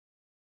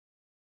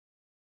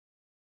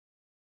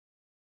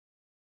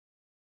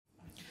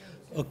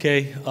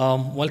Okay,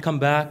 welcome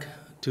back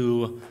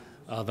to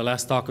the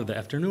last talk of the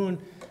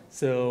afternoon.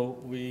 So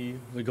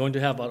we're going to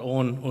have our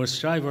own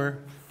Schreiber,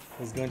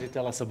 who's going to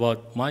tell us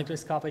about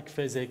microscopic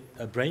physics,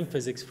 brain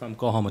physics from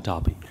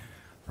Cohomotopy.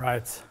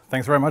 Right.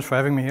 Thanks very much for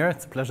having me here.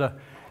 It's a pleasure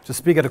to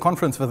speak at a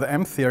conference with the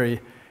M theory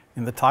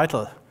in the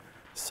title.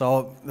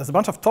 So there's a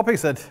bunch of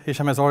topics that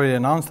Hisham has already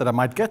announced that I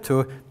might get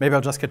to. Maybe I'll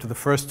just get to the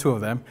first two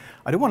of them.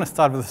 I do want to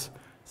start with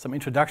some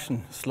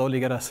introduction, slowly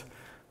get us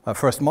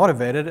first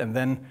motivated, and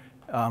then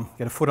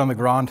get a foot on the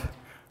ground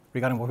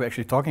regarding what we're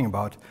actually talking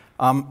about.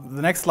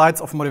 The next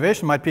slides of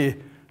motivation might be a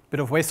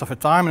bit of waste of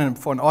time and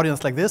for an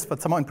audience like this,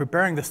 but somehow in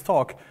preparing this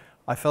talk,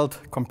 I felt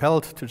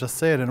compelled to just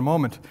say it in a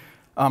moment.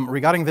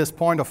 Regarding this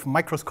point of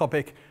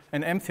microscopic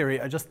and M theory,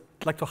 I just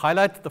like to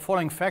highlight the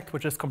following fact,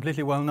 which is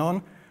completely well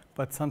known,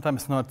 but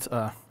sometimes not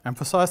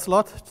emphasized a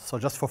lot, so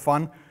just for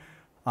fun.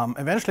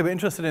 Eventually, we're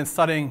interested in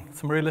studying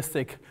some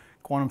realistic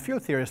quantum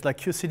field theories like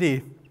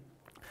QCD.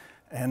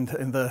 And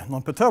in the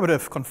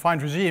non-perturbative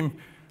confined regime,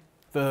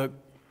 the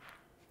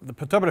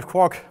perturbative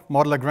quark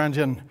model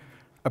Lagrangian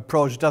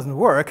approach doesn't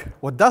work.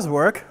 What does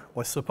work,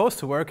 what's supposed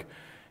to work,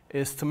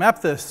 is to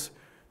map this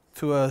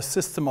to a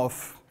system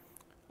of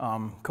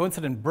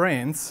coincident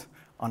branes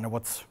under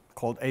what's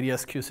called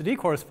ADS-QCD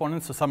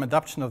correspondence, so some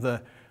adaptation of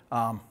the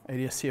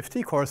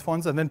ADS-CFT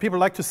correspondence. And then people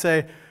like to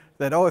say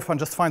that, oh, if one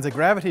just finds a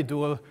gravity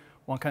dual,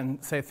 one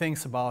can say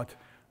things about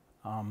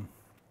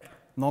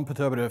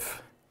non-perturbative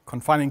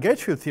confining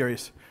gauge field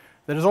theories.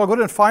 That is all good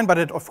and fine, but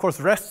it, of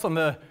course, rests on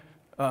the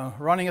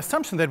running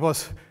assumption that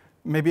was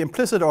maybe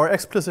implicit or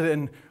explicit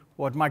in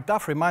what Mike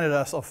Duff reminded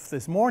us of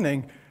this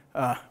morning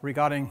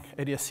regarding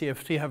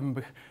ADS-CFT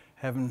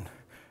having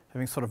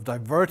sort of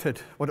diverted,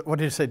 what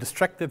did you say,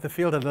 distracted the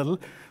field a little.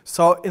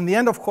 So in the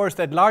end, of course,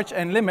 that large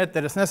n limit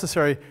that is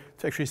necessary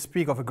to actually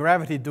speak of a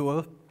gravity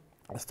dual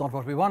is not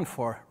what we want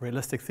for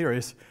realistic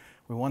theories.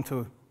 We want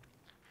to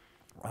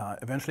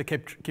eventually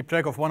keep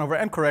track of 1 over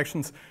n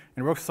corrections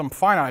and work with some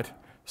finite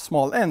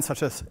small n,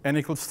 such as n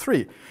equals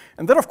 3.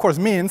 And that, of course,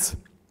 means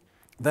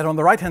that on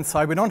the right-hand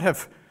side, we don't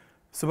have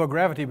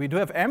supergravity. We do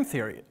have M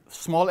theory.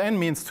 Small n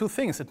means two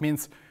things. It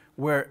means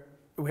we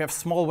have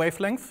small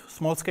wavelength,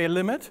 small scale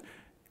limit,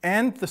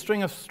 and the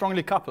string is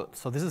strongly coupled.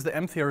 So this is the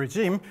M theory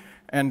regime.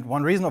 And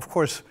one reason, of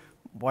course,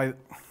 why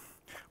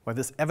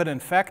this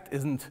evident fact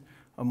isn't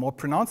more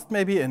pronounced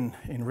maybe in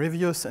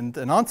reviews and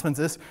announcements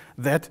is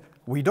that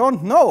we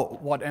don't know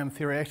what M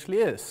theory actually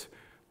is.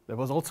 That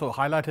was also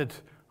highlighted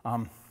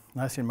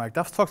nicely in Mike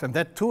Duff's talks, and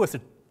that too is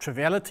a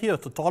triviality, a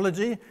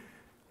tautology.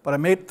 But I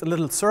made a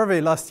little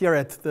survey last year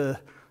at the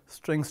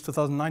Strings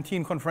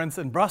 2019 conference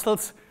in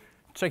Brussels,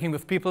 checking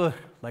with people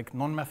like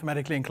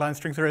non-mathematically inclined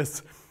string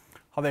theorists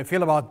how they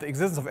feel about the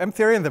existence of M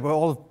theory, and they were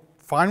all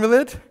fine with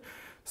it.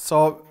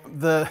 So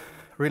the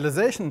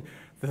realization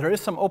that there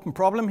is some open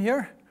problem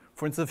here,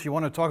 for instance, if you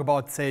want to talk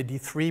about, say,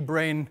 D3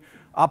 brane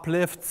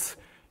uplifts,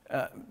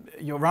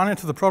 you run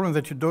into the problem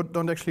that you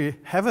don't actually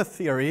have a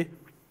theory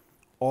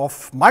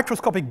of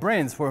microscopic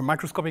branes, where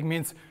microscopic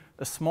means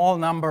a small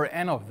number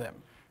n of them.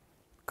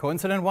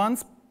 Coincident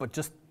ones, but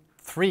just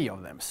 3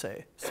 of them,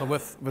 say. So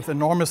with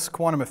enormous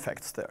quantum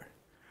effects there.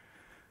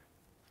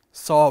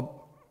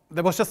 So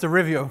that was just a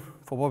review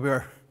for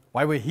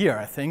why we're here,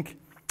 I think,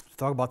 to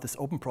talk about this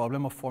open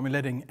problem of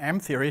formulating M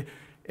theory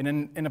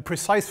in a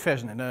precise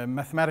fashion, in a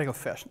mathematical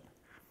fashion.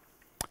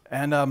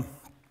 And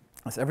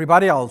as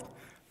everybody,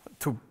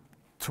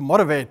 to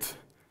motivate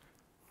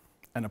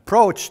an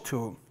approach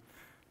to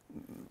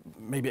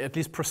maybe at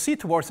least proceed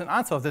towards an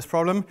answer of this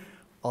problem,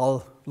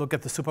 I'll look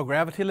at the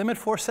supergravity limit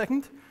for a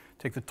second,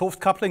 take the 't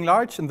Hooft coupling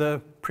large in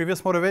the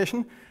previous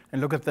motivation,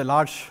 and look at the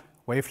large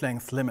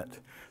wavelength limit.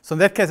 So in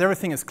that case,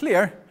 everything is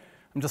clear.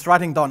 I'm just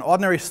writing down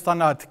ordinary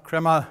standard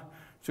Kremer,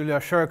 Julia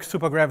Shirk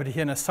supergravity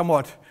here in a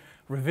somewhat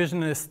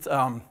revisionist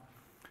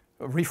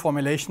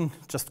reformulation,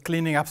 just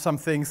cleaning up some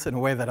things in a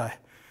way that I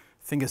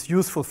think is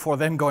useful for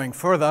them going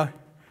further.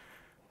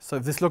 So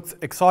if this looks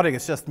exotic,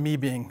 it's just me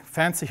being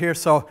fancy here.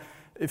 So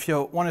if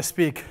you want to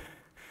speak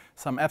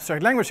some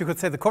abstract language, you could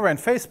say the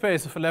covariant phase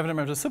space of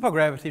 11-dimensional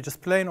supergravity,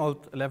 just plain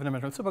old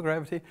 11-dimensional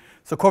supergravity.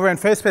 So covariant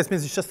phase space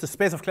means it's just a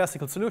space of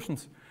classical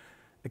solutions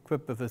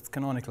equipped with its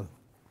canonical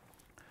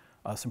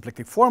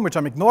symplectic form, which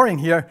I'm ignoring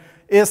here,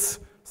 is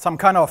some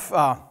kind of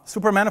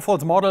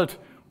supermanifold modeled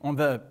on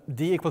the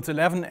d equals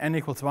 11, n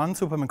equals 1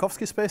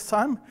 super-Minkowski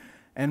space-time.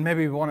 And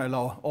maybe we want to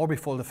allow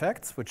orbifold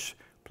effects, which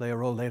play a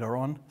role later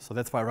on. So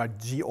that's why I write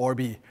G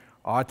orbi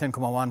R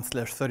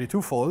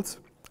 10,1/32 folds.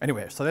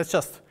 Anyway, so that's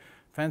just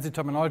fancy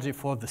terminology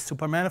for the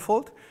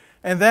supermanifold.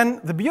 And then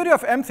the beauty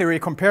of M theory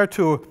compared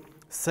to,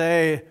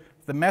 say,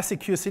 the messy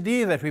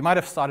QCD that we might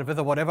have started with,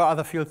 or whatever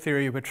other field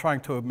theory we're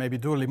trying to maybe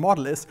dually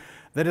model, is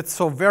that it's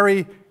so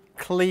very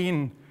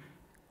clean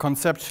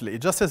conceptually.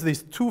 It just has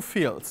these two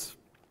fields.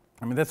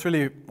 I mean, that's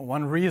really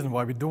one reason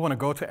why we do want to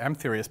go to M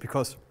theory, is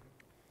because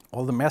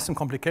all the mass and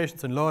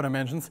complications in lower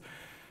dimensions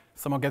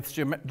somehow gets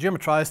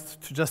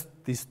geometrized to just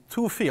these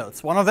two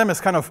fields. One of them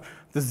is kind of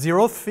the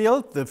zeroth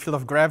field, the field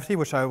of gravity,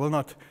 which I will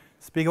not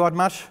speak about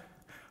much.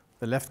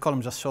 The left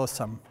column just shows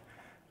some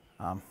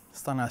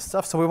standardized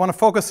stuff. So we want to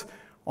focus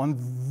on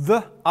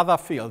the other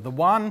field, the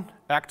one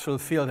actual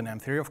field in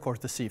M-theory, of course,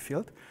 the C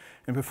field.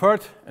 And we've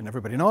heard, and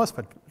everybody knows,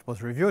 but it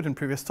was reviewed in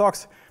previous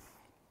talks,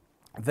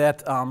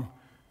 that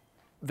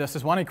there's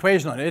this one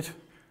equation on it.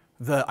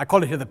 I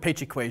call it here the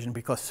Page equation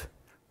because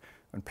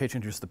when Page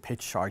introduced the Page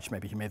charge,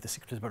 maybe he made this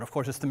explicit, but of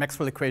course it's the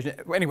Maxwell equation.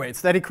 Anyway,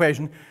 it's that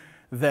equation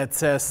that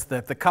says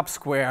that the cup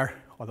square,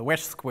 or the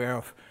wedge square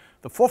of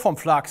the 4-form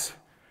flux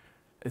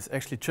is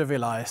actually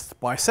trivialized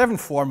by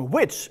 7-form,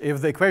 which,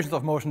 if the equations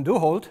of motion do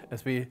hold,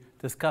 as we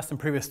discussed in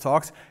previous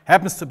talks,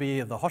 happens to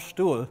be the Hosch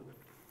dual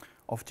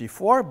of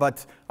G4,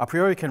 but a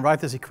priori can write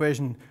this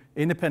equation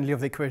independently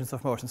of the equations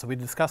of motion. So we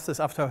discussed this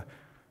after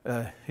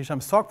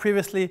Hisham's talk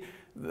previously.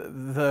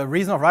 The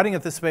reason of writing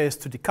it this way is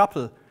to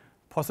decouple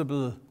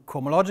possible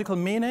cohomological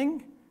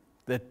meaning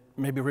that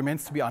maybe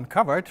remains to be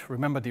uncovered.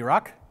 Remember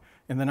Dirac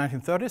in the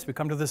 1930s, we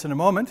come to this in a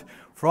moment,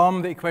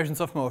 from the equations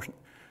of motion.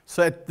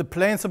 So at the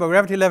plane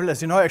supergravity level,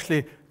 as you know,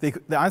 actually the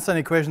Einstein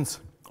equations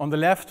on the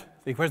left,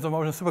 the equations of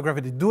motion and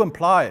supergravity do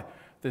imply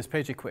this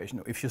Page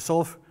equation. If you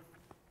solve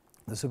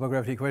the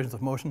supergravity equations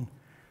of motion,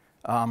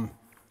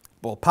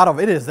 well, part of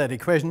it is that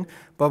equation,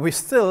 but we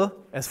still,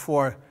 as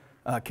for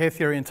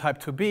K-theory in type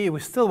 2b, we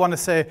still want to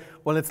say,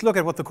 well, let's look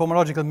at what the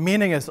cohomological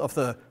meaning is of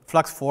the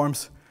flux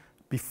forms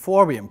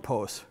before we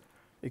impose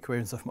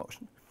equations of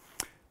motion.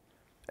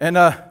 And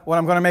what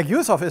I'm going to make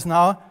use of is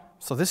now,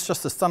 so this is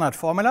just the standard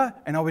formula,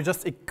 and now we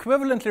just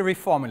equivalently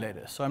reformulate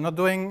it. So I'm not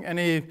doing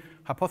any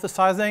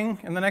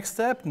hypothesizing in the next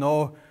step,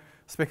 no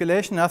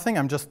speculation, nothing.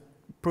 I'm just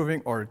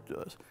proving or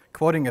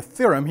quoting a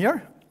theorem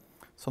here.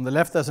 So on the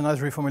left, there's a nice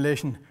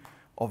reformulation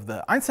of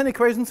the Einstein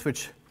equations,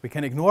 which we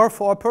can ignore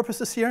for our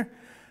purposes here.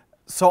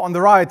 So on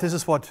the right, this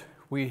is what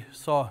we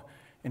saw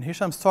in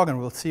Hisham's talk, and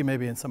we'll see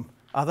maybe in some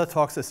other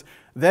talks, is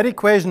that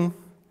equation,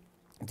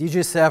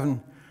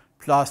 dg7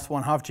 plus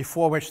 1/2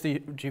 G4, which the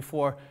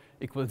G4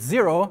 equals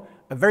 0.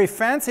 A very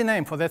fancy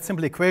name for that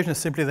simple equation is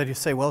simply that you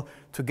say, well,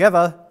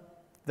 together,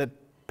 that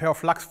pair of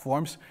flux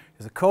forms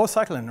is a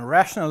co-cycle and a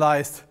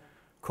rationalized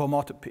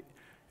cohomotopy.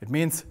 It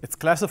means it's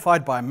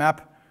classified by a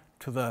map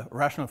to the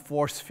rational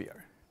force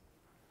sphere.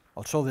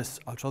 I'll show this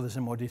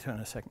in more detail in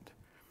a second.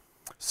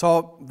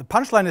 So the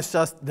punchline is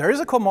just, there is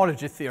a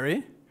cohomology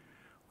theory,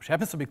 which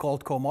happens to be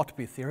called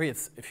cohomotopy theory.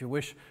 It's, if you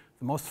wish,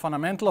 the most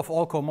fundamental of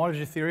all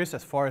cohomology theories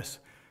as far as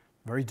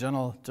very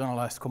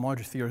generalized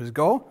cohomology theories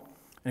go.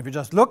 And if you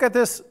just look at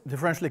this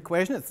differential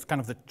equation, it's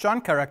kind of the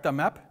Chern character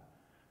map,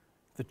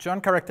 the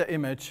Chern character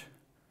image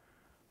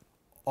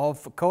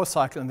of a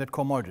co-cycle in that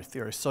cohomology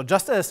theory. So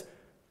just as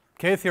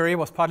K-theory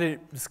was partly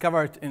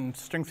discovered in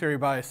string theory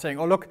by saying,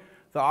 oh, look,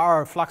 there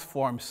are flux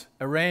forms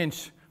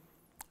arranged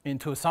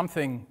into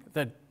something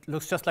that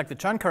looks just like the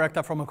Chern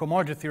character from a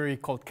cohomology theory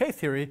called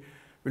K-theory.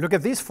 We look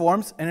at these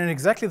forms, and in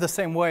exactly the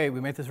same way,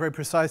 we made this very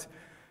precise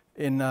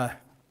in a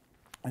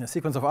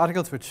sequence of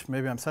articles, which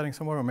maybe I'm citing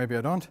somewhere, or maybe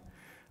I don't,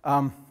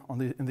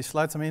 in these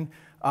slides, I mean.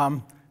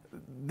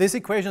 This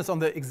equation is on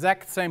the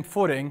exact same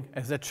footing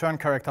as the Chern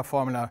character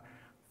formula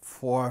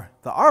for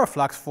the R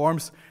flux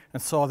forms,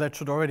 and so that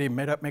should already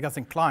make us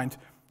inclined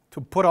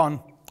to put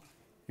on,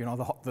 you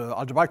know, the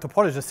algebraic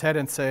topologist's head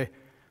and say,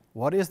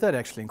 what is that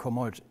actually in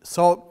cohomology?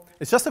 So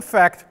it's just a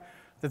fact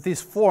that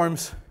these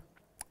forms,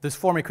 this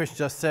form equation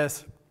just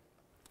says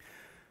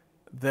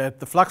that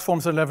the flux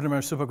forms of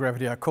 11-dimensional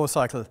supergravity are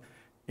co-cycle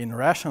in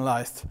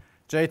rationalized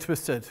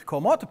J-twisted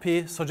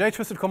cohomotopy. So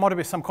J-twisted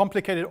cohomotopy is some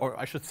complicated, or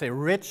I should say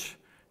rich.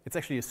 It's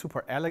actually a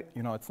super elegant,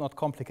 you know, it's not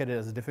complicated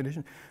as a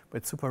definition, but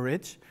it's super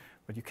rich.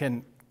 But you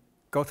can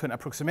go to an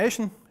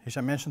approximation.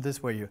 Hisham mentioned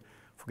this, where you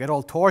forget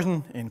all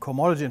torsion in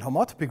cohomology and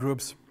homotopy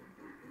groups.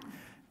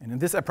 And in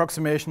this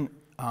approximation,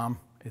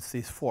 it's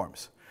these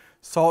forms.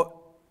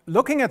 So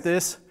looking at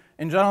this,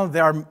 in general,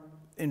 there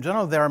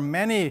are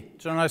many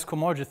generalized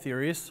cohomology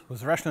theories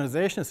whose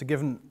rationalization is a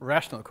given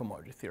rational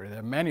cohomology theory. There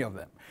are many of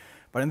them.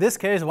 But in this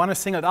case, one is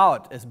singled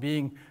out as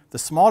being the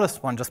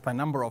smallest one just by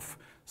number of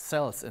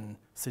cells in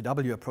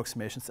CW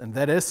approximations, and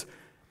that is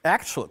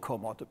actual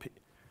cohomotopy.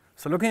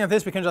 So looking at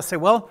this, we can just say,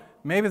 well,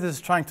 maybe this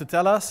is trying to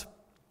tell us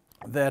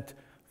that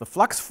the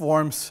flux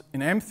forms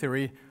in M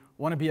theory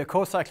want to be a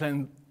co-cycle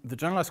in the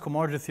generalized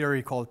cohomology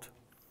theory called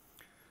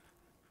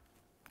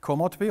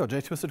cohomotopy, or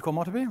J-twisted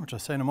cohomotopy, which I'll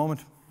say in a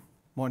moment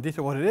more in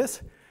detail what it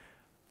is,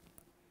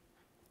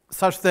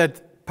 such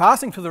that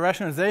passing to the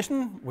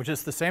rationalization, which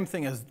is the same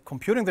thing as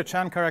computing the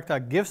Chern character,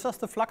 gives us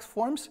the flux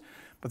forms,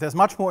 but there's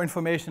much more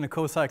information in a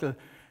co-cycle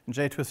in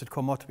J-twisted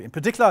cohomotopy. In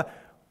particular,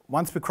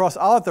 once we cross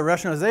out the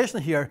rationalization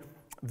here,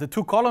 the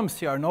two columns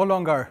here are no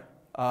longer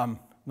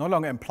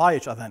imply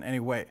each other in any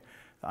way.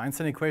 The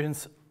Einstein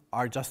equations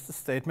are just a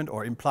statement,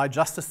 or imply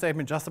just a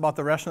statement just about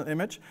the rational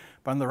image,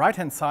 but on the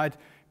right-hand side,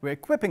 we're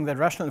equipping that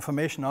rational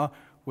information now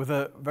with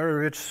a very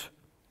rich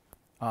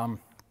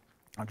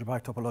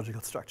algebraic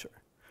topological structure.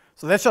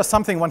 So that's just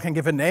something one can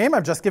give a name.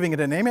 I'm just giving it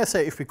a name here.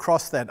 Say if we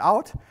cross that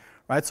out,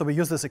 right? So we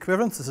use this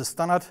equivalence. This is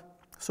standard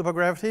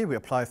supergravity. We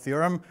apply a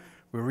theorem.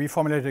 We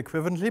reformulate it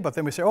equivalently, but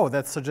then we say, oh,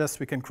 that suggests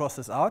we can cross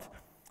this out.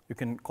 You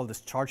can call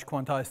this charge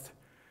quantized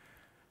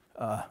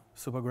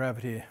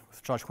supergravity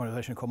with charge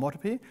quantization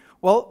cohomotopy.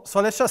 Well,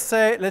 so let's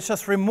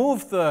just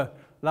remove the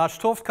large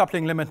 't Hooft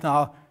coupling limit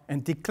now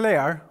and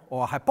declare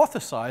or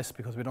hypothesize,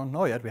 because we don't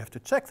know yet, we have to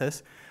check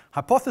this,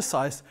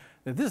 hypothesize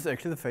that this is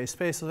actually the phase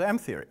space of the M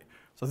theory.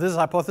 So this is a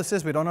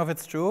hypothesis, we don't know if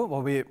it's true.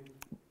 What we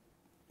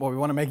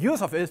want to make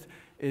use of is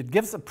it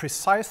gives a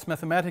precise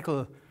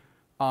mathematical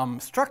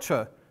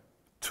structure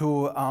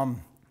to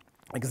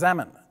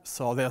examine.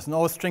 So there's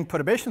no string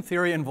perturbation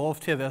theory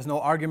involved here, there's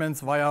no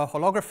arguments via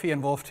holography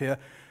involved here,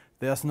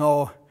 there's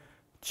no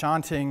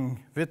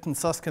chanting Witten,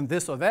 Susskind,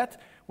 this or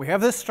that. We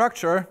have this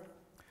structure,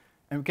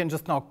 and we can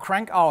just now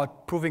crank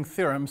out, proving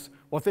theorems,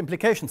 what the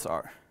implications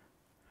are.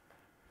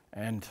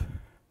 And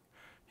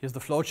here's the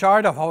flow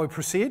chart of how we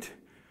proceed.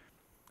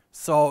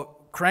 So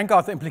crank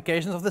out the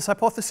implications of this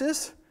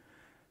hypothesis.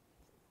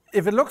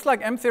 If it looks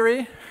like M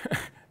theory,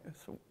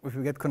 so if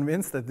we get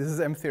convinced that this is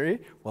M theory,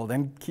 well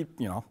then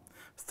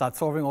start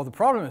solving all the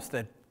problems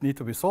that need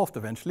to be solved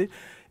eventually.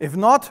 If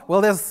not,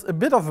 well, there's a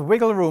bit of a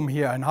wiggle room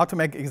here in how to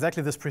make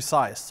exactly this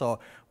precise. So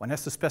one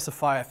has to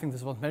specify, I think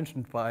this was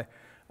mentioned by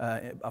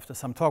after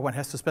some talk, one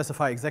has to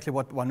specify exactly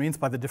what one means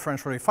by the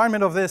differential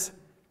refinement of this.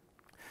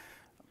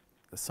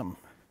 There's some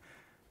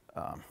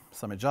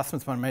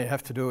adjustments one may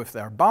have to do if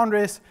there are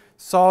boundaries.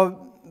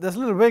 So there's a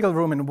little wiggle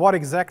room in what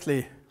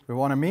exactly we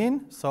want to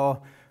mean.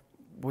 So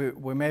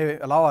we may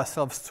allow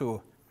ourselves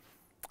to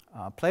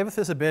play with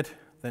this a bit,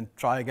 then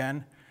try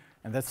again.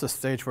 And that's the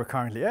stage we're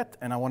currently at.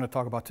 And I want to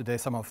talk about today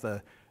some of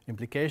the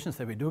implications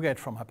that we do get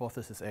from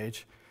hypothesis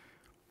H,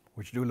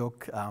 which do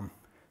look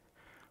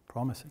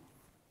promising.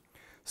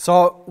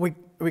 So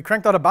we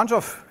cranked out a bunch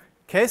of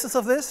cases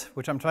of this,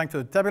 which I'm trying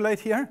to tabulate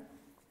here.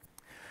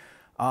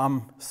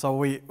 So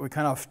we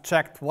kind of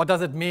checked what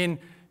does it mean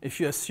if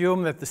you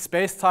assume that the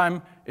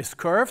space-time is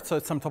curved, so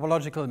it's some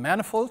topological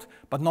manifold,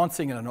 but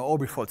non-singular, no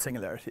orbifold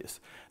singularities.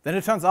 Then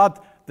it turns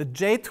out the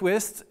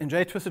J-twist in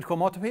J-twisted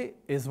cohomotopy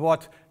is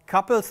what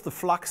couples the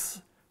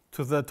flux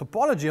to the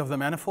topology of the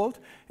manifold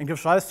and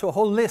gives rise to a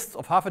whole list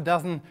of half a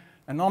dozen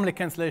anomaly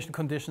cancellation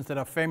conditions that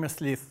are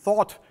famously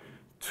thought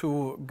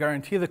to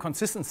guarantee the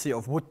consistency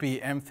of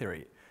would-be M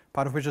theory,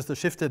 part of which is the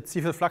shifted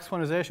C-field flux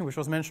quantization, which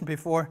was mentioned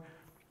before.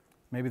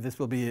 Maybe this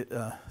will be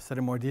said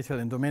in more detail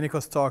in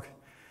Domenico's talk.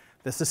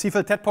 There's the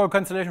C-field Tet-pole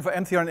cancellation for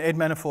M theory on 8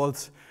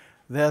 manifolds.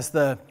 There's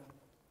the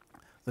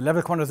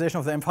level quantization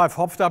of the M5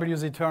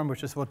 Hopf-WZ term,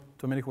 which is what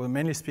Domenico will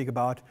mainly speak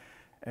about,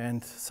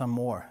 and some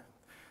more.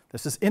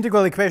 There's this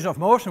integral equation of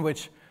motion,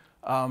 which,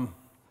 who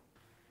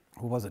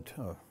was it?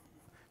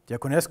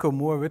 Diaconescu,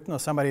 Moore, Witten, or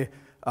somebody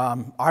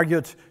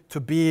argued to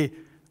be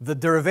the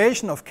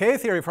derivation of K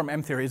theory from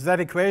M theory. It's that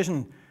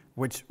equation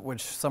which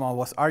somehow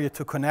was argued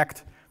to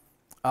connect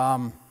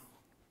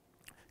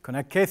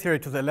K theory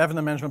to the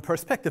 11-dimensional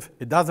perspective.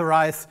 It does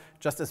arise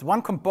just as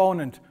one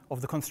component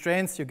of the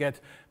constraints you get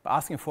by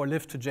asking for a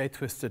lift to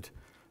J-twisted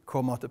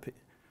cohomotopy.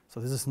 So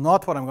this is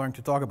not what I'm going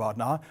to talk about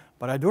now,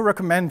 but I do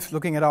recommend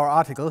looking at our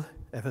article,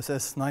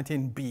 FSS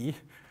 19b.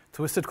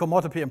 Twisted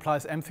cohomotopy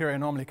implies M theory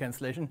anomaly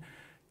cancellation.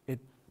 It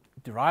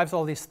derives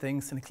all these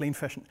things in a clean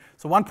fashion.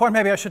 So one point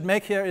maybe I should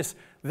make here is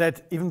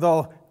that even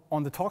though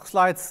on the talk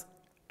slides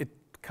it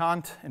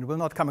can't and will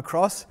not come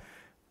across,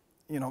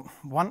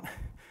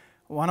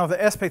 one of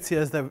the aspects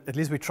here is that at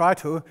least we try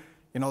to,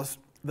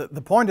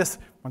 the point is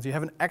once you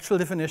have an actual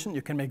definition,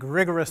 you can make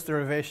rigorous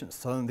derivations.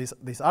 So in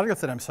these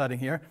articles that I'm citing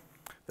here,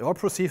 they all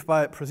proceed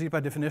by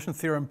definition,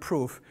 theorem,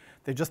 proof.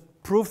 They just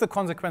prove the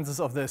consequences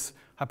of this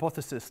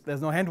hypothesis.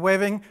 There's no hand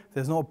waving,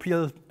 there's no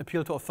appeal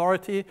to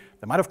authority.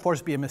 There might of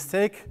course be a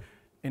mistake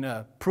in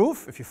a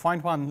proof. If you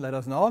find one, let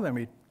us know, then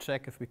we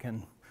check if we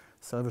can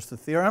salvage the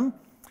theorem.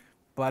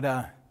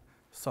 But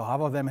so half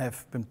of them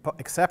have been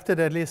accepted,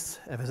 at least.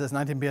 FSS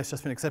 19b has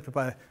just been accepted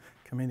by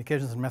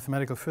Communications and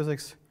Mathematical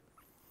Physics.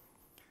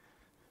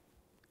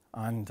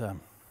 And I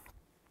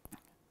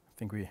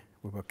think we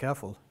were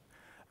careful.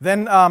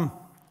 Then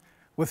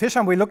with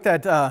Hisham, we looked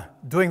at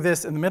doing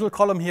this in the middle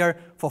column here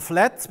for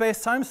flat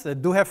spacetimes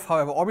that do have,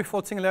 however,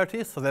 orbifold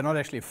singularities. So they're not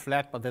actually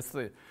flat, but that's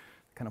the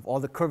kind of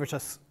all the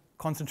curvatures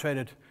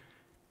concentrated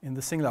in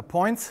the singular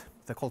points.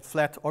 They're called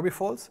flat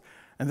orbifolds.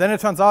 And then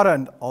it turns out,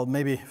 and I'll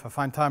maybe, if I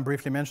find time,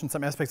 briefly mention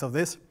some aspects of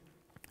this,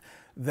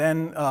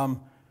 then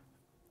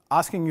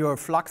asking your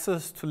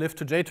fluxes to lift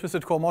to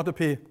J-twisted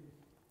cohomotopy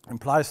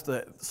implies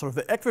the sort of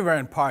the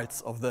equivariant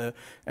parts of the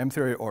M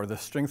theory or the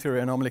string theory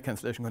anomaly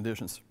cancellation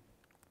conditions.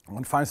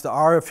 One finds the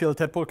R field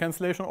Tet-pole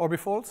cancellation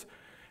orbifolds,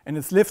 and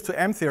it's lift to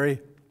M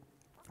theory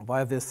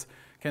via this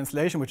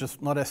cancellation, which is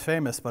not as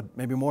famous, but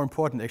maybe more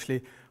important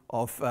actually,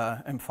 of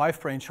M5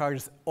 brane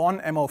charges on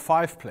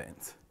MO5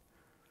 planes.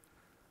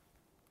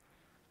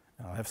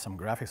 I'll have some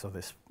graphics of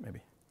this,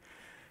 maybe.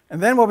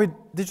 And then what we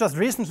did just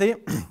recently,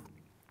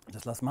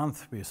 just last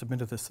month, we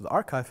submitted this to the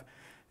archive,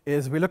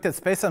 is we looked at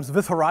spacetimes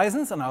with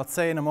horizons, and I'll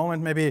say in a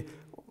moment maybe,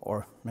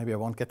 or maybe I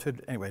won't get to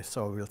it anyway,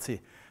 so we'll see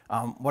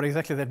what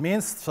exactly that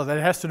means. So that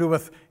it has to do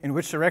with in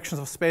which directions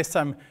of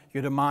spacetime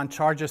you demand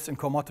charges in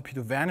cohomotopy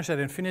to vanish at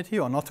infinity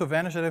or not to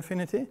vanish at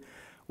infinity,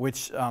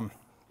 which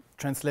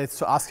translates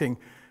to asking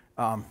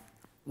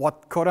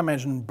what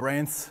co-dimension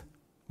branes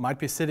might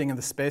be sitting in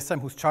the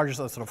spacetime whose charges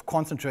are sort of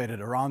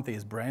concentrated around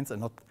these branes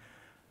and not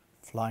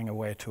flying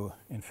away to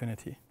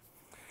infinity.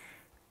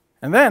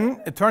 And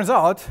then it turns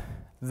out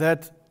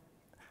that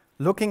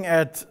looking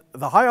at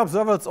the high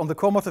observables on the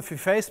cohomotopy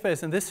phase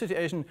space in this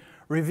situation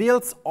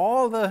reveals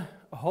a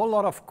whole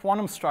lot of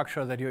quantum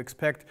structure that you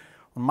expect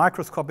on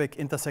microscopic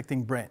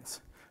intersecting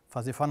branes.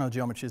 Fuzzy funnel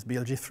geometries,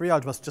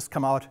 BLG3 was just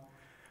come out.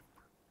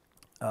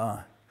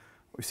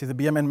 We see the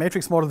BMN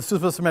matrix model, the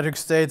supersymmetric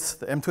states,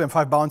 the M2,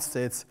 M5 bound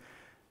states,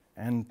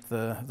 and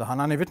the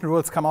Hanani-Witten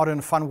rules come out in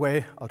a fun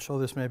way. I'll show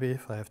this maybe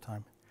if I have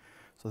time.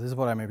 So this is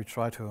what I maybe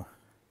try to,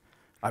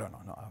 I don't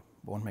know, no, I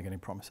won't make any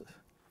promises.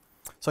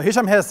 So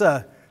Hisham has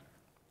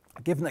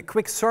given a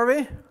quick survey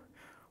of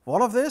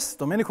all of this.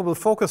 Domenico will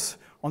focus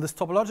on this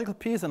topological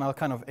piece, and I'll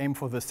kind of aim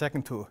for the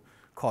second two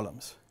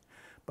columns.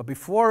 But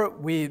before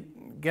we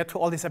get to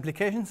all these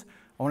applications,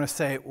 I want to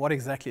say what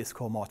exactly is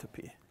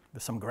cohomotopy,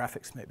 with some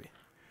graphics maybe.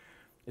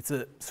 It's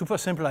a super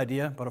simple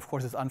idea, but of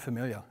course it's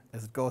unfamiliar.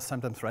 As it goes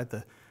sometimes, right,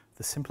 the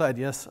simple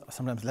ideas are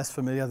sometimes less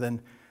familiar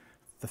than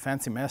the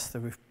fancy mess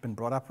that we've been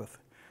brought up with.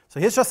 So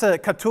here's just a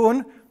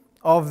cartoon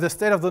of the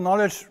state of the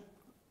knowledge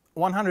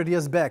 100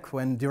 years back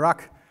when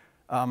Dirac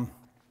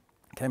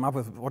came up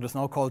with what is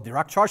now called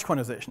Dirac charge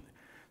quantization.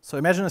 So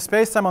imagine a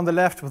spacetime on the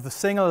left with a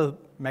single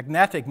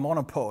magnetic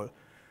monopole,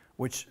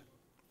 which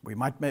we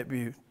might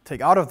maybe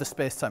take out of the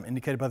spacetime,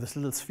 indicated by this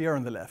little sphere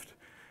on the left.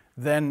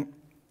 Then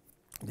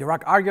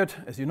Dirac argued,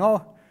 as you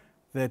know,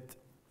 that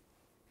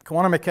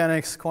quantum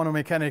mechanics, quantum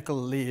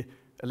mechanically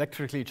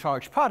electrically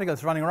charged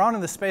particles running around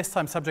in the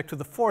spacetime subject to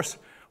the force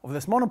of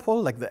this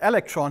monopole, like the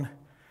electron,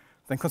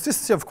 then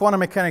consistency of quantum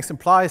mechanics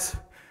implies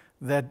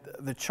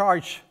that the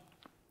charge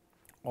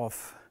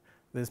of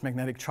this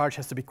magnetic charge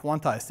has to be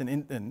quantized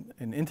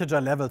in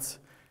integer levels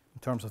in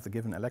terms of the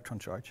given electron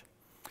charge.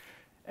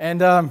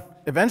 And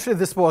eventually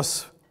this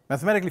was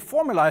mathematically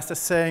formalized as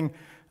saying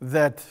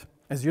that,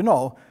 as you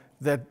know,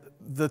 that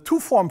the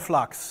two-form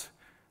flux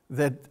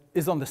that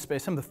is on the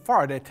spacetime, the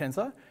Faraday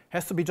tensor,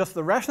 has to be just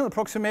the rational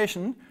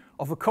approximation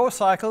of a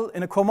co-cycle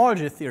in a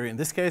cohomology theory. In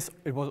this case,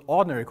 it was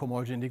ordinary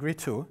cohomology in degree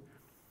 2.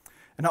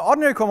 And now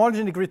ordinary cohomology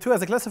in degree 2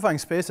 has a classifying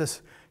space,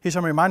 as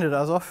Hisham reminded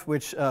us of,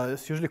 which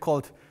is usually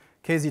called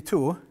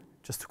KZ2.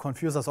 Just to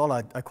confuse us all,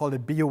 I called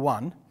it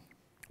BU1,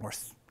 or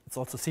it's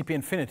also CP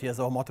infinity as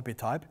a homotopy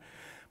type.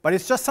 But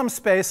it's just some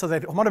space so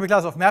that homotopy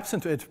class of maps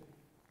into it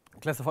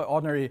classify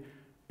ordinary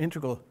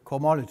integral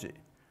cohomology,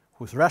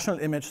 whose rational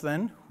image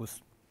then,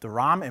 whose the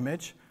RAM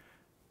image,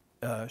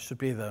 should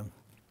be the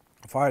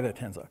Faraday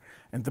tensor.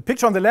 And the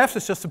picture on the left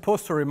is just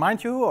supposed to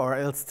remind you, or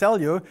else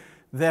tell you,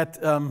 that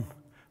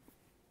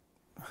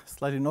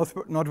slightly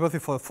noteworthy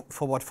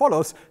for what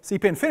follows,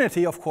 CP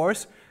infinity, of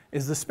course,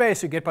 is the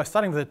space you get by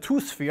starting with a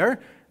two-sphere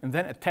and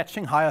then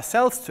attaching higher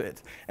cells to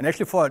it. And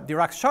actually for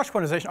Dirac's charge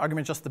quantization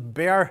argument, just the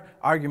bare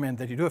argument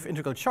that you do have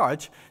integral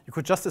charge, you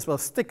could just as well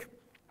stick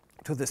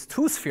to this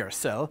two-sphere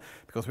cell,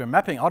 because we're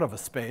mapping out of a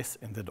space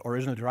in the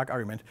original Dirac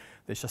argument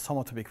that's just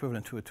homotopy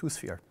equivalent to a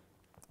two-sphere.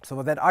 So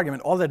with that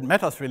argument, all that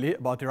matters really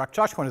about Dirac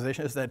charge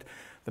quantization is that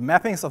the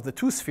mappings of the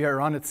two-sphere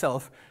around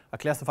itself are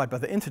classified by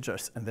the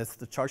integers, and that's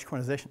the charge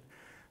quantization.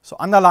 So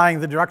underlying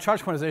the Dirac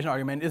charge quantization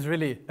argument is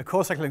really a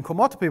co-cycle in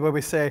cohomotopy where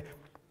we say,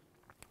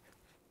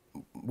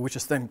 which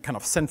is then kind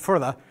of sent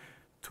further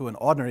to an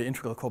ordinary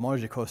integral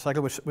cohomology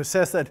co-cycle, which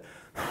says that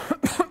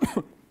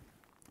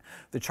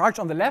the charge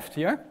on the left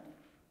here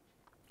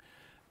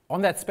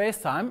on that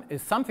spacetime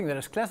is something that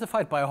is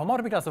classified by a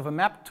homotopy class of a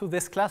map to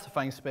this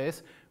classifying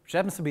space, which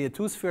happens to be a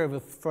two-sphere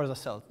with further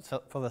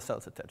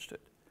cells attached to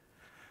it.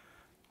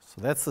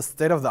 So that's the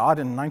state of the art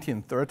in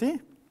 1930.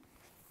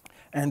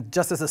 And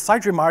just as a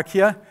side remark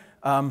here,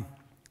 turned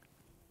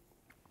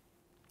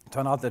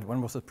out that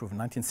when was it proven?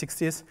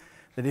 1960s,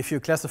 that if you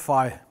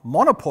classify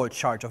monopole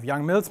charge of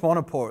Young-Mills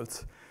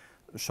monopoles,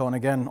 shown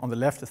again on the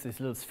left as these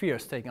little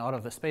spheres taken out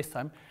of the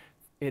spacetime,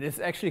 it is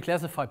actually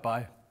classified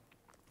by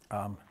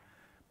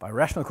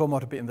rational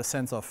cohomotopy in the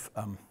sense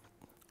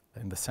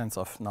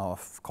of now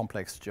of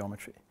complex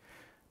geometry,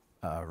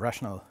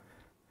 rational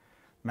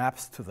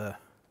maps to the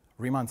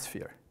Riemann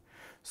sphere.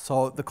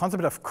 So the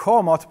concept of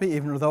cohomotopy,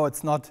 even though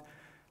it's not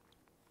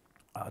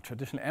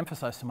traditionally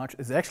emphasized so much,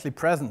 is actually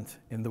present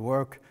in the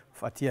work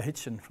of Atiyah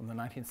Hitchin from the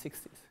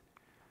 1960s.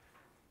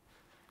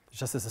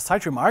 Just as a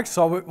side remark,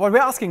 so what we're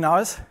asking now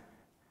is,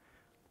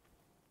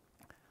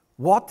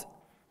 what,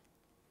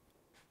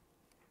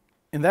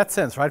 in that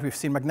sense, right, we've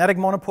seen magnetic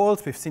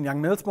monopoles, we've seen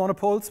Young-Mills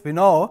monopoles, we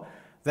know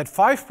that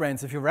 5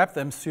 branes, if you wrap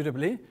them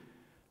suitably,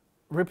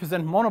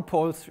 represent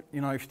monopoles.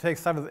 You know, if you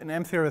start with an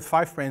M theory with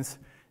 5 branes,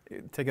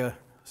 take a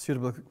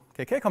suitable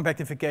KK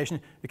compactification,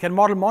 you can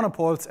model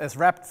monopoles as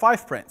wrapped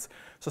 5 branes.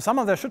 So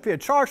somehow there should be a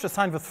charge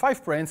assigned with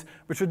 5 branes,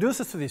 which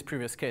reduces to these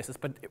previous cases,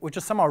 but which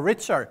is somehow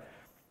richer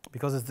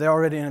because it's there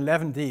already in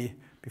 11D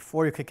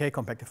before you KK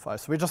compactify.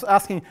 So we're just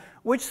asking,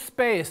 which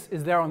space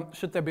is there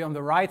should there be on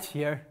the right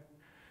here,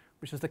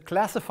 which is the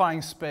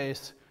classifying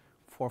space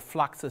for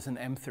fluxes in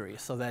M theory,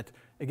 so that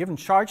a given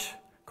charge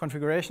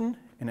configuration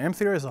in M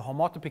theory is a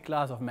homotopy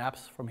class of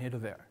maps from here to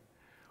there.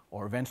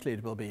 or eventually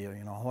it will be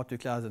homotopy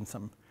class and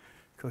some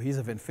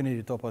cohesive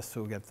infinity topos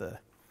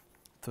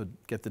to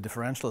get the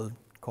differential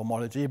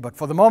cohomology. But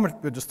for the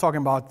moment, we're just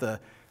talking about the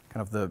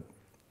kind of the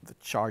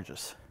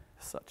charges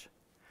as such.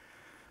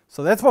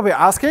 So that's what we're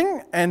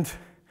asking, and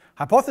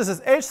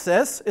hypothesis H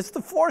says it's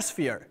the four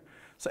sphere.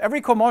 So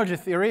every cohomology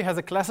theory has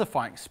a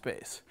classifying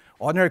space.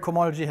 Ordinary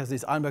cohomology has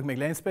these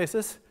Eilenberg-McLean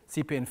spaces,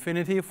 CP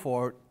infinity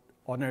for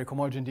ordinary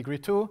cohomology in degree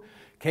 2.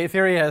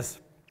 K-theory has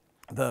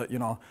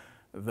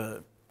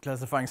the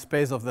classifying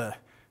space of the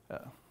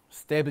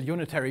stable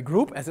unitary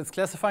group as its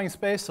classifying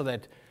space, so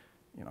that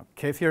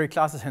K-theory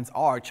classes, hence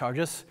R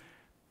charges,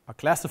 are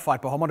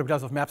classified by homotopy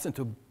class of maps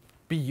into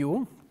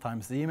BU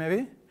times Z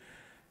maybe.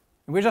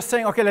 And we're just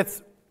saying, okay,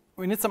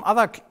 we need some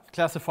other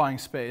classifying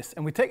space,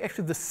 and we take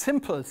actually the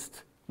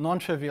simplest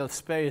non-trivial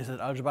space that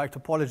algebraic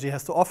topology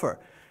has to offer,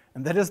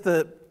 and that is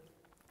the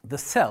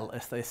cell,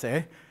 as they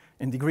say,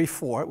 in degree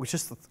 4, which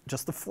is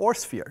just the four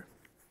sphere.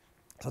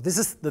 So this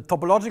is the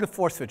topological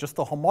four sphere, just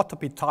the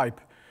homotopy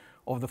type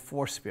of the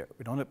four sphere.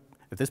 We don't,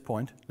 at this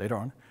point, later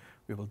on,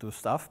 we will do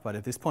stuff, but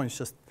at this point it's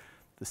just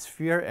the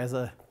sphere as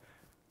a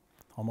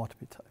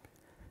homotopy type.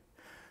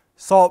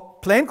 So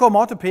plane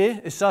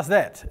cohomotopy is just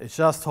that. It's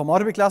just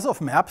homotopy class of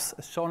maps,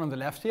 as shown on the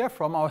left here,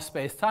 from our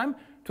space-time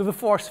to the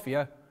four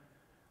sphere.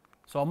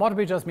 So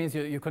homotopy just means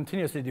you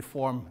continuously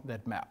deform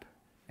that map.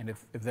 And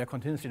if they're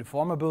continuously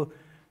deformable,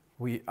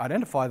 we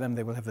identify them,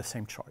 they will have the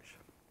same charge.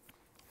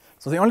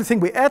 So the only thing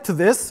we add to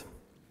this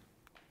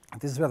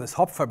is where this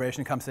Hopf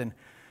vibration comes in.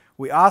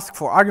 We ask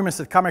for arguments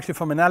that come actually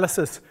from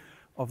analysis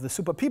of the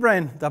super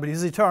p-brane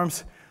WZ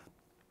terms.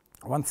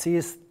 One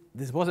sees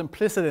this was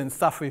implicit in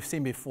stuff we've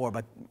seen before,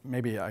 but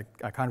maybe I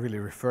can't really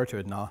refer to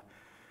it now,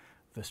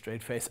 the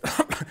straight face.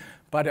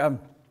 But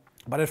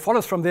it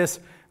follows from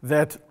this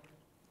that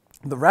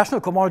the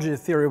rational cohomology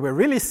theory we're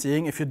really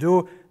seeing, if you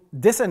do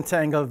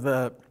disentangle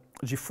the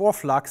G4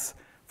 flux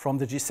from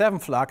the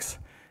G7 flux,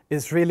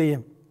 is really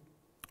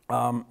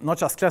not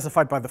just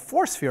classified by the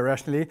four sphere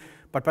rationally,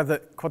 but by the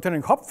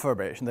quaternion Hopf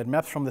vibration that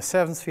maps from the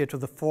 7th sphere to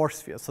the 4th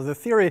sphere. So the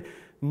theory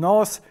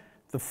knows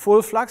the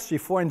full flux,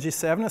 G4 and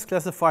G7, is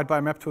classified by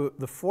a map to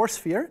the 4th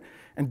sphere,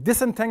 and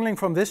disentangling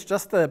from this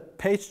just the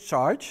page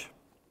charge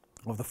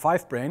of the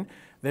 5 brane,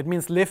 that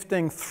means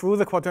lifting through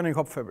the quaternion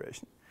Hopf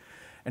vibration.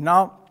 And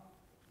now,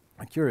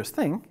 a curious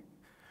thing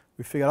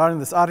we figured out in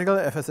this article,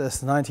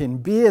 FSS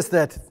 19b, is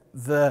that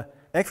the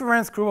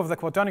equivariance group of the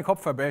quaternion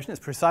Hopf vibration is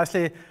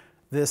precisely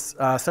this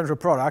central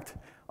product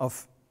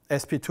of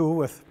sp2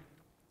 with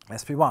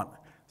sp1.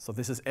 So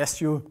this is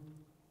SU2,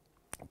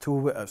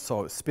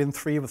 so spin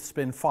 3 with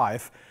spin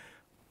 5,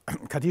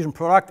 Cartesian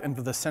product, and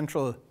with the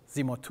central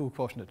Z mod 2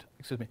 quotient.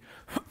 Excuse me.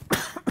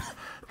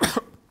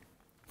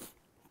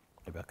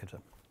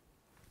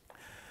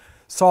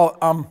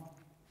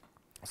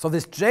 So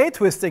this J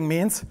twisting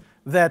means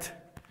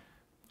that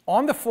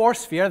on the four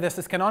sphere, there's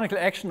this canonical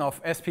action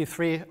of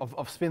sp3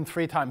 of spin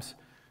 3 times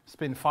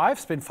spin 5.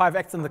 Spin 5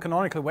 acts in the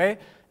canonical way,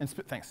 and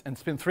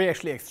spin 3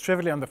 actually acts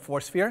trivially on the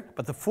four sphere,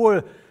 but the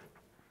full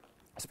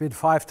spin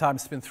 5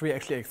 times spin 3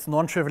 actually acts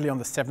non-trivially on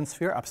the 7th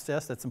sphere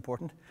upstairs. That's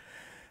important.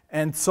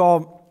 And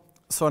so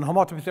in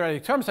homotopy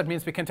theoretic terms, that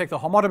means we can take the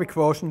homotopy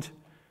quotient,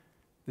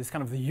 this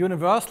kind of the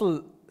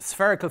universal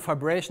spherical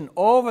vibration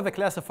over the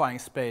classifying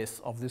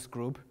space of this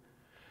group.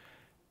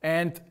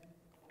 And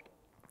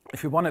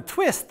if we want to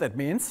twist, that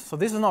means, so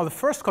this is now the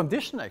first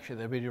condition actually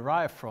that we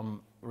derive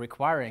from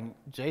requiring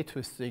J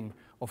twisting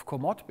of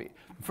cohomotopy.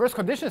 The first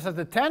condition is that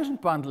the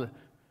tangent bundle,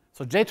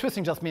 so J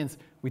twisting just means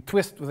we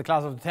twist with the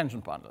class of the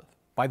tangent bundle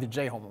by the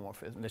J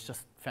homomorphism. It's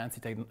just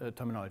fancy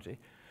terminology.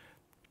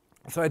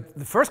 So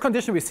the first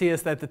condition we see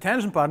is that the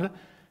tangent bundle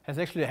has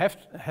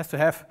to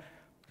have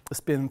a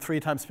spin 3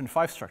 times spin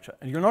 5 structure.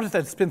 And you'll notice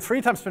that spin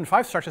 3 times spin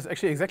 5 structure is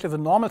actually exactly the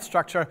normal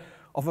structure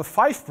of a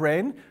 5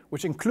 brane,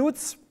 which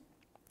includes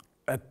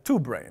a 2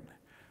 brane,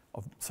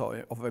 of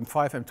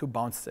M5 and 2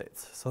 bound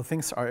states. So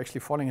things are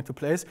actually falling into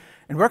place.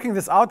 And working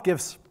this out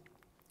gives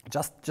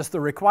just the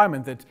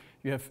requirement that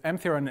you have M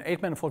theory and an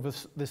 8-manifold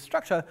with this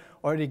structure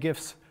already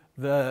gives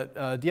the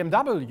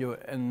DMW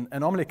an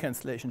anomaly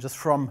cancellation just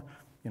from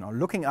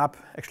looking up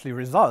actually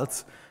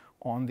results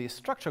on these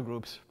structure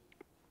groups.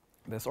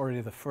 There's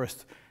already the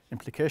first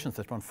implications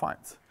that one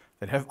finds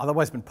that have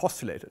otherwise been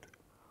postulated.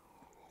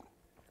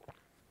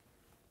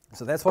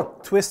 So that's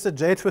what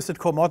J-twisted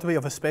cohomotopy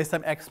of a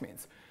spacetime X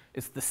means.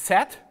 It's the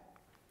set.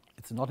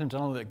 It's not in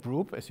general a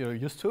group as you're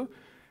used to. It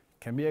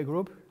can be a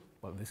group.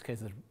 Well, in this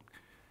case,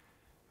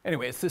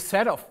 anyway, it's the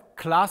set of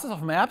classes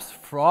of maps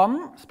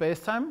from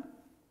spacetime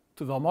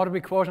to the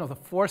homotopy quotient of the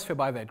four sphere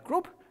by that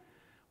group,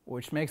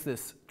 which makes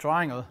this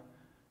triangle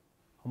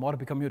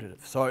homotopy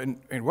commutative. So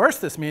in words,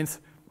 this means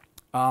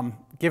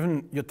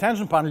given your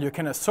tangent bundle, you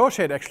can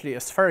associate actually a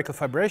spherical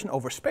vibration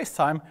over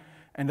spacetime,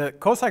 and the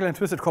cocyclic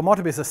twisted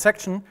cohomotopy is a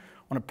section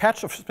on a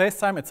patch of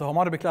spacetime. It's a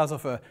homotopy class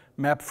of a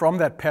map from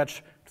that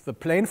patch to the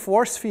plane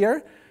 4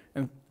 sphere,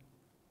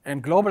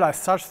 and globalized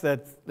such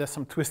that there's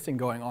some twisting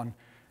going on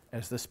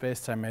as the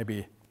spacetime may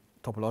be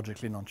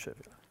topologically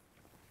non-trivial.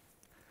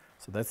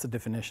 So that's the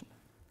definition.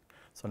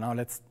 So now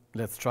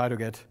let's try to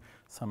get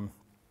some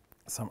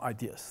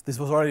ideas. This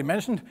was already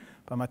mentioned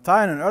by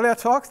Matthai in an earlier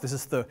talk. This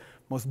is the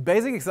most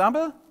basic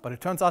example, but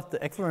it turns out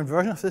the equivalent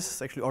version of this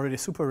is actually already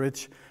super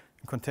rich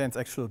and contains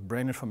actual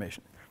brane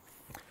information.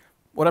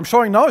 What I'm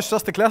showing now is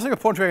just the classical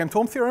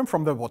Pointryagin-Thom theorem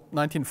from the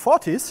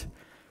 1940s.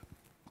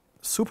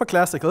 Super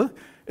classical.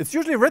 It's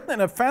usually written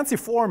in a fancy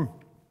form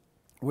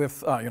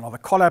with the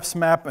collapse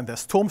map, and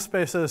there's Thom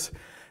spaces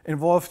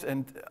involved,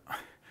 and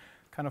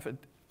kind of it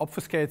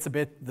obfuscates a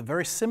bit the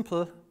very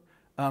simple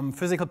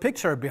physical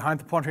picture behind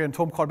the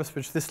Pointryagin-Thom corpus,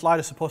 which this slide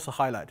is supposed to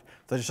highlight.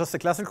 So it's just a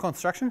classical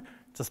construction,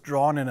 just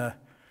drawn in a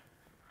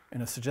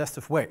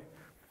suggestive way.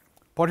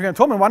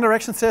 Pointryagin-Thom in one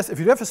direction says if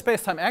you have a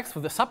space-time X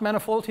with a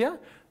submanifold here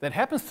that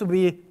happens to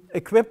be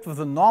equipped with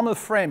a normal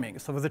framing,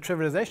 so with the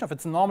trivialization of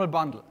its normal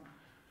bundle,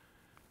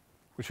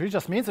 which really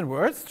just means in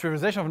words,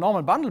 trivialization of a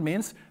normal bundle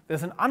means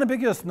there's an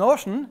unambiguous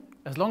notion,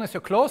 as long as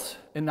you're close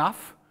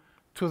enough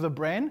to the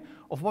brane,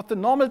 of what the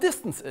normal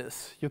distance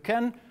is. You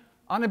can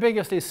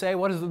unambiguously say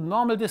what is the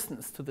normal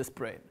distance to this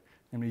brane.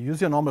 And you use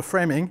your normal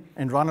framing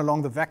and run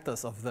along the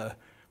vectors of the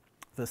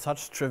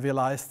such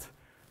trivialized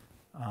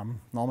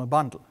normal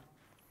bundle.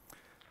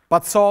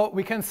 But so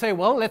we can say,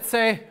 well, let's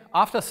say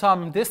after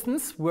some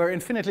distance, we're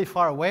infinitely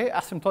far away,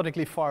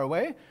 asymptotically far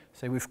away.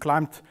 Say we've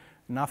climbed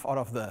enough out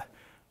of the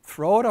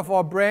throat of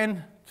our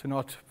brane to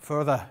not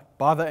further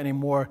bother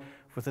anymore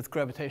with its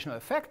gravitational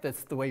effect.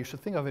 That's the way you should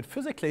think of it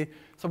physically.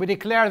 So we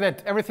declare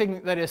that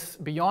everything that is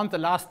beyond the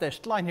last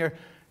dashed line here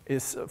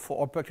is, for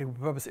all practical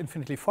purposes,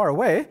 infinitely far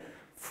away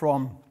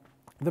from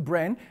the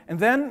brane. And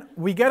then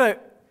we get a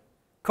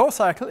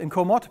co-cycle in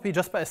cohomotopy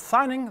just by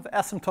assigning the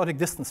asymptotic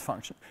distance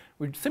function.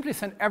 We simply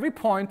send every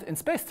point in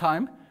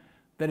space-time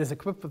that is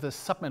equipped with this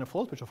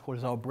submanifold, which of course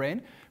is our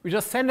brane. We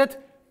just send it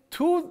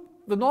to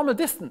the normal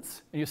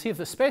distance. And you see if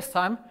the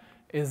space-time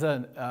is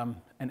an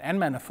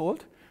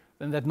n-manifold,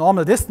 then that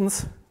normal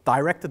distance,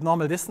 directed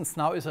normal distance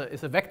now is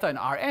a vector in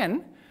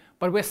Rn.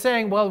 But we're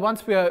saying, well,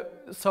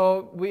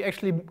 so we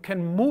actually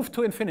can move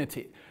to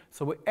infinity.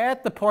 So we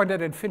add the point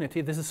at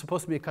infinity. This is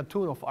supposed to be a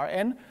cartoon of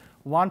Rn,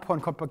 1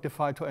 point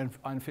compactified to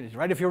infinity,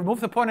 right? If you remove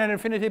the point at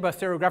infinity by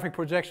stereographic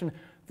projection,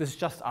 this is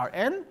just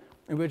Rn,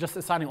 and we're just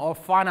assigning all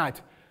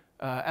finite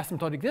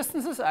asymptotic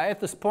distances. I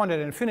add this point at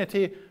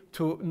infinity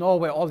to know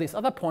where all these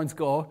other points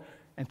go,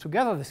 and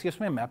together this gives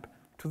me a map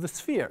to the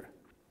sphere.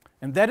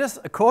 And that is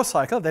a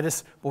co-cycle. That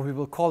is what we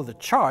will call the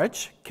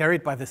charge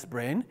carried by this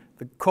brane,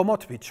 the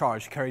cohomotopy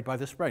charge carried by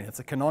this brane. It's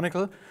a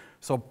canonical.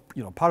 So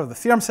part of the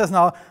theorem says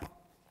now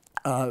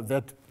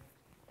that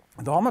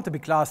the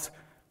homotopy class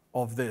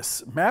of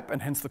this map,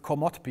 and hence the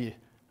cohomotopy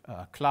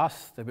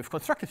class that we've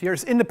constructed here,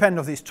 is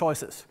independent of these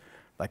choices,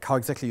 like how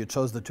exactly you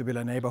chose the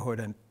tubular neighborhood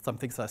and some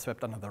things I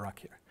swept under the rug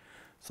here.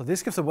 So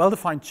this gives a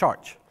well-defined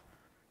charge.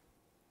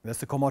 That's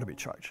the cohomotopy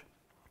charge.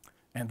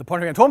 And the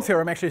Pointryagin-Thom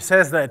theorem actually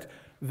says that,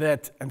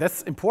 and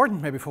that's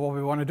important maybe for what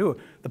we want to do,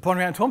 the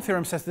Pointryagin-Thom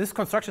theorem says this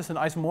construction is an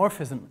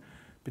isomorphism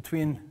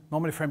between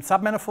normally framed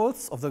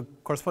submanifolds of the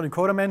corresponding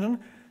codimension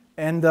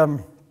and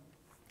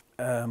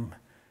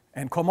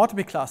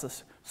cohomotopy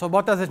classes. So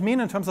what does it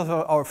mean in terms of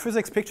our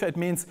physics picture? It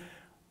means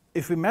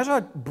if we measure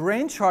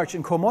brane charge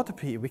in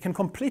cohomotopy, we can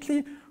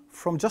completely,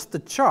 from just the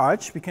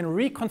charge, we can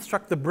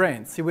reconstruct the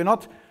brane. See, we're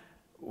not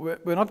going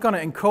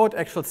to encode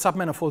actual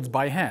submanifolds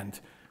by hand.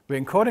 We're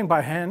encoding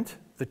by hand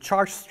the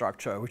charge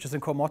structure, which is in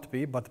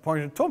cohomotopy, but the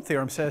Pointryagin-Thom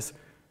theorem says,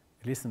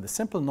 at least in the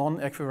simple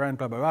non-equivariant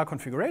blah, blah, blah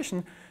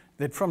configuration,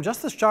 that from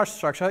just this charge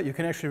structure, you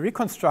can actually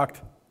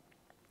reconstruct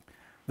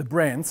the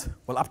branes,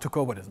 well, up to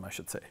cobordism, I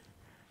should say.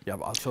 Yeah,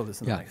 but I'll show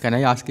this in the next. Can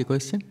I ask a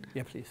question?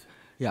 Yeah, please.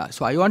 Yeah,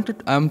 so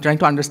I'm trying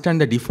to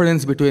understand the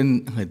difference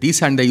between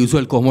this and the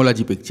usual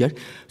cohomology picture.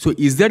 So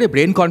is there a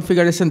brane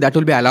configuration that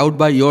will be allowed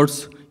by your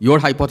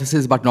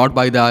hypothesis but not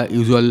by the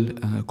usual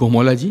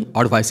cohomology,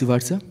 or vice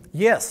versa?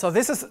 Yes, so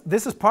this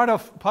is part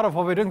of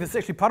what we're doing. This is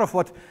actually part of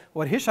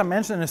what Hisham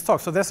mentioned in his talk.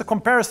 So there's a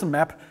comparison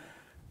map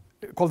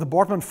called the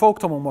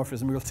Boardman-Vogt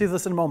homomorphism. We'll see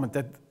this in a moment,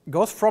 that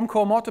goes from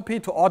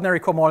cohomotopy to ordinary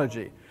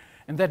cohomology.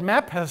 And that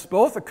map has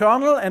both a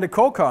kernel and a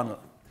co-kernel.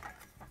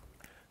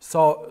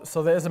 So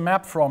there's a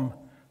map from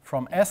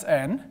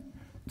Sn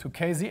to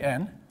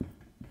Kzn.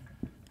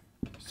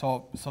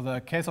 So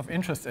the case of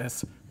interest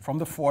is from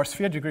the 4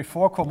 sphere degree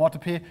 4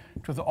 cohomotopy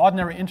to the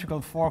ordinary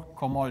integral 4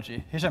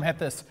 cohomology. Hisham had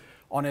this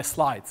on his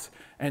slides.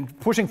 And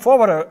pushing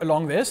forward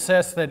along this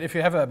says that if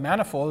you have a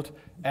manifold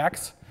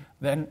X,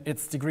 then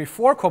its degree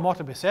 4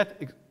 cohomotopy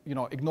set,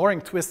 ignoring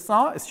twists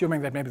now,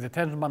 assuming that maybe the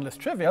tangent bundle is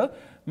trivial,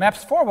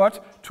 maps forward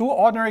to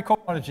ordinary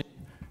cohomology.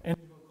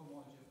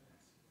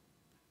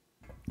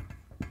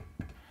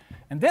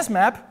 And this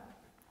map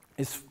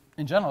is,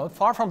 in general,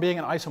 far from being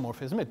an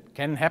isomorphism. It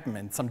can happen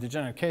in some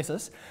degenerate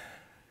cases.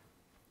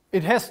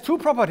 It has two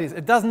properties.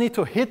 It doesn't need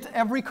to hit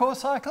every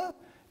co-cycle,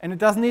 and it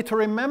doesn't need to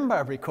remember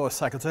every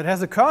co-cycle. So it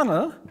has a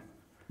kernel,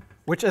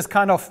 which is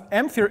kind of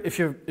M theory.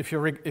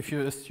 If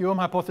you assume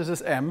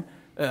hypothesis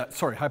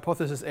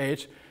hypothesis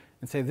H,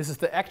 and say this is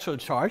the actual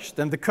charge,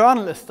 then the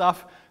kernel is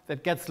stuff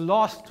that gets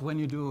lost when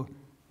you do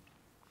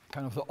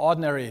kind of the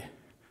ordinary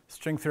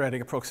string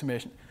theoretic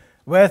approximation.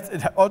 where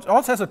it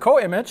also has a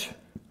co-image,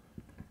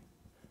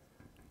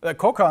 a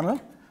co-kernel,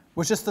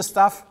 which is the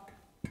stuff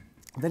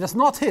that is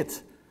not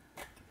hit.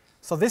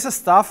 So this is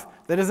stuff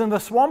that is in the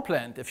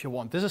swampland, if you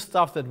want. This is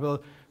stuff that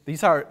will,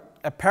 these are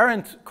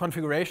apparent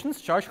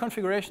configurations, charge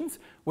configurations,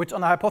 which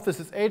on a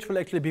hypothesis H will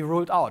actually be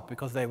ruled out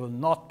because they will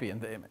not be in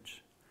the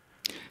image.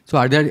 So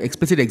are there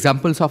explicit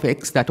examples of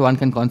X that one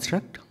can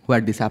construct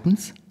where this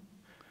happens?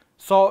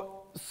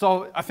 So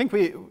I think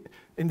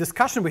in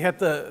discussion we had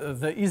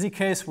the easy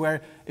case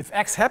where if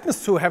X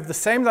happens to have the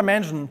same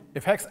dimension,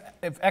 if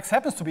X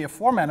happens to be a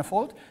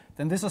 4-manifold,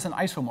 then this is an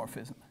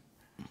isomorphism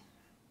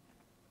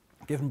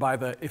given by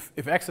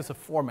if X is a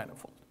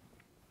 4-manifold.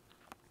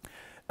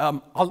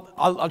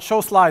 I'll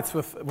show slides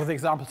with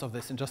examples of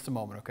this in just a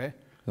moment, okay?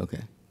 Okay.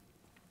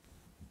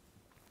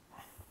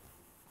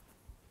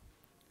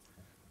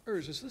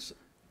 Urs, is this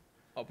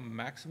a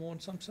maximal in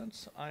some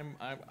sense? I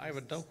have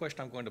a dumb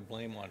question I'm going to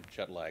blame on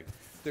jet lag.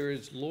 There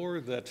is lore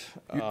that...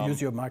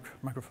 Use your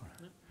microphone.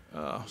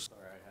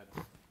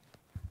 Sorry,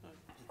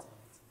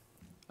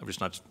 I'm just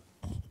not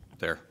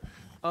there.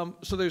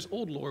 So there's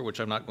old lore, which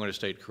I'm not going to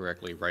state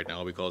correctly right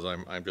now because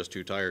I'm just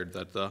too tired,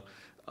 that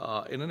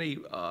in any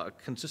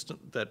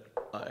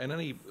in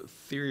any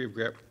theory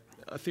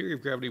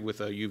of gravity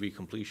with a UV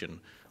completion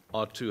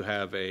ought to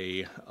have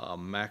a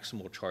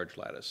maximal charge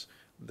lattice,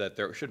 that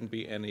there shouldn't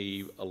be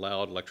any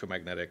allowed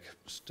electromagnetic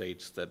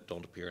states that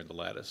don't appear in the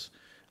lattice.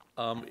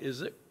 My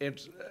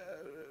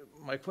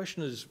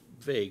question is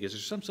vague. Is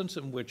there some sense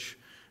in which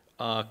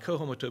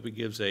cohomotopy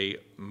gives a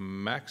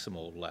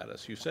maximal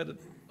lattice? You said it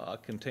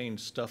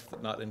contains stuff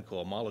that not in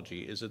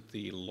cohomology. Is it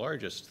the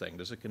largest thing?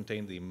 Does it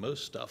contain the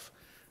most stuff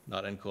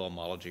not in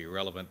cohomology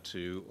relevant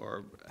to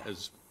or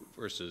as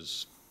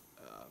versus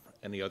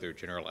any other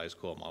generalized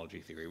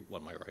cohomology theory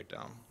one might write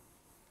down?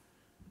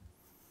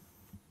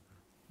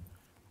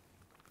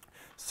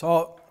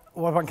 So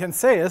what one can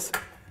say is,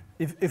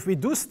 if we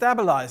do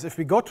stabilize, if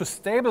we go to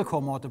stable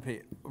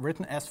cohomotopy,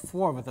 written as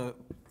 4 with a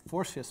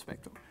 4-sphere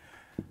spectrum,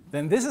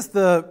 then this is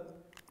the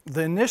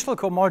initial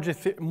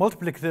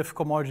multiplicative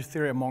cohomology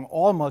theory among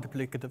all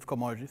multiplicative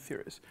cohomology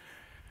theories,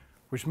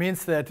 which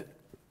means that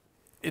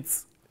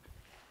it's,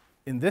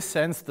 in this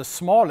sense, the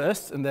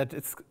smallest, in that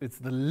it's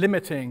the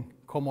limiting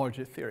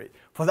cohomology theory.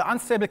 For the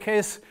unstable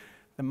case,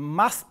 there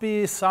must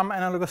be some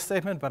analogous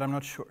statement, but I'm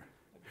not sure.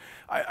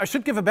 I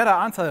should give a better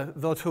answer,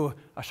 though, to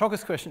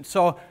Ashoka's question.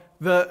 So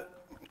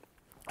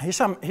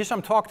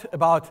Hisham talked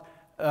about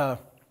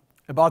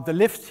the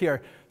lift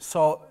here.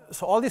 So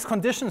all these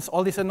conditions,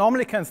 all these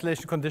anomaly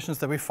cancellation conditions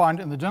that we find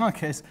in the general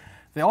case,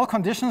 they're all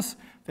conditions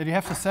that you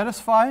have to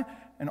satisfy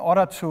in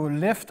order to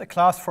lift a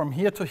class from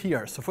here to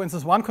here. So for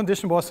instance, one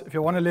condition was if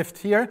you want to lift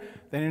here,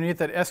 then you need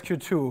that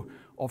SQ2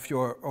 of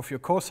your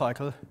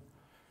co-cycle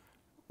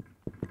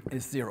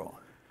is 0,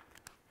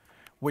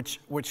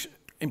 which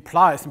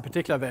implies in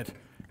particular that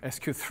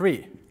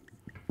SQ3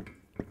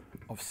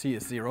 of C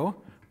is 0,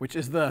 which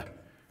is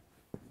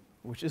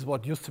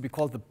what used to be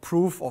called the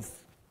proof of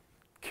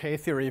K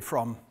theory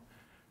from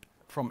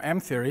M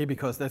theory,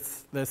 because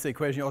that's the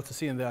equation you also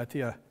see in the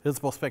idea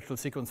Hilsbach spectral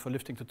sequence for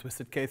lifting to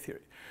twisted K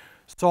theory.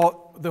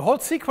 So the whole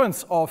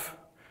sequence of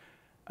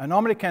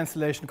anomaly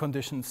cancellation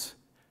conditions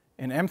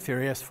in M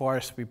theory, as far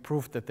as we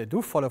proved that they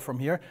do follow from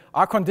here,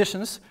 are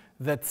conditions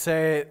that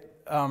say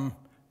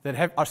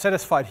are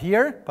satisfied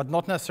here, but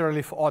not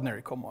necessarily for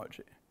ordinary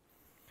cohomology.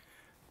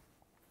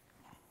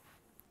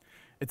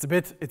 It's a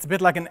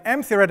bit like an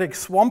M-theoretic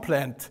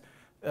swampland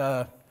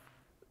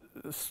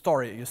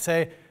story. You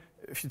say,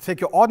 if you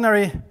take your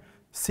ordinary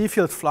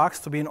C-field flux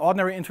to be an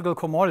ordinary integral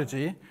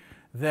cohomology,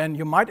 then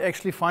you might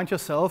actually find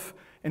yourself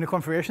in a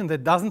configuration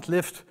that doesn't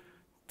lift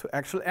to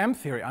actual M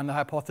theory under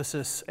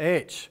hypothesis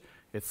H.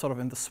 It's sort of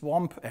in the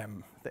swamp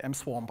M, the M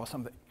swamp or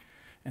something.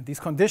 And these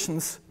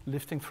conditions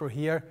lifting through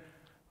here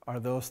are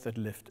those that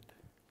lifted.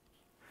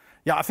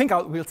 Yeah, I think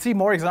we'll see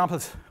more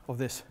examples of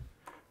this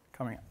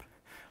coming up.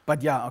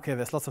 But yeah, okay,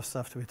 there's lots of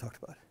stuff to be talked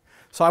about.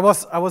 So I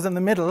was in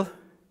the middle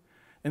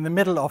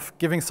of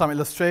giving some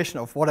illustration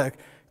of what a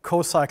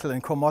co-cycle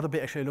in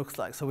cohomotopy actually looks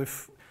like. So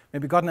we've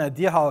maybe gotten an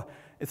idea how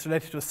it's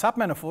related to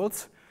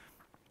submanifolds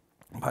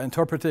by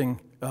interpreting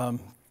the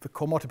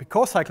cohomotopy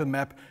co-cycle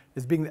map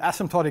as being the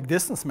asymptotic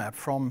distance map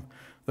from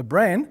the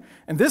brane.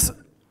 And this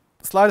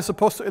slide is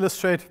supposed to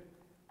illustrate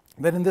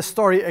that in this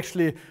story,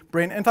 actually,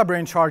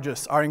 brane-interbrane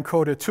charges are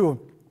encoded too,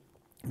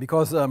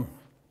 because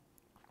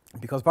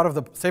part of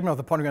the statement of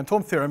the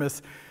Pontryagin-Thom theorem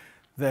is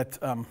that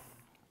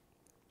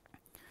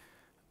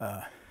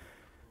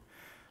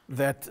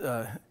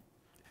the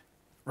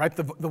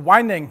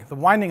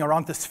winding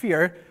around the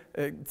sphere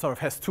sort of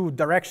has 2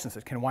 directions.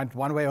 It can wind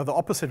one way or the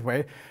opposite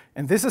way,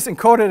 and this is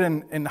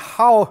encoded in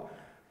how.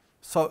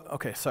 So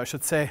I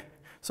should say.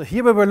 So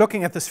here we were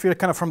looking at the sphere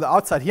kind of from the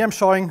outside. Here I'm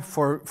showing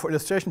for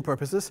illustration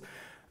purposes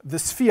the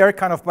sphere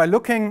kind of by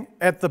looking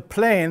at the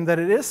plane that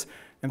it is,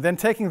 and then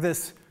taking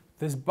this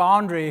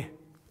boundary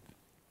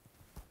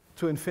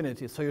to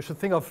infinity. So you should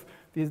think of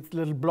these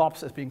little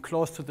blobs as being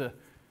close to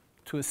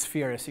a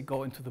sphere as you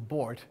go into the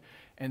board.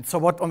 And so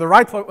what on the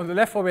right, on the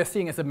left, what we're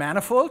seeing is a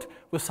manifold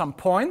with some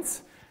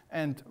points,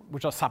 and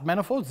which are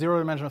submanifolds,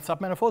 zero-dimensional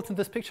submanifolds in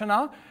this picture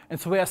now. And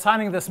so we're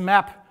assigning this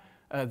map,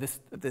 this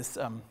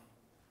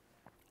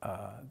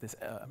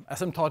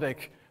asymptotic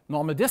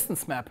normal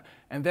distance map.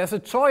 And there's a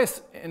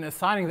choice in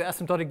assigning the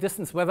asymptotic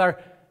distance whether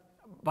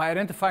by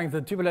identifying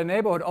the tubular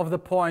neighborhood of the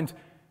point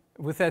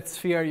with that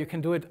sphere, you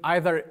can do it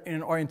either in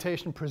an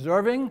orientation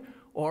preserving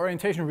or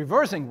orientation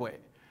reversing way.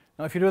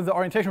 Now, if you do it the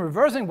orientation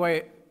reversing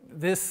way,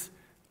 this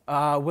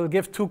will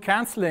give two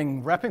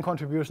canceling wrapping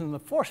contributions in the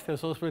force field,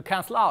 so this will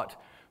cancel out.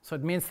 So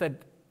it means that,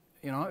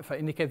 if I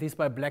indicate these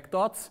by black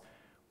dots,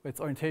 where it's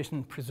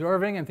orientation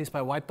preserving, and these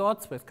by white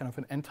dots, where it's kind of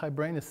an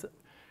anti-brane, it's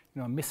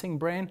a missing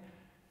brane,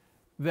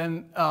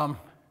 then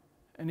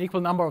an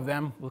equal number of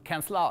them will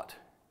cancel out.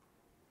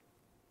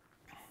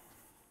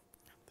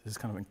 This is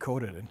kind of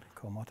encoded in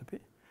Cohomotopy.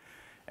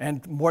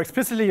 And more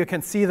explicitly, you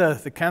can see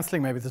the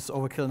canceling, maybe this is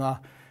overkill now,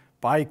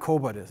 by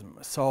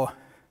cobordism. So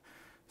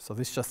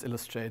this just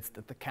illustrates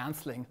that the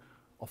canceling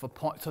of a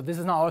point, so this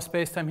is now our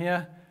space-time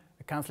here,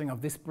 the canceling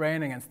of this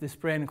brane against this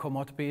brane in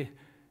Cohomotopy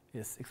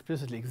is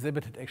explicitly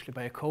exhibited actually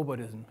by a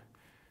cobordism.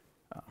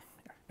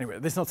 Anyway,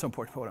 this is not so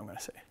important for what I'm going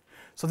to say.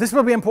 So this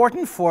will be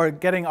important for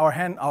getting our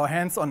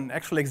hands on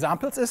actual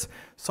examples.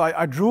 So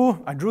I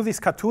drew these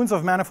cartoons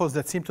of manifolds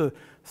that seem to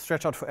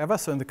stretch out forever.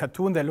 So in the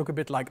cartoon, they look a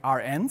bit like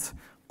Rn's.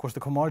 Of course, the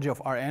cohomology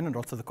of Rn and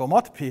also the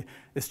cohomotopy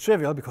is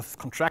trivial because it's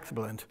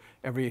contractible, and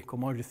every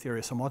cohomology theory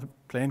is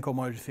plane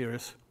cohomology theory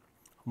is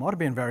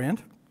homotopy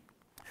invariant.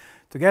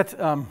 To get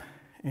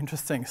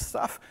interesting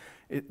stuff,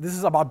 this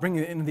is about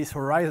bringing in these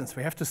horizons.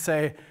 We have to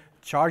say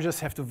charges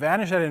have to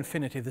vanish at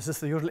infinity. This is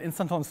the usual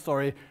instanton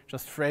story,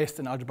 just phrased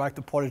in algebraic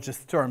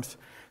topologist terms.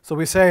 So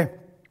we say,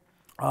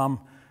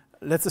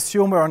 let's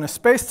assume we're on a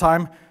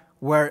space-time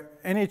where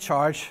any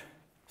charge,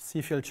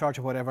 C-field charge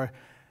or whatever,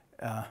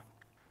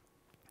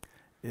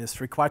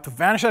 is required to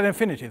vanish at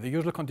infinity, the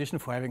usual condition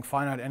for having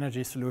finite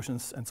energy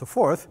solutions and so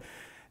forth.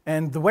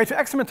 And the way to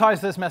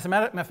axiommatize this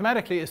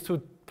mathematically is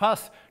to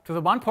pass to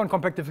the one-point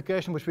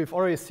compactification, which we've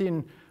already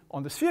seen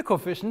on the sphere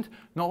coefficient,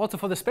 now also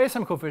for the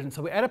space-time coefficient.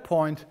 So we add a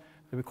point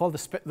that we call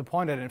the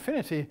point at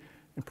infinity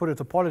and put a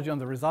topology on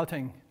the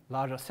resulting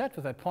larger set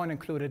with that point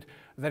included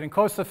that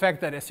encodes the fact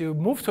that as you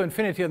move to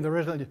infinity in the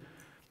original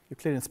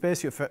Euclidean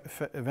space, you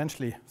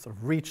eventually sort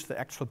of reach the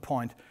actual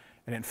point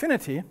at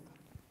infinity.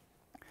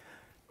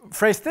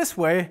 Phrased this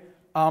way,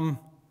 a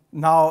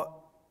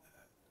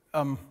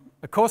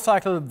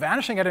co-cycle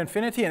vanishing at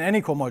infinity in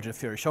any cohomology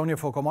theory, shown here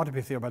for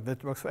cohomotopy theory, but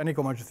that works for any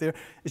cohomology theory,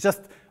 is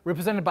just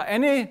represented by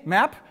any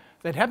map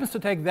that happens to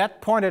take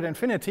that point at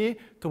infinity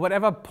to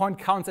whatever point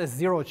counts as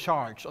zero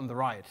charge on the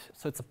right.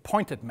 So it's a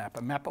pointed map,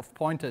 a map of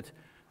pointed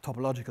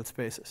topological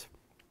spaces,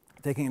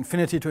 taking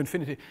infinity to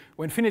infinity.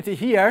 Well, infinity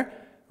here,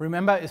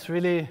 remember, is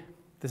really,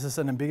 this is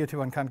an ambiguity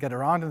one can't get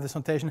around in this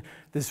notation,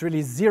 this is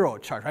really zero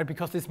charge, right?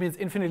 Because this means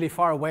infinitely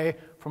far away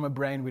from a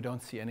brane, we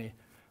don't see any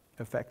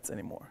effects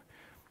anymore.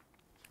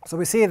 So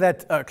we see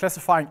that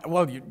classifying,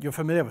 well, you're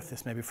familiar with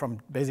this maybe from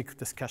basic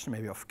discussion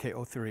maybe of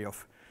KO theory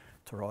of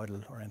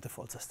toroidal or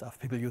antifolds and stuff.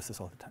 People use this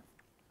all the time.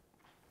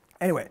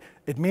 Anyway,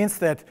 it means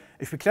that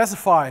if we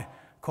classify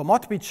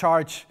cohomotopy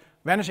charge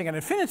vanishing at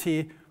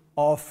infinity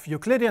of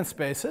Euclidean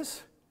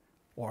spaces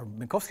or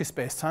Minkowski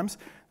spacetimes,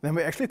 then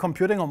we're actually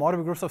computing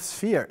homotopy groups of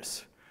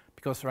spheres.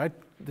 Because, right,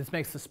 this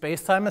makes the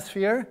spacetime a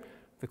sphere,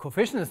 the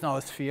coefficient is now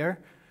a sphere.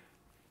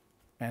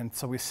 And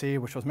so we see,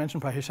 which was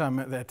mentioned by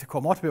Hisham, that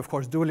cohomotopy, of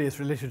course, dually is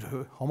related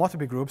to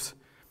homotopy groups.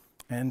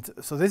 And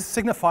so this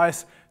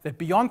signifies that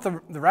beyond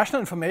the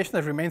rational information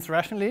that remains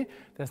rationally,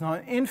 there's now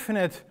an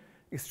infinite,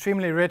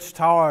 extremely rich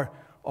tower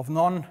of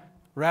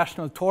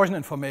non-rational torsion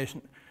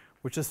information,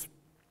 which is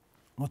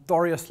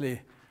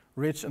notoriously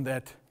rich in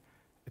that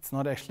it's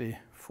not actually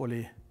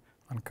fully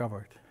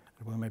uncovered.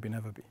 It will maybe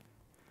never be.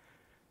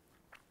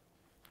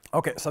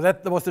 OK, so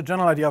that was the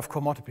general idea of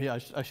cohomotopy.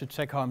 I should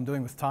check how I'm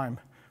doing with time.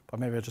 But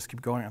maybe I'll just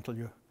keep going until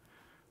you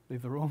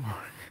leave the room.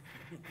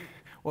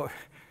 Well,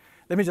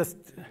 let me just.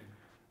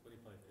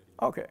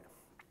 OK.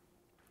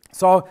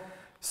 So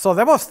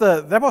that was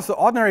the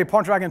ordinary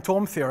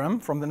Pontryagin-Thom theorem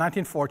from the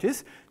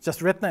 1940s,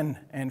 just written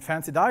in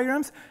fancy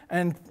diagrams.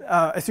 And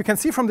as you can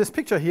see from this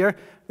picture here,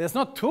 there's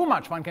not too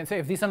much one can say.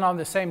 If these are now in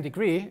the same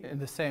degree, in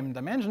the same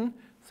dimension,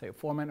 say a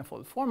four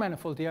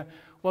manifold here,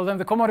 well, then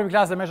the cohomotopy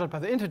classes are measured by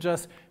the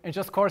integers, and it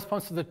just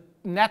corresponds to the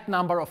net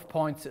number of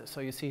points.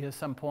 So you see here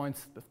some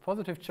points with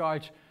positive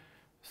charge,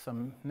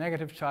 some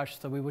negative charge.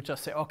 So we would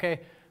just say, OK,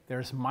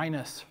 there's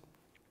minus,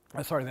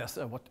 there's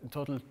what in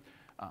total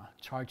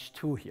charge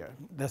 2 here.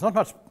 There's not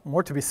much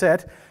more to be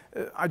said.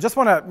 I just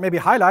want to maybe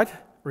highlight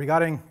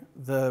regarding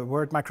the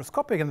word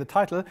microscopic in the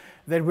title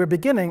that we're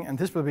beginning, and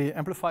this will be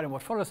amplified in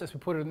what follows as we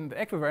put it in the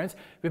equivariance,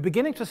 we're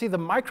beginning to see the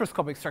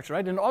microscopic structure,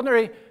 right? In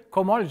ordinary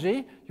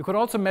cohomology, you could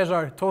also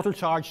measure total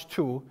charge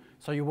 2,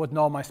 so you would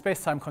know my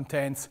spacetime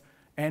contains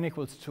n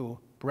equals 2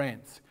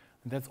 branes.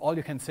 And that's all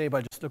you can say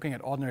by just looking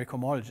at ordinary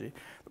cohomology.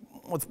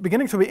 What's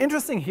beginning to be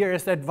interesting here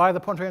is that via the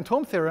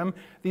Pontryagin-Thom theorem,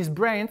 these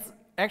branes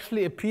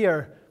actually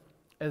appear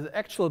as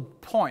actual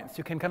points.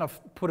 You can kind of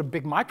put a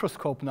big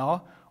microscope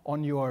now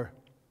on your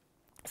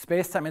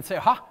space-time and say,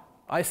 ha,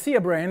 I see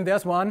a brane,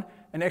 there's one,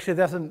 and actually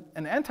there's an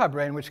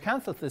anti-brane which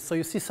cancels this. So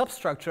you see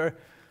substructure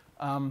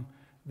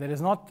that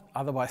is not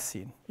otherwise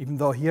seen. Even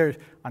though here,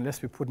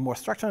 unless we put more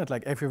structure in it,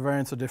 like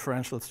equivariance or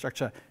differential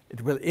structure,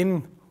 it will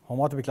in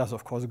homotopy class,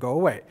 of course, go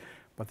away.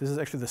 But this is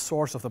actually the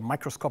source of the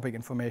microscopic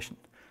information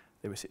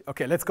that we see.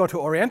 Okay, let's go to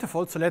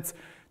orientifold. So let's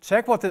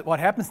check what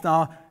happens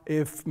now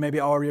if maybe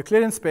our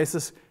Euclidean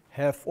spaces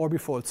have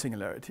orbifold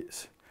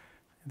singularities.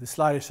 This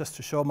slide is just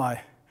to show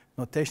my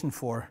notation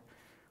for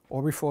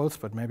orbifolds,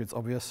 but maybe it's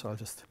obvious, so I'll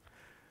just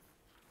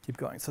keep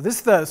going. So this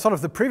is the sort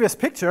of the previous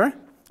picture,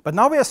 but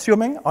now we're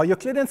assuming our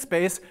Euclidean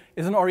space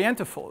is an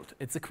orientifold.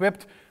 It's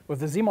equipped with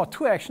the Z mod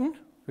 2 action.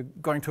 We're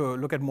going to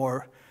look at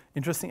more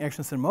interesting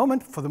actions in a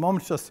moment. For the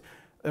moment, just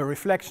a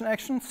reflection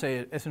action,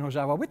 say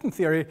Esenhoff-Java-Witten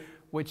theory,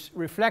 which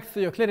reflects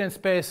the Euclidean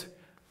space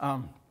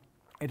at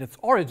its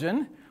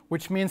origin,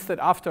 which means that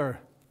after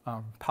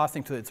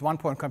passing to its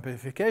one-point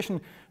compactification,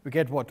 we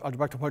get what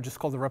algebraic topologists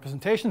call the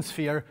representation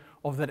sphere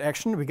of that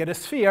action. We get a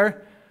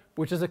sphere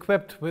which is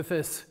equipped with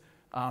this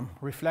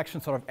reflection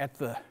sort of at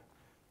the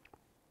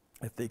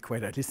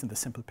equator, at least in the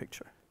simple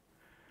picture.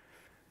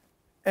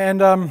 And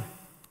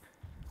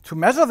to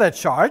measure that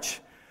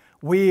charge,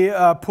 we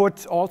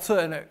put also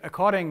an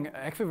according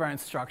equivariance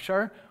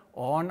structure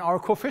on our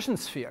coefficient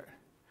sphere.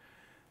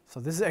 So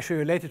this is actually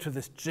related to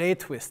this J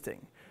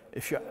twisting.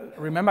 If you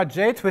remember,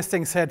 J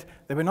twisting said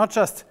that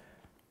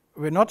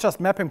we're not just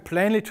mapping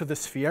plainly to the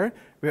sphere,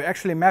 we're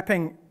actually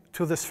mapping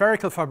to the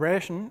spherical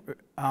fibration,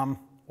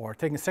 or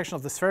taking a section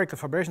of the spherical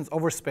fibrations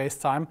over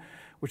space-time,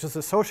 which is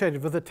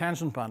associated with the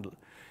tangent bundle.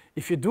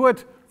 If you do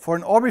it for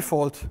an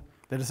orbifold,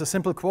 that is a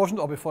simple quotient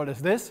orbifold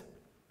as this,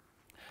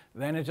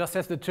 then it just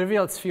has the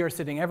trivial sphere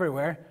sitting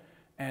everywhere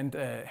and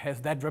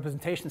has that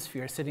representation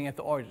sphere sitting at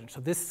the origin.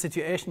 So this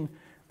situation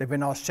that we're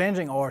now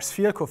changing our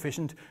sphere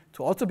coefficient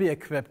to also be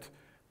equipped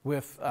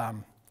with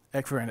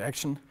equivariant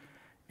action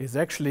is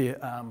actually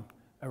a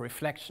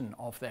reflection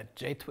of that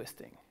J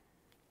twisting.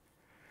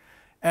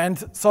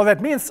 And so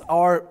that means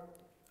our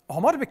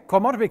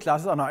cohomotopy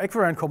classes are now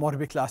equivariant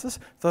cohomotopy classes.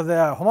 So they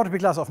are homotopy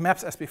class of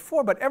maps as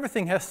before, but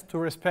everything has to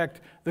respect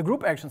the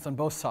group actions on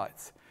both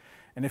sides.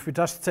 And if we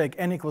just take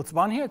n equals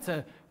 1 here, it's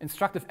an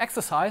instructive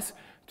exercise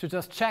to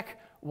just check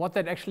what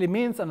that actually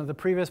means under the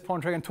previous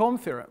Pointryk-Thom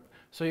theorem.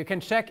 So you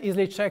can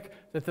easily check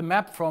that the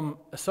map from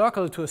a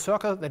circle to a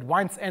circle that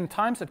winds n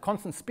times at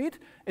constant speed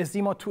is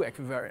Z mod 2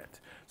 equivariant.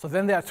 So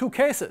then there are two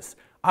cases.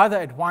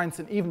 Either it winds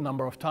an even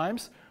number of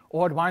times,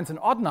 or it winds an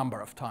odd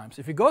number of times.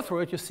 If you go through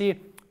it, you see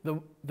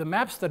the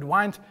maps that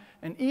wind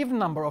an even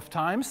number of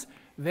times,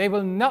 they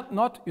will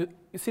you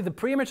see the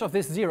preimage of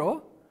this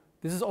 0.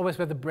 This is always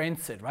where the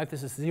branes sit, right?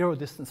 This is 0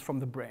 distance from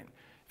the brane.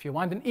 If you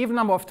wind an even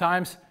number of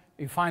times,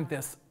 you find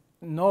the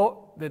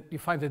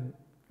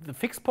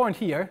fixed point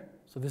here,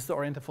 so this is the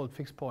orientifold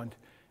fixed point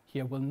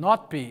here, will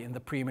not be in the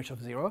preimage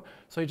of 0.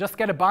 So you just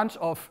get a bunch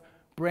of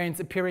branes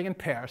appearing in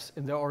pairs,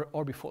 in their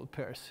orbifold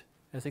pairs,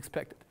 as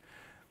expected.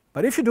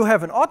 But if you do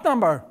have an odd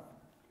number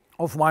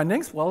of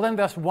windings, well, then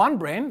there's one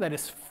brane that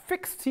is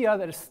fixed here,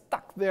 that is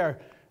stuck there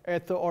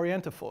at the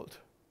orientifold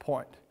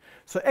point.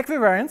 So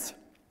equivariance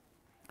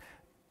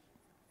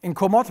in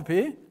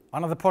cohomotopy,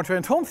 under the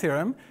Pointryk-Thom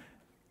theorem,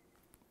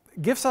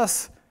 gives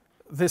us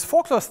this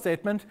folklore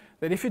statement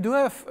that if you do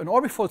have an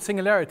orbifold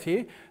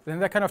singularity, then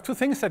there are kind of two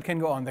things that can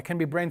go on. There can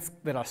be branes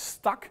that are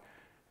stuck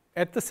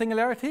at the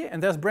singularity,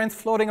 and there's branes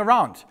floating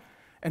around.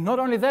 And not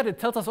only that, it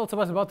tells us also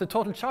about the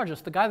total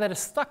charges. The guy that is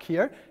stuck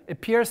here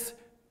appears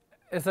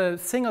as a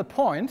single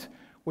point,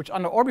 which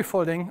under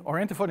orbifolding,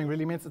 orientifolding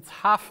really means it's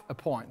half a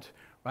point,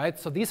 right?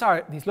 So these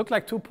look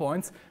like 2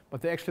 points,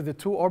 but they're actually the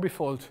two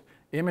orbifold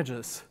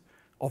images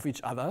of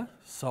each other.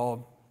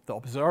 So the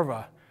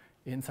observer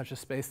in such a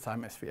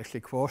space-time as we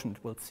actually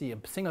quotient will see a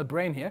single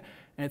brane here,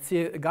 and it's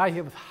see a guy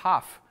here with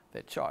half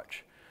that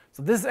charge.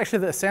 So this is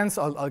actually the sense,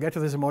 I'll get to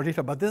this in more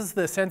detail, but this is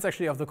the sense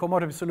actually of the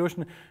cohomotopy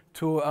solution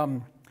to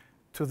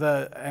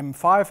the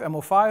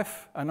MO5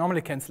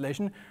 anomaly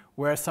cancellation,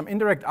 where some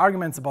indirect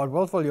arguments about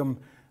world volume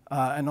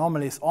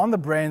anomalies on the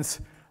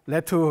branes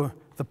led to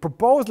the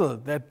proposal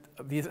that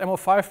these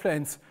MO5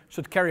 planes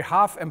should carry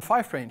half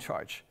M5 brane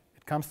charge.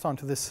 It comes down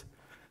to this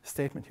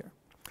statement here.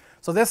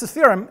 So there's a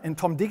theorem in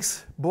Tom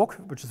Deek's book,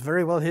 which is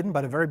very well hidden,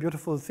 but a very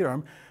beautiful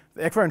theorem,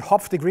 the equivariant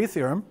Hopf degree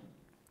theorem,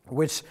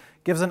 which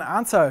gives an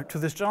answer to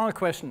this general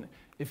question.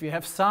 If you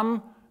have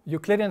some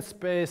Euclidean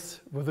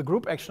space with a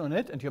group action on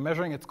it, and you're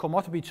measuring its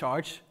cohomotopy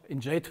charge in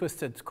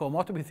J-twisted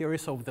cohomotopy theory,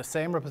 so with the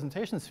same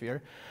representation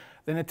sphere,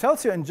 then it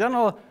tells you in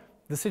general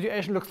the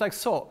situation looks like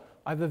so.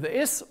 Either there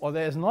is or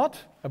there is not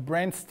a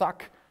brane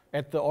stuck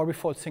at the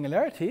orbifold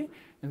singularity,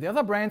 and the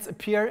other branes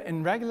appear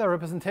in regular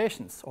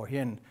representations, or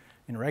here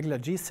in regular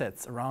G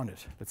sets around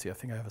it. Let's see, I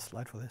think I have a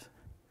slide for this.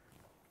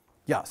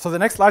 Yeah, so the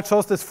next slide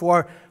shows this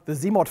for the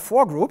Z mod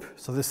 4 group.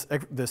 So this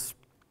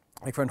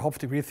equivariant Hopf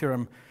degree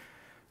theorem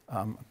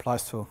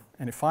applies to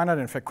any finite,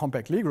 in fact,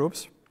 compact Lie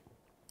groups.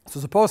 So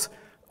suppose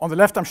on the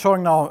left I'm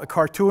showing now a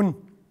cartoon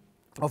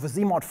of a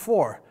Z mod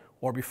 4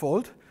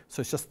 orbifold.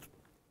 So it's just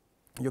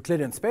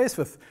Euclidean space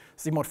with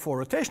Z-mod 4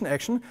 rotation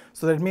action.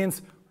 So that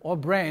means all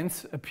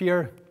branes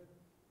appear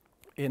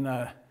in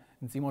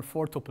Z-mod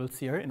 4 tuples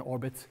here in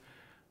orbits,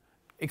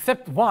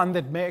 except one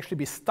that may actually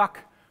be stuck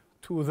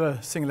to the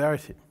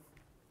singularity.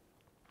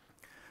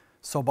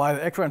 So by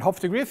the equivalent Hopf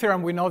degree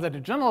theorem, we know that the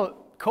general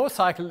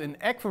co-cycle in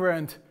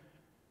equivalent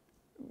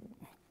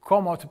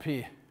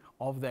cohomotopy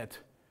of that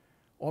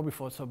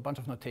orbifold, so a bunch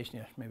of notation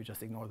here, maybe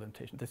just ignore the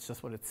notation, that's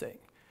just what it's saying.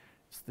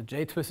 It's the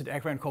J-twisted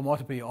equivalent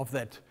cohomotopy of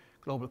that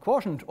global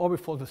quotient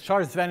orbifold with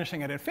charges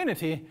vanishing at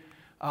infinity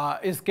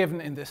is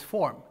given in this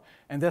form.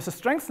 And there's a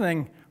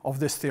strengthening of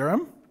this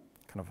theorem,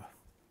 kind of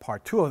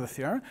part 2 of the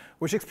theorem,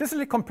 which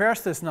explicitly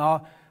compares this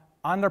now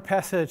under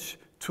passage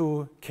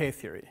to K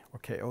theory or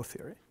KO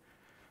theory.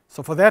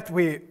 So for that,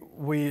 we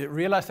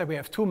realize that we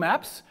have 2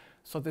 maps.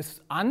 So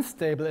this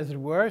unstable, as it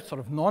were, sort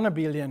of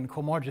non-abelian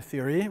cohomology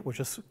theory, which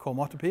is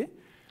cohomotopy,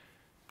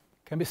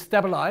 can be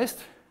stabilized.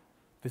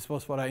 This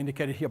was what I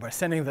indicated here by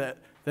sending the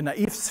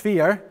naive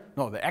sphere,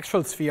 no, the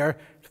actual sphere,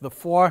 to the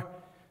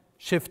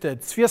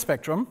 4-shifted sphere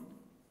spectrum.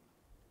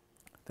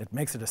 That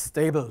makes it a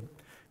stable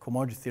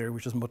cohomology theory,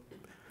 which is what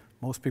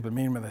most people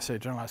mean when they say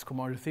generalized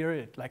cohomology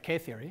theory, like K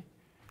theory.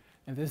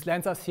 And this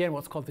lands us here in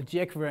what's called the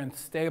G-equivalent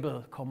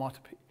stable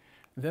cohomotopy.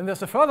 And then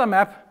there's a further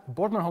map,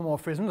 Boltzmann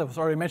homomorphism, that was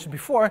already mentioned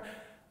before,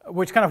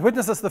 which kind of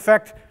witnesses the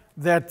fact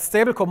that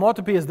stable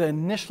cohomotopy is the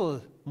initial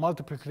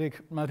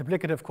multiplicative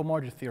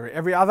cohomology theory.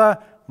 Every other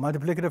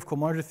multiplicative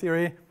cohomology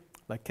theory,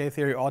 like K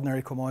theory,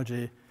 ordinary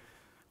cohomology,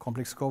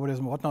 complex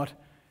cobordism, whatnot,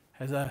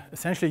 has a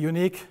essentially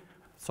unique,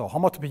 so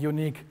homotopy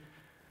unique,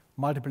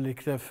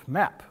 multiplicative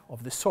map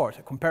of this sort,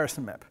 a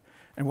comparison map.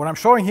 And what I'm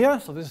showing here,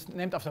 so this is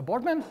named after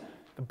Boltzmann.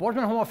 The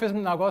Boltzmann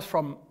homomorphism now goes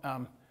from,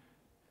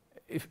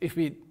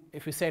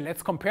 if we say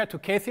let's compare to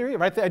K theory,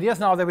 right? The idea is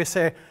now that we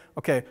say,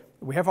 okay,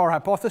 we have our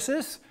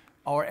hypothesis,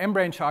 our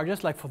M-brane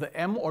charges, like for the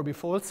M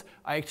orbifolds,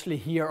 are actually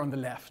here on the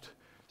left.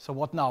 So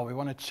what now? We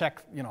want to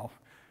check,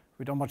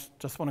 we don't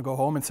just want to go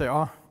home and say,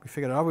 oh, we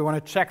figured it out. We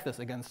want to check this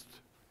against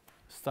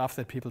stuff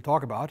that people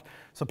talk about.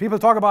 So people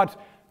talk about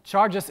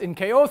charges in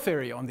KO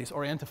theory on these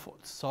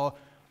orientifolds. So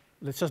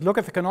let's just look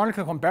at the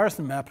canonical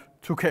comparison map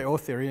to KO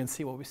theory and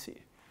see what we see.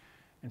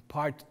 And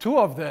part 2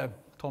 of the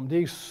Tom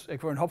Deek's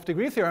equivalent Hopf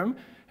degree theorem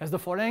has the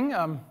following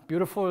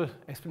beautiful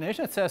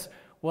explanation. It says,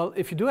 well,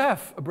 if you do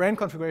have a brane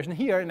configuration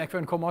here in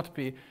equivalent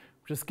cohomotopy,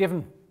 which is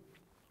given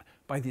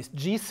by these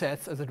G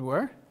sets, as it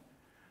were,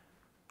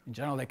 in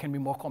general, they can be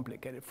more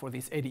complicated. For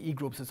these ADE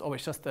groups, it's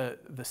always just the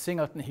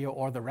singleton here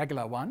or the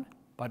regular one,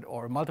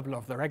 or a multiple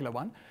of the regular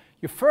one.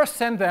 You first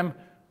send them,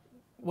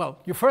 well,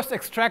 you first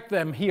extract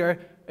them here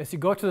as you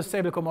go to the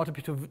stable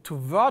cohomotopy to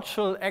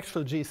virtual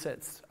actual G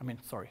sets.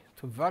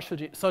 To virtual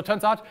G. So it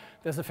turns out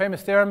there's a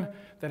famous theorem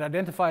that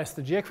identifies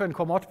the G-equivalent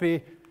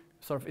cohomotopy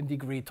sort of in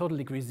total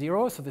degree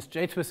 0, so this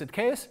J-twisted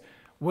case,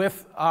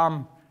 with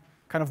kind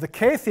of the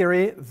K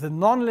theory, the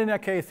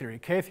nonlinear K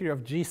theory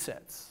of G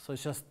sets. So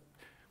it's just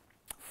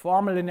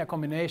formal linear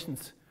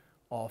combinations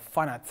of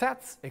finite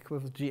sets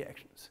equivalent with G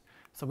actions.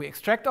 So we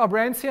extract our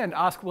branes here and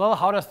ask, well,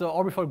 how does the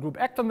orbifold group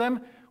act on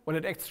them? Well,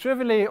 it acts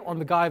trivially on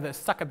the guy that's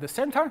stuck at the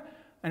center,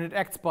 and it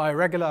acts by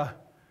regular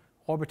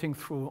orbiting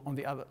through on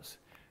the others.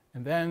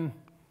 And then,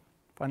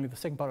 finally, the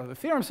second part of the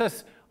theorem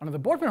says, under the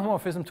Boltzmann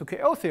homomorphism to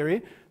KO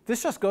theory,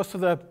 this just goes to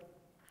the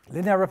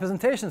linear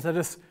representations that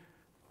is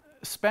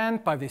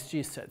spanned by these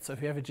G sets. So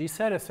if you have a G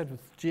set, a set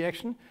with G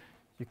action,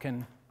 you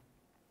can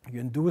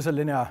induce a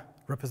linear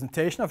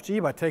representation of G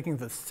by taking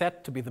the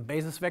set to be the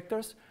basis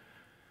vectors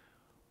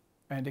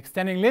and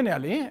extending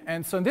linearly.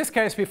 And so in this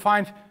case, we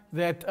find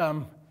that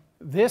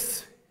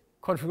this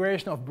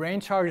configuration of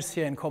brane charges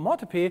here in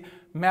cohomotopy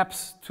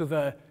maps to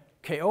the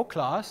KO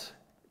class,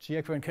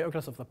 G-equivalent KO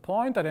class of the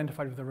point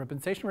identified with the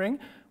representation ring,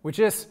 which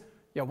is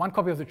one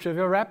copy of the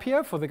trivial rep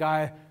here for the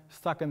guy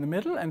stuck in the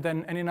middle, and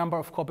then any number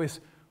of copies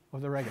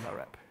of the regular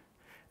rep.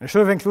 And I should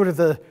have included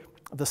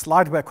the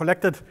slide where I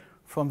collected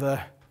from the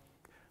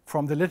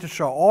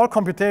literature all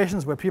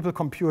computations where people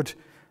compute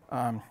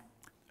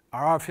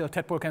RR field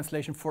tadpole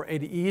cancellation for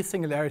ADE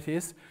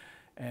singularities.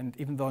 And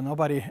even though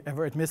nobody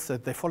ever admits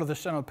that they follow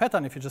this general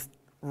pattern, if you just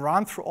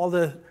run through all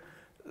the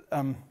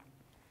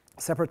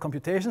separate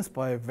computations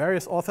by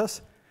various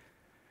authors,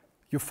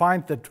 you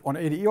find that on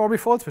ADE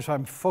orbifolds, which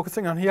I'm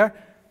focusing on here,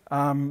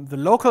 the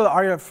local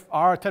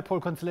R tadpole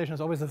constellation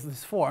is always of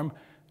this form.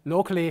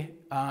 Locally,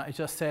 it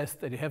just says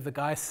that you have the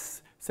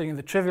guys sitting in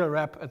the trivial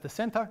rep at the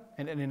center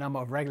and any number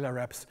of regular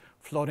reps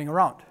floating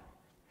around.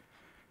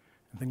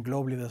 And then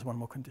globally, there's one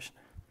more condition.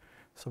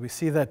 So we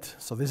see that,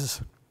 so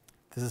this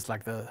is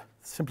like the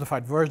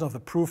simplified version of the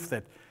proof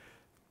that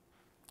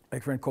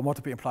equivalent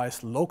cohomotopy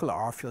implies local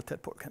R field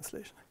tadpole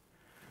cancellation.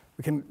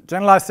 We can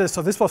generalize this.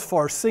 So this was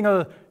for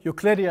single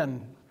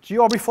Euclidean G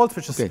orbifolds,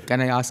 which is... Okay, can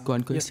I ask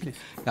one question?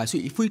 Yes, please. So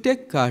if we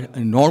take a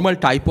normal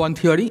type 1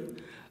 theory,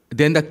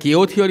 then the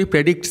KO theory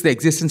predicts the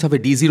existence of a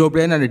D0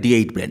 brane and a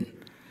D8 brane.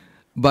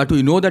 But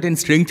we know that in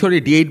string theory,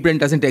 D8 brane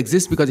doesn't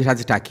exist because it has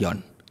a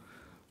tachyon.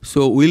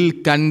 So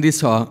can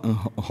this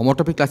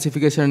homotopy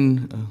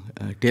classification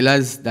tell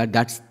us that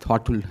that's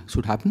thought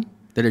should happen,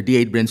 that a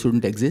D8 brane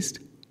shouldn't exist?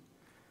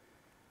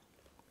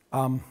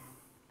 Well,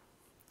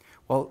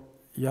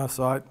 yeah,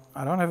 so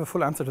I don't have a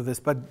full answer to this,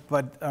 but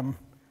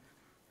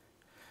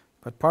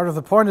part of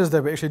the point is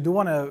that we actually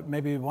do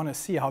maybe want to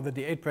see how the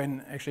D8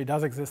 brane actually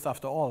does exist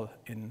after all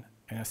in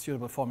a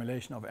suitable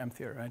formulation of M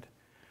theory, right?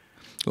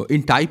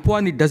 In type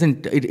 1, it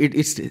doesn't,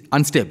 it's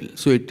unstable,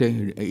 so it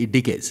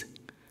decays.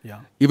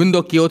 Yeah. Even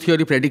though KO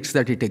theory predicts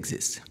that it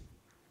exists.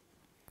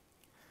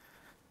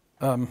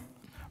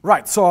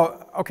 Right.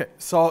 So okay.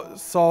 So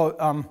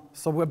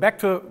we're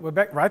back.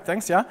 Right.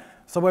 Thanks. Yeah.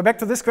 So we're back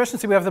to this question.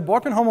 See, we have the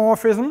Boltzmann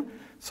homomorphism.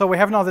 So we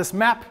have now this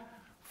map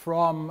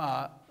from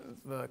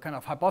the kind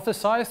of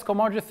hypothesized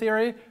cohomology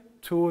theory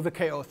to the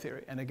KO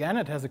theory. And again,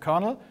 it has a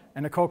kernel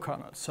and a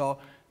co-kernel. So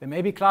there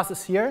may be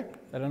classes here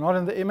that are not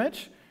in the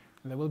image,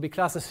 and there will be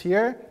classes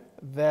here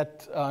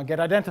that get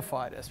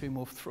identified as we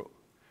move through.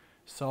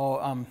 So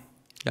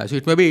yeah, so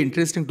it may be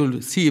interesting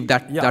to see if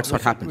that's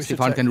what happens. If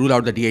one can rule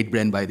out the D8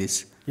 brane by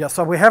this. Yeah.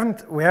 So we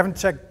haven't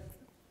checked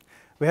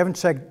the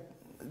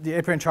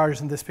D8 brane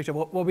charges in this picture.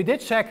 What we did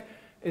check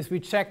is we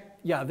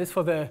checked this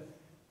for the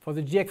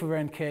G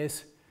equivalent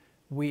case.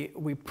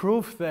 We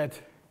proved that.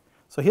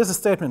 So here's a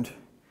statement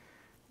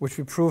which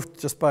we proved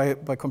just by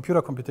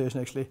computer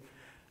computation actually.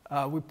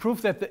 We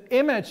proved that the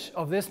image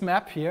of this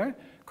map here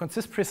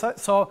consists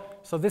precise. So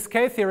this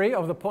K theory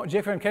of the G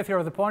equivalent K theory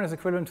of the point is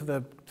equivalent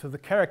to the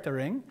character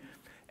ring,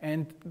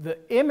 and the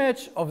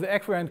image of the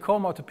equivalent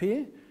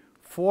cohomotopy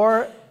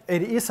for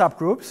ADE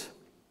subgroups,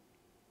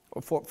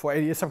 or for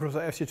ADE subgroups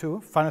of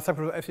FC2, finite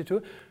subgroups of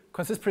FC2,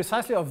 consists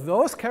precisely of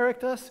those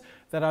characters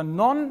that are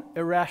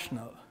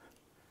non-irrational.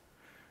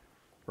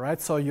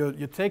 Right? So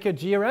you take a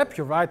G-rep,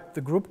 you write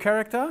the group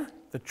character,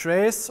 the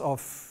trace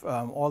of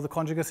all the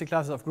conjugacy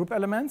classes of group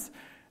elements,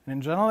 and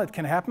in general it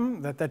can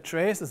happen that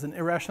trace is an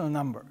irrational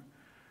number.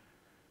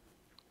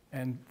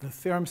 And the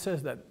theorem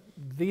says that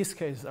these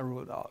cases are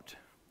ruled out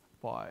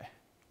by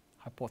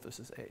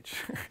hypothesis H.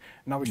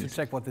 Now we should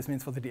check what this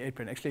means for the D8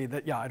 brane. Actually,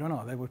 I don't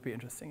know. That would be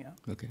interesting.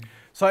 Yeah. Okay.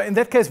 So in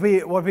that case,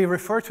 what we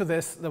refer to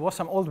this, there was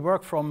some old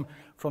work from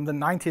the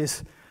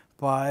 90s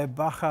by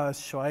Bacher,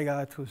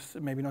 Schreiber, who's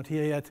maybe not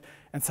here yet,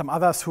 and some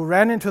others who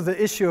ran into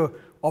the issue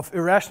of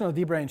irrational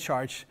D brane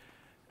charge.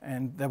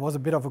 And there was a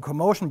bit of a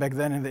commotion back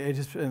then in the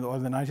 80s or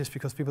the 90s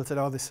because people said,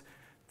 oh, this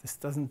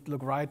doesn't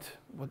look right.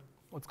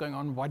 What's going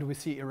on? Why do we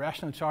see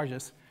irrational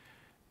charges?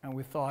 And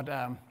we thought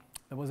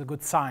there was a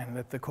good sign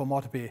that the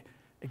cohomotopy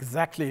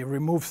exactly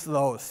removes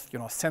those,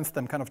 sends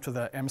them kind of to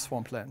the M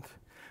swamp land.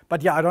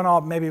 But yeah, I don't know,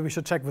 maybe we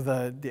should check with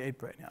the D8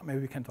 brane. Yeah, maybe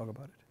we can talk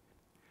about it.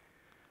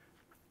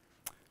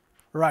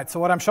 Right, so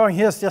what I'm showing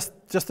here is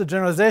just a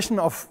generalization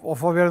of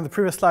what we had in the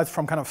previous slides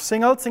from kind of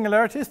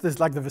singularities. This is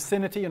like the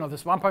vicinity,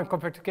 this one-point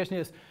compactification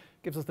here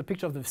gives us the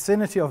picture of the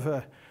vicinity of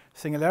a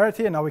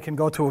singularity, and now we can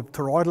go to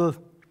toroidal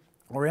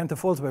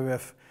orientifolds where we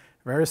have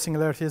various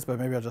singularities, but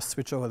maybe I'll just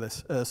skip over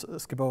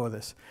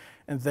this.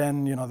 And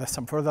then, there's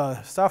some further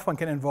stuff one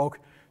can invoke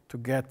to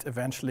get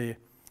eventually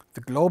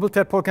the global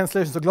tadpole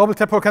cancellation. So global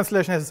tadpole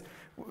cancellation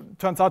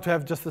turns out to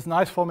have just this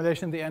nice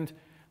formulation in the end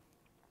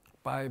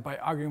by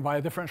arguing via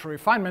differential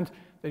refinement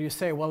that you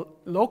say, well,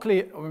 locally,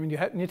 you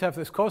need to have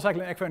this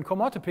cocycling equivalent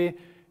cohomotopy,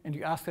 and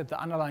you ask that the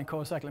underlying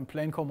cocycling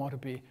plane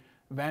cohomotopy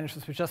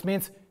vanishes, which just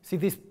means, see,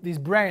 these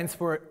branes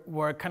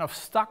were kind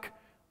of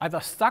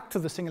either stuck to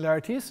the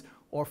singularities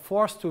or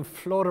forced to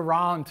float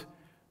around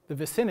the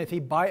vicinity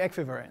by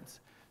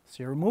equivariance.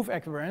 So you remove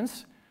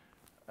equivariance,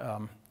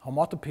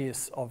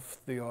 homotopies of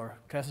your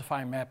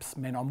classifying maps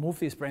may not move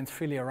these branes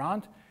freely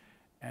around,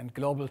 and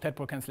global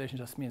tadpole cancellation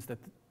just means that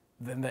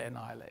then they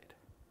annihilate.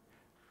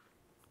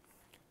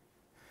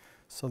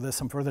 So there's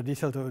some further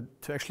detail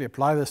to actually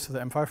apply this to the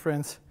M5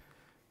 branes,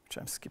 which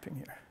I'm skipping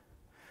here.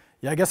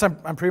 Yeah, I guess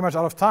I'm pretty much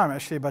out of time,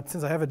 actually, but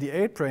since I have a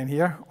D8 brane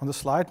here on the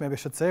slide, maybe I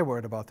should say a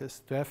word about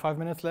this. Do I have 5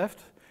 minutes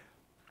left?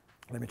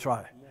 Let me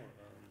try.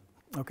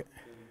 Okay.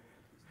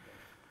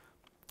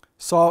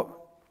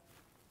 So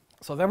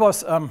that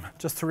was,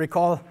 just to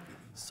recall,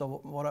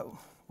 so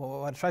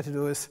what I tried to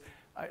do is,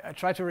 I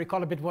tried to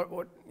recall a bit what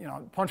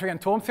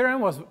Pontryagin-Thom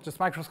theorem was just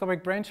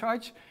microscopic brane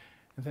charge,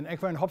 and then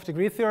equivalent Hopf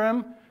degree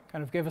theorem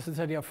kind of gave us this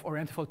idea of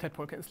orientifold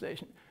tadpole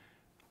cancellation.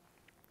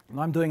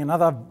 Now I'm doing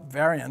another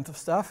variant of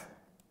stuff.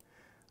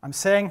 I'm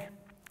saying,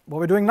 what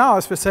we're doing now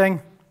is we're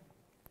saying,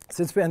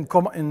 since we're in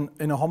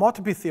a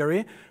homotopy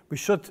theory, we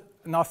should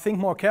now think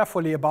more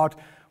carefully about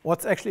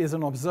what actually is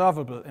an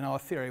observable in our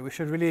theory. We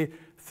should really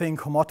think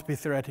homotopy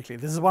theoretically.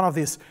 This is one of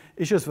these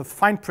issues with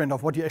fine print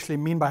of what you actually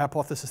mean by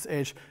hypothesis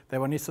H that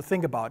one needs to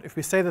think about. If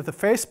we say that the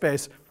phase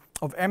space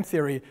of M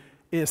theory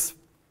is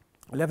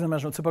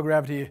 11-dimensional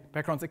supergravity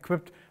backgrounds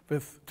equipped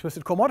with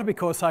twisted cohomotopy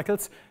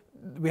cocycles,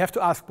 we have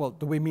to ask, well,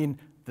 do we mean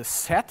the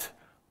set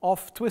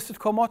of twisted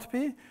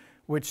cohomotopy,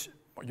 which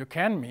you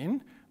can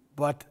mean,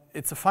 but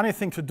it's a funny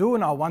thing to do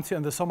now. Once you're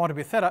in the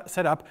homotopy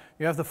setup,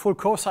 you have the full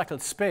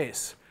cocycled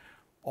space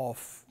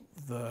of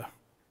the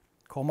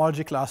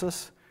cohomology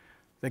classes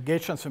the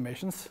gauge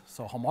transformations,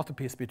 so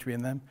homotopies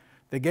between them,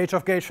 the gauge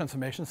of gauge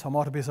transformations,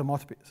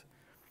 homotopies.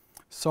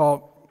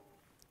 So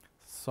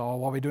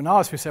what we do now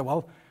is we say,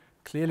 well,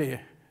 clearly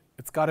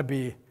it's got to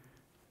be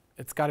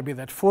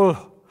that full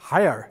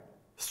higher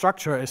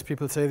structure, as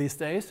people say these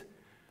days,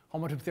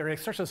 homotopy theoretic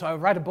structure. So I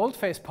write a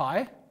boldface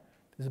pi.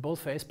 This is a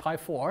boldface pi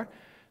 4.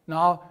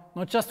 Now,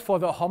 not just for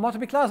the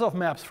homotopy class of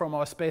maps from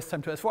our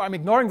space-time to S4. I'm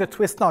ignoring the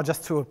twist now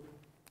just to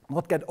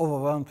not get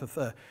overwhelmed with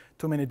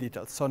too many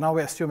details. So now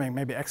we're assuming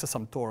maybe X is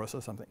some torus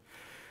or something,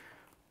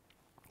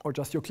 or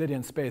just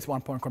Euclidean space,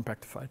 one-point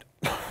compactified.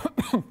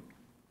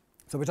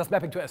 So we're just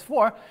mapping to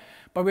S4,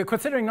 but we're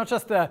considering not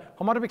just the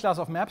homotopy class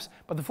of maps,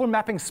 but the full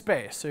mapping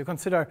space. So you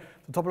consider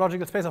the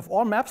topological space of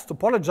all maps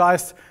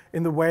topologized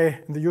in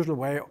the usual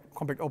way,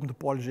 compact open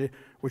topology,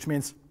 which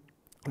means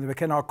that we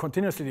can now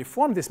continuously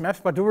deform these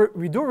maps, but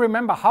we do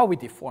remember how we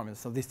deform it.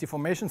 So these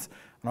deformations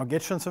are now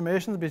gauge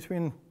transformations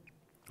between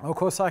our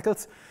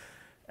co-cycles,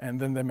 and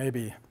then there may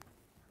be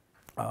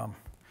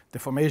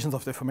deformations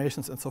of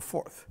deformations and so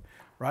forth.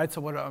 Right?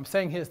 So what I'm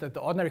saying here is that the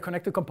ordinary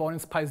connected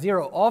components pi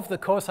 0 of the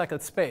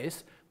co-cycled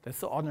space, that's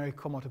the ordinary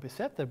cohomotopy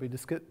set that we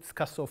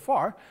discussed so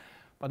far,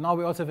 but now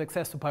we also have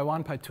access to pi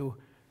 1, pi 2,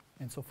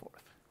 and so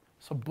forth.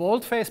 So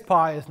boldface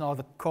pi is now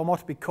the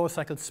cohomotopy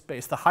co-cycled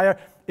space. The higher,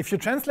 if you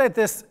translate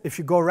this, if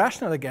you go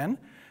rational again,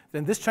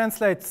 then this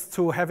translates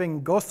to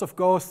having ghosts of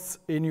ghosts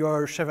in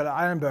your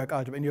Chevalier-Eilenberg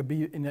algebra, in your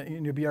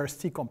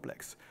BRST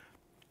complex.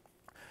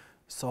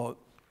 So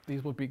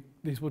these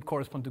would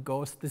correspond to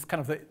ghosts. This is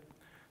kind of the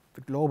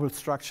global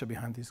structure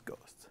behind these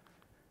ghosts.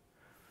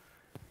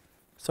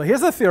 So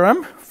here's a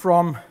theorem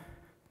from,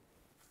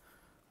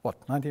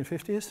 what,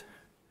 1950s?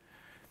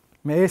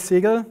 May,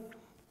 Siegel,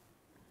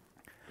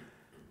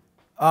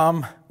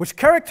 which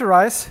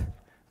characterize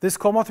this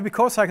cohomotopy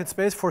co-cycled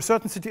space for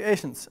certain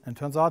situations. And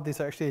turns out these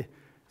are actually,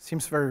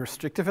 seems very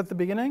restrictive at the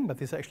beginning, but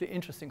these are actually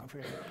interesting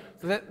configurations.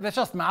 So that's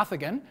just math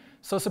again.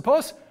 So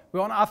suppose we're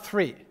on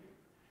R3.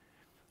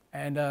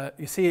 And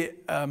you see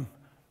on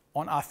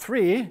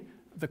R3,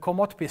 the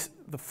cohomotopy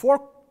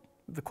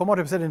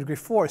set in degree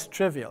 4 is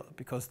trivial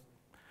because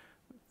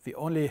the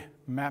only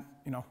map,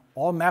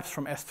 all maps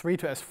from S3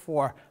 to S4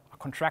 are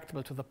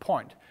contractible to the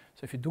point.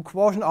 So if you do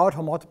quotient out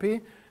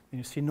homotopy, then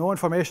you see no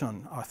information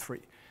on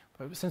R3.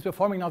 But since we're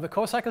forming now the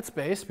co-cycled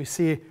space, we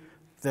see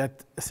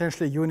that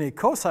essentially unique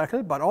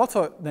co-cycle, but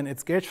also then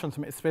its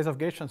space of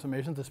gauge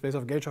transformations, the space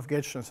of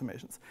gauge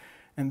transformations.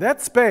 And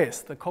that space,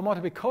 the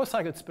cohomotopy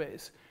co-cycled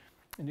space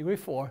in degree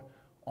 4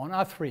 on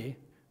R3,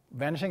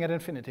 vanishing at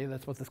infinity,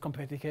 that's what this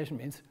compactification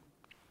means,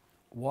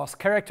 was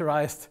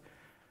characterized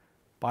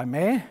by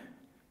May.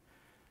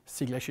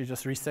 Siegel actually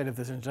just restated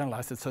this and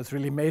generalized it, so it's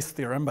really May's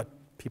theorem, but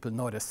people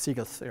know it as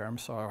Siegel's theorem,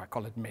 so I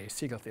call it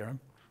May-Siegel theorem.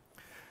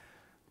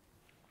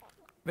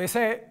 They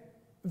say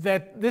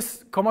that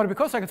this cohomotopy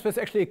co-cycled space is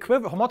actually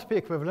homotopy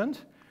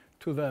equivalent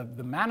to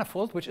the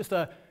manifold, which is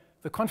the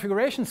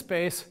configuration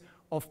space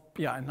of,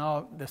 and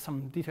now there's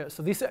some details.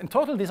 So in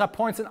total, these are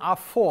points in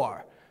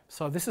R4.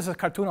 So this is a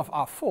cartoon of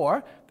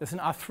R4. There's an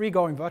R3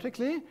 going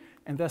vertically,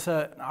 and there's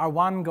an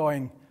R1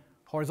 going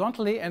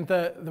horizontally. And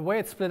the way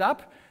it's split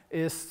up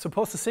is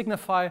supposed to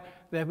signify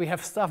that we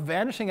have stuff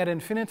vanishing at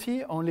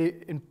infinity only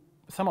in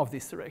some of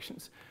these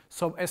directions.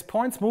 So as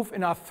points move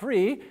in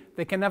R3,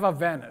 they can never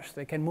vanish.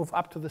 They can move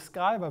up to the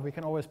sky, but we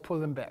can always pull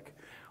them back.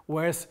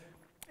 Whereas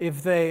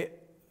if they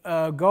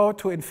go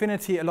to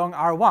infinity along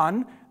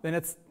R1, then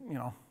it's,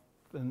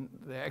 then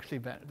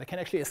they can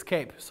actually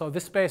escape. So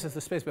this space is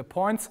the space where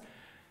points,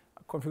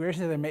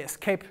 configurations, they may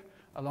escape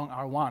along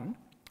R1.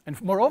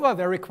 And moreover,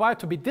 they're required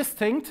to be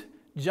distinct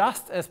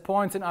just as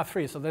points in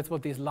R3. So that's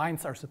what these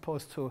lines are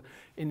supposed to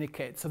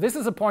indicate. So this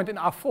is a point in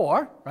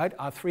R4, right?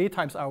 R3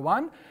 times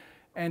R1.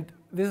 And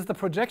this is the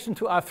projection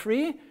to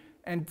R3.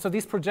 And so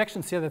these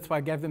projections here, that's why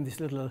I gave them these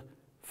little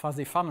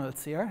fuzzy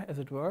funnels here, as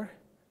it were,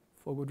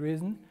 for good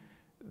reason.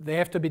 They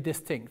have to be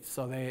distinct,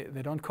 so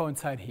they don't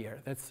coincide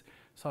here.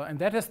 And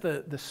that is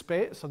the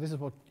space. So this is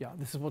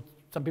what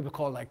some people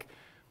call, like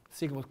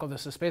Siegel would call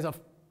this the space of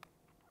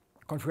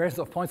configurations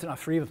of points in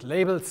R3 with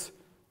labels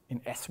in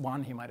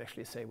S1, he might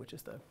actually say, which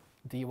is the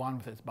D1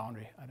 with its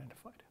boundary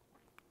identified.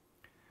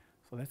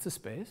 So that's the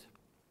space.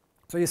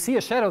 So you see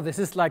a shadow. This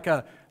is now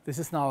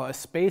a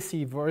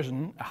spacey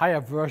version, a higher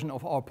version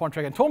of our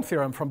Pointryagin-Thom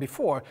theorem from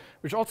before,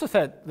 which also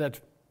said that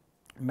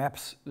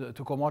maps to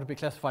cohomotopy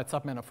classified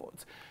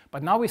submanifolds.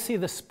 But now we see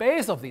the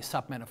space of these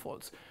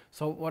submanifolds.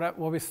 So what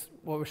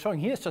we're showing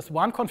here is just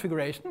one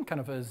configuration,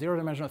 kind of a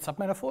zero-dimensional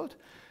submanifold.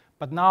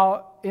 But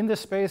now in this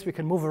space we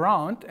can move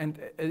around, and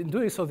in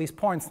doing so these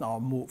points now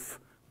move,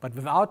 but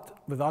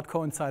without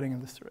coinciding in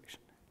this direction.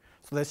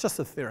 So that's just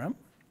a theorem.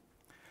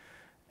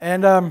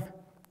 And I'm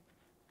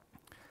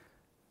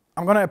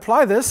going to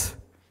apply this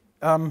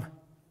to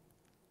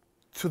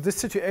this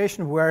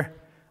situation where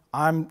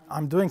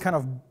I'm doing kind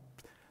of,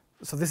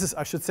 so this is,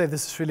 I should say,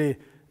 this is really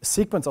a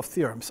sequence of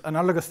theorems.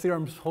 Analogous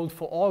theorems hold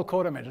for all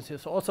codimensions here.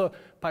 So also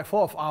pi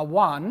 4 of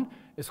R1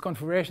 is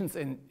configurations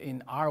in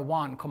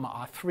R1,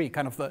 R3,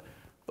 kind of the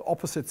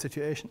opposite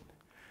situation.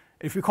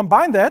 If we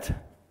combine that,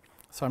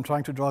 So I'm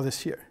trying to draw this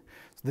here.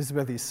 So this is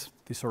where these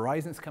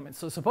horizons come in.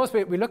 So suppose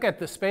we look at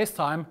the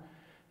space-time,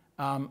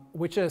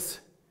 which is,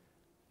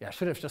 I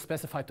should have just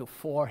specified to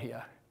 4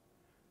 here.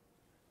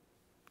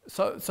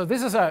 So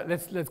this is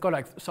let's go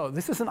like, so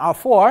this is an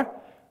R4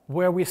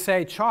 where we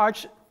say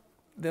charge,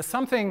 there's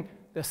something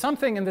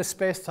in this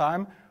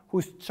space-time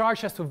whose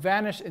charge has to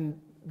vanish in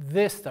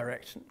this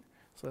direction.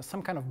 So there's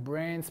some kind of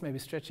branes maybe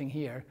stretching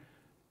here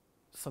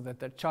so that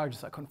the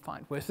charges are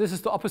confined, whereas this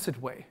is the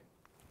opposite way.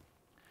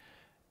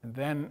 And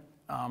then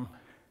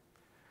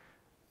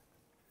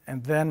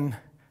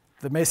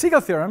the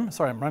May-Siegel theorem,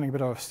 sorry, I'm running a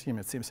bit out of steam,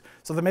 it seems.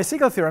 So the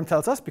May-Siegel theorem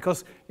tells us,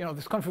 because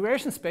this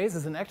configuration space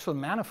is an actual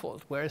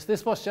manifold, whereas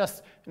this was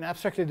just an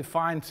abstractly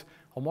defined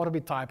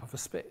homotopy type of a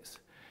space.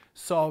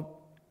 So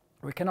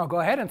we can now go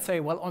ahead and say,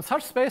 well, on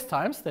such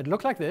spacetimes that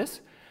look like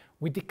this,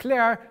 we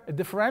declare a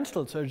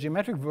differential, so a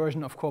geometric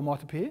version of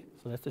cohomotopy.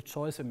 So that's the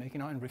choice we're making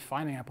now in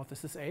refining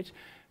hypothesis H.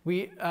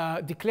 We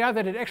declare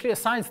that it actually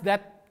assigns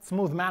that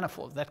smooth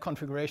manifold, that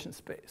configuration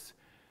space.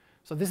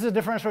 So this is a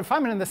differential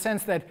refinement in the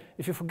sense that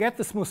if you forget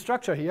the smooth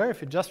structure here,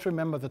 if you just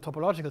remember the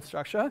topological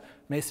structure,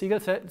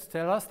 May-Siegel tells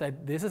us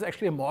that this is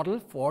actually a model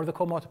for the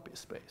cohomotopy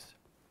space.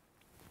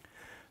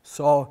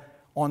 So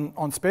on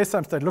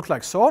spacetimes that look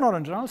like so, not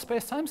on general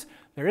spacetimes,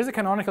 there is a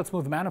canonical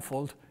smooth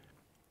manifold,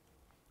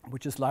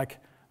 which is like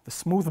the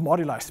smooth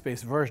moduli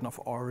space version of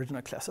our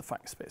original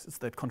classifying space. It's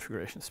that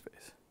configuration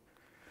space.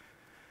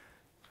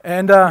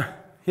 And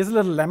here's a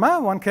little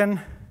lemma one can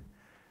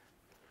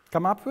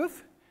come up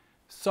with.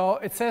 So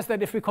it says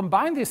that if we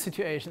combine these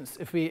situations,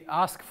 if we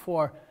ask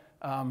for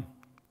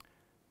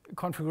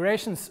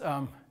configurations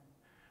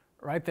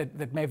right,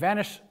 that may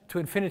vanish to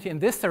infinity in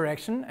this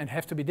direction and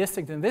have to be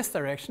distinct in this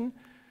direction,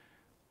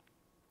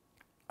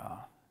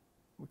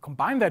 we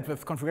combine that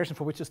with configuration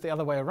for which is the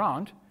other way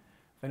around,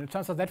 then it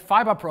turns out that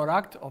fiber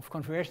product of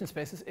configuration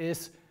spaces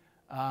is,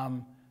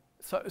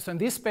 so in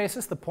these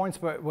spaces, the points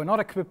were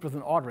not equipped with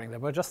an ordering. They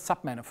were just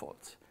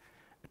submanifolds.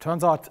 It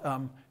turns out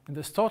in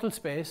this total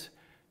space,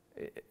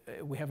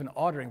 we have an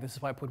ordering. This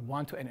is why I put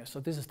 1 to n. So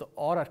this is the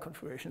ordered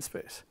configuration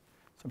space.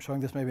 So I'm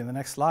showing this maybe in the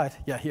next slide.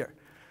 Yeah, here.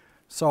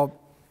 So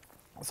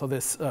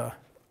this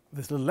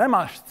little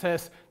lemma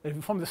says that if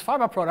we form this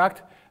fiber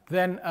product,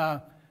 then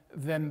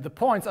the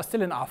points are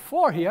still in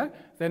R4 here.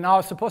 They're now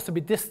supposed to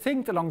be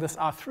distinct along this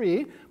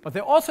R3, but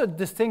they're also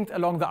distinct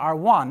along the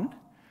R1.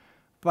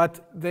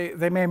 But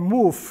they may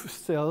move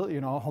still,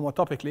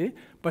 homotopically.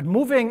 But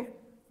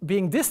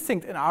being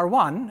distinct in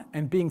R1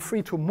 and being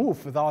free to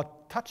move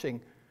without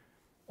touching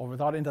or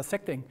without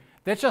intersecting,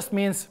 that just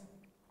means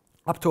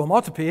up to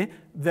homotopy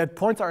that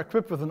points are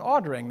equipped with an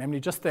ordering, namely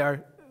just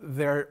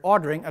their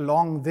ordering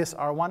along this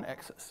R1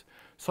 axis.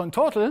 So in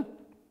total,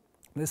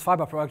 this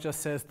fiber product just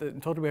says that in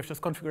total we have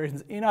just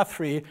configurations in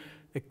R3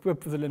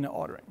 equipped with a linear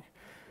ordering.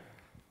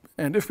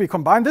 And if we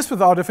combine this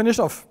with our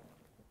definition of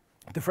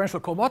differential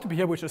cohomotopy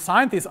here, which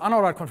assigned these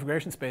unordered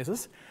configuration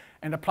spaces,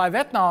 and apply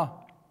that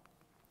now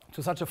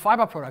to such a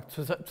fiber product,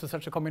 to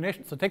such a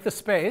combination. So take the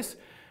space,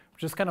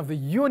 which is kind of the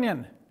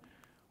union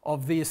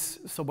of these,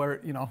 so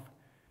where,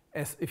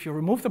 as if you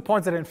remove the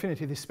points at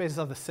infinity, these spaces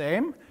are the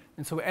same.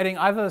 And so we're adding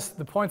either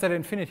the points at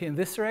infinity in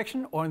this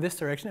direction or in this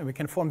direction, and we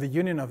can form the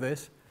union of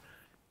this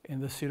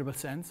in this suitable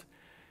sense.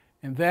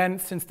 And then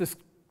since this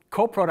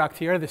co-product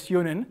here, this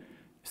union,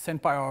 is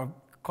sent by our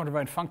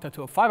contravariant functor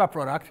to a fiber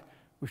product,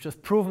 we've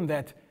just proven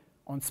that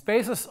on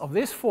spaces of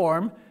this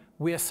form,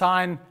 we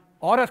assign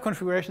ordered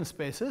configuration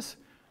spaces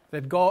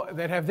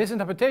that have this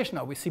interpretation.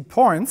 Now we see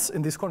points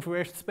in these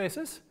configuration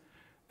spaces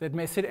that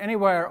may sit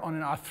anywhere on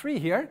an R3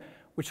 here,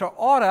 which are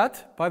ordered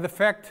by the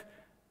fact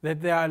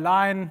that they are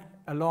aligned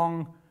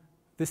along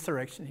this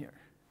direction here.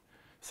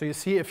 So you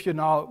see, if you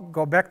now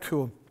go back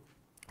to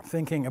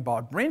thinking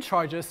about brane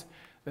charges,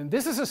 then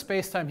this is a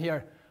space-time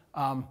here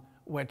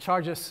where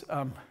charges,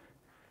 so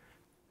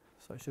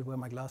I should wear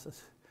my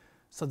glasses.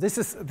 So this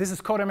is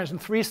codimension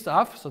 3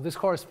 stuff. So this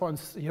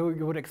corresponds,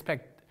 you would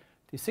expect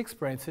the 6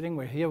 branes sitting,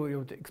 where here we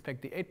would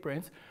expect the 8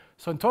 branes.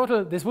 So in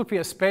total, this would be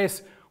a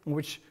space in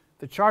which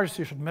the charges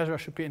you should measure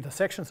should be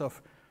intersections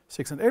of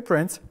 6 and 8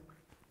 branes.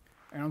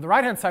 And on the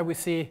right-hand side, we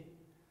see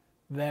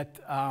that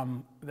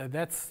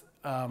that's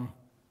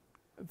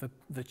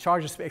the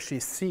charges we actually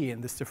see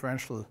in this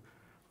differential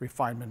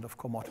refinement of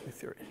cohomotopy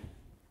theory.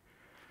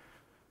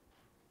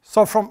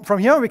 So from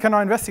here, we can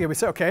now investigate. We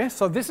say, OK,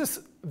 so this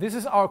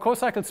is our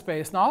co-cycle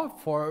space now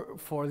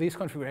for these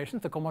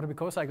configurations, the cohomotopy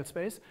co-cycle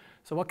space.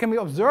 So what can we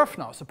observe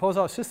now? Suppose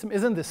our system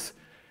is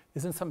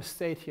in some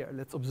state here.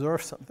 Let's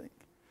observe something.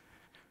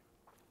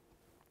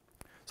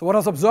 So what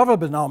does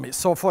observable now mean?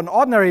 So so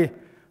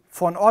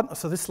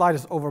this slide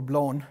is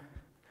overblown.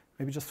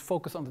 Maybe just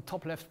focus on the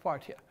top left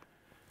part here.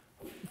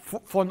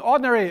 For an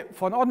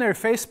ordinary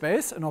phase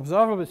space, an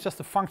observable is just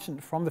a function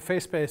from the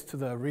phase space to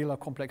the real or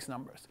complex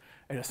numbers.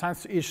 It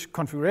assigns to each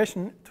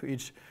configuration, to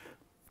each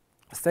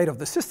state of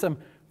the system,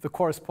 the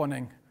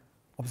corresponding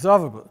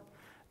observable.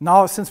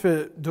 Now, since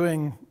we're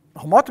doing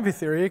homotopy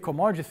theory,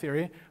 cohomology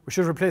theory, we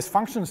should replace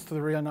functions to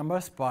the real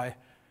numbers by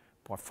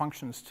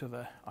functions to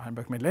the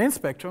Eilenberg-Medellin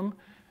spectrum.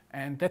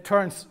 And that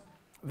turns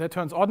that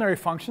turns ordinary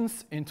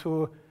functions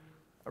into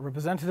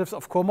representatives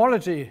of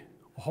cohomology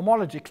or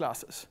homology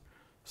classes.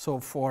 So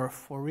for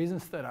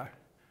reasons that are,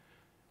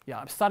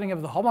 I'm starting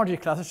with the homology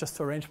classes just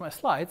to arrange my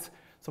slides.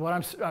 So what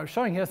I'm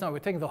showing here is now we're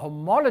taking the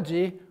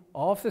homology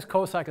of this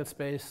co-cycle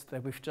space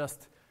that we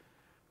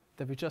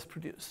just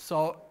produced.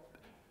 So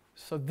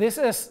this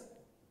is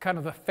kind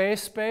of the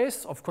phase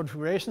space of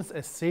configurations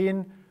as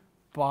seen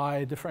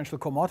by differential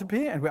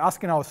cohomotopy, and we're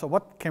asking now, so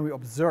what can we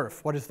observe?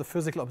 What is the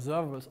physical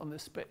observables on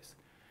this space?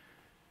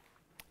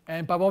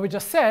 And by what we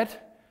just said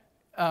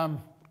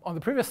on the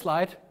previous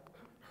slide,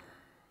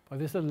 by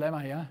this little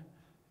lemma here,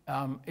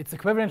 it's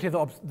equivalently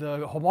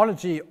the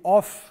homology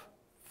of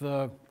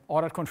the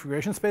ordered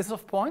configuration spaces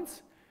of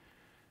points.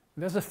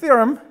 There's a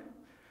theorem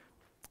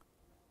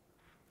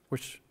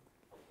which,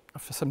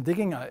 after some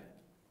digging, I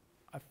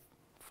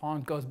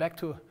found goes back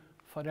to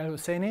Fadel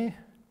Hosseini.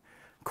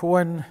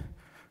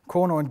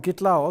 Kono and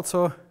Gittler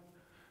also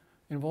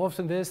involved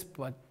in this,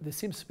 but this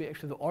seems to be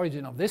actually the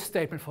origin of this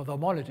statement for the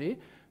homology.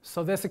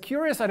 So there's a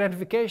curious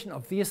identification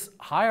of these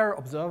higher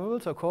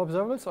observables or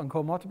co-observables on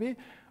cohomotopy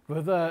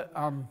with a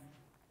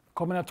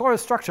combinatorial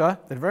structure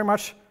that very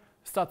much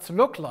starts to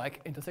look like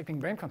intersecting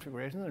brane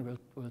configurations, and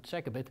we'll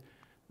check a bit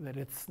that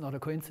it's not a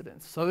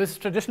coincidence. So this is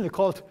traditionally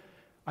called,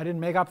 I didn't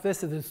make up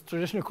this, it is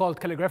traditionally called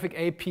calligraphic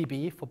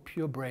APB for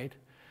pure braid.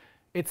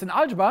 It's an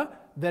algebra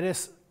that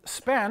is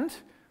spanned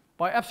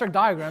by abstract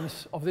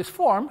diagrams of this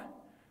form,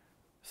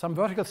 some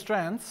vertical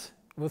strands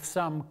with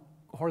some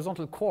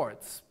horizontal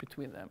chords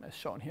between them, as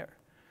shown here.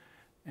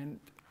 And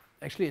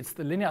actually, it's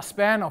the linear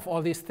span of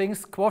all these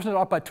things, quotiented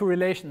out by two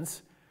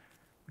relations,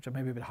 which are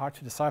maybe a bit hard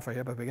to decipher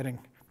here, but we're getting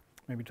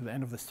maybe to the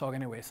end of this talk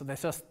anyway. So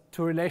there's just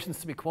two relations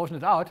to be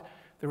quotiented out.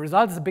 The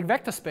result is a big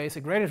vector space,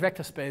 a graded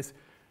vector space,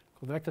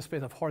 called the vector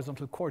space of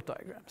horizontal chord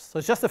diagrams. So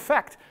it's just a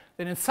fact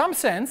that in some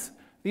sense,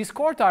 these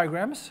chord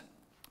diagrams,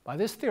 by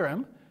this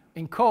theorem,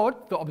 encode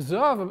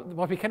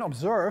what we can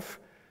observe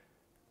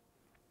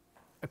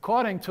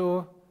according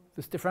to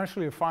this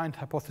differentially refined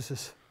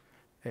hypothesis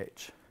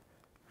H.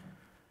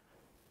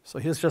 So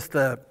here's just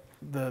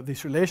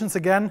these relations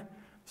again.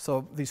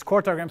 So these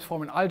chord diagrams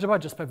form an algebra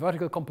just by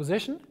vertical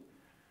composition.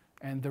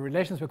 And the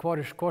relations we're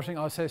quoting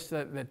out says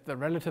that the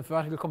relative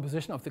vertical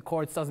composition of the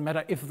chords doesn't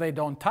matter if they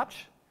don't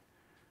touch.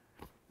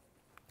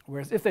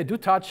 Whereas if they do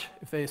touch,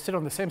 if they sit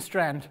on the same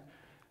strand,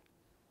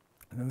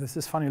 then this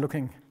is funny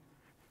looking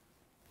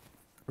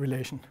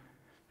relation,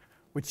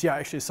 which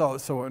actually,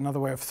 so another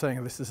way of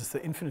saying this is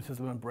the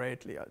infinitesimal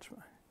braidly algebra.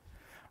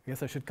 I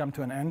guess I should come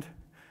to an end.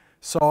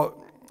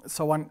 So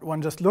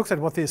one just looks at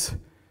what these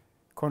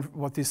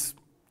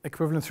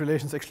equivalence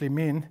relations actually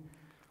mean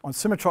on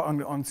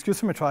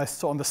skew-symmetrized,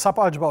 so on the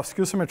subalgebra of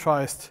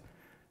skew-symmetrized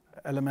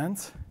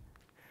elements.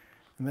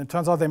 And then it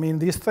turns out they mean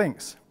these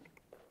things.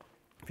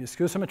 If you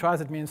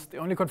skew-symmetrize, it means the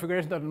only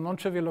configurations that are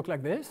non-trivial look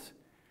like this.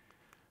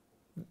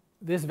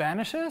 This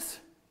vanishes.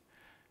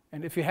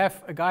 And if you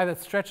have a guy that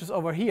stretches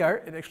over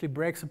here, it actually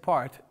breaks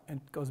apart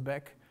and goes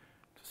back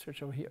to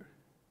stretch over here.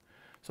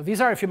 So these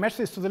are, if you match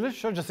these to the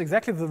literature, just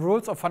exactly the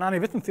rules of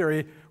Fanani-Witten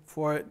theory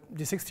for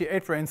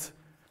D68 branes,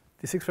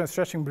 D6 branes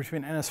stretching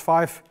between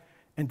NS5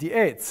 and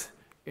D8s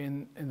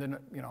in the,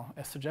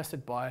 as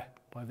suggested by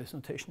this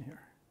notation here.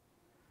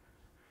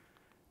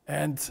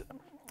 And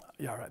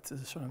this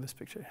is shown in this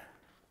picture.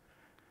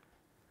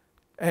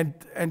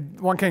 And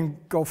one can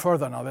go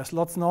further now. There's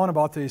lots known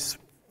about these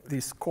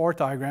chord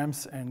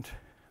diagrams and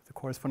the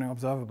corresponding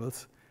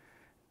observables.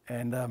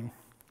 And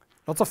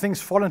lots of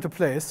things fall into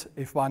place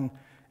if one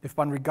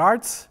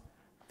regards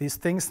these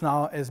things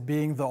now as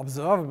being the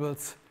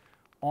observables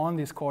on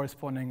these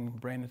corresponding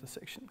brane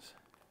intersections.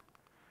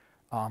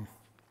 And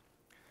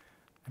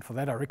for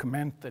that, I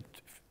recommend that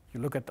you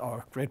look at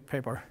our great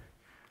paper,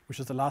 which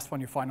is the last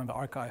one you find on the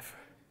archive,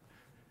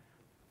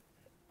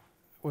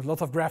 with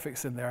lots of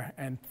graphics in there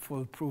and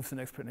full proofs and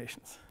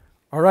explanations.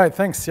 All right,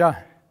 thanks. Yeah.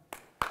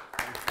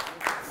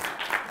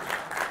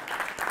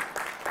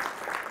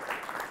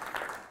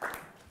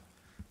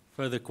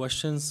 Further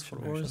questions for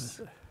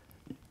Urs?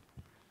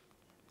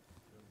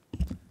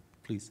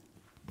 Please.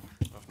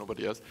 If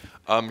nobody else.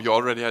 You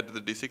already had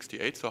the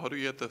D68, so how do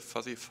you get the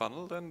fuzzy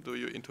funnel then? Do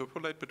you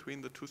interpolate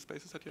between the two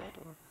spaces that you had?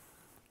 Or?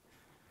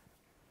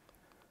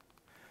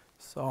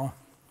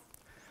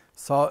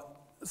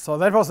 So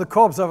that was the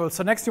co-observable.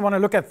 So next you want to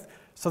look at,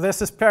 so there's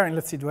this pairing.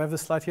 Let's see, do I have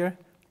this slide here?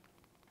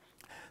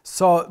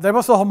 So there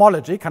was the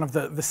homology, kind of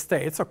the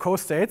states or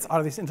co-states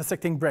are these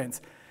intersecting branes.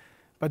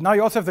 But now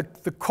you also have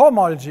the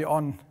cohomology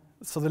on,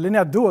 so the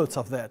linear duals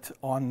of that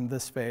on the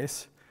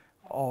space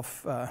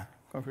of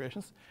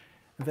configurations.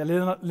 The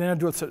linear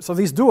duals. So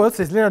these duals,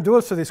 these linear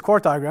duals to these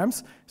chord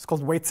diagrams, is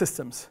called weight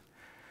systems.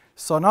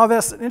 So now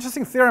there's an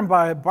interesting theorem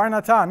by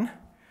Barnatan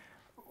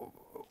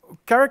who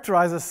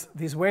characterizes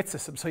these weight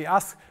systems. So he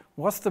asks,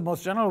 what's the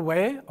most general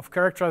way of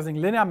characterizing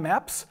linear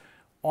maps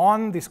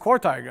on these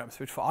chord diagrams,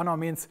 which for Arno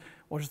means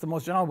what is the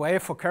most general way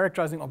for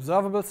characterizing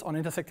observables on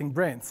intersecting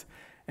branes.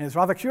 And it's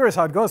rather curious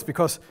how it goes,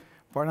 because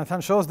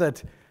Barnatan shows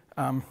that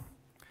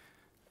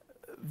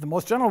the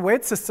most general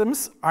weight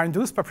systems are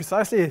induced by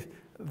precisely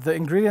the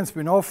ingredients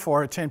we know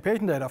for chain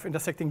patent data of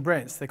intersecting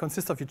branes. They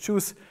consist of, you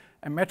choose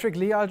a metric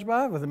Lie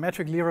algebra with a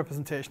metric Lie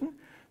representation.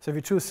 So if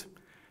you choose,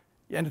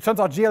 and it turns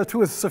out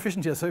GL2 is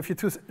sufficient here. So if you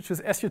choose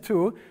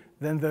SU2,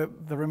 then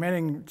the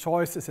remaining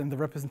choice is in the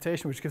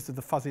representation, which gives it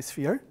the fuzzy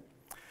sphere.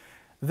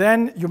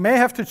 Then you may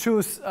have to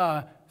choose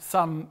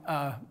some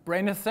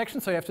brane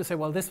intersection. So you have to say,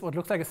 well, this what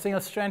looks like a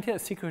single strand here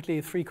is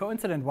secretly 3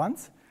 coincident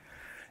ones.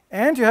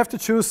 And you have to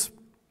choose,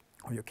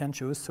 or you can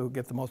choose to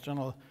get the most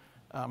general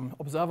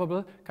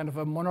observable, kind of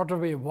a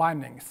monotropy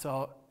winding.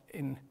 So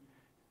in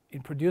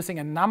producing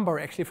a number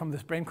actually from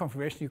this brane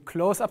configuration, you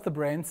close up the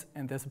branes,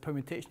 and there's a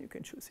permutation you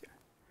can choose here.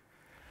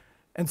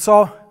 And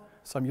so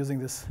I'm using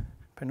this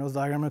Penrose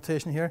diagram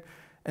notation here.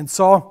 And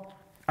so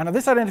under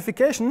this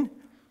identification,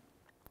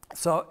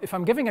 so if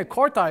I'm giving a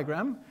chord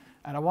diagram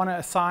and I want to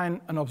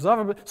assign an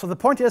observable, so the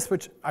point is,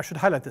 which I should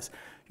highlight this,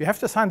 you have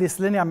to assign these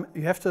linear,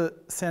 you have to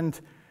send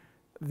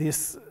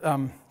these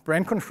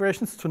brane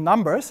configurations to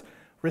numbers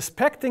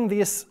respecting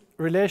these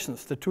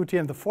relations, the 2T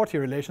and the 4T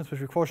relations,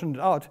 which we quotiented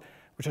out,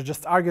 which I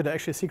just argued are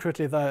actually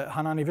secretly the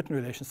Hanani-Witten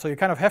relations. So you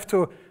kind of have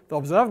to, the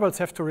observables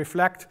have to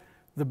reflect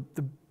the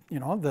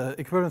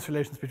equivalence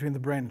relations between the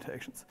brane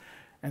interactions.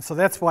 And so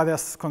that's why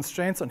there's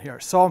constraints on here.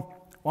 So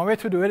one way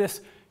to do it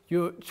is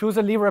you choose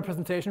a Lie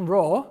representation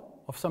rho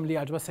of some Lie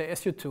algebra, say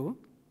SU2.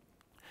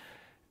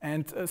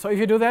 And so if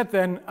you do that,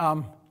 then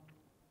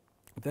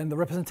the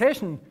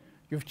representation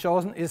you've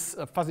chosen is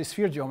a fuzzy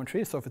sphere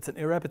geometry. So if it's an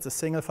irrep, it's a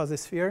single fuzzy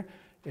sphere.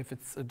 If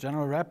it's a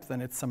general rep,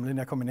 then it's some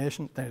linear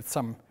combination. Then it's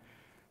something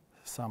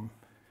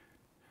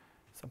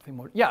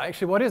more. Yeah,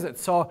 actually, what is it?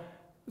 So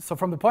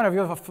from the point of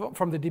view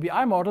from the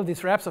DBI model,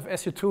 these reps of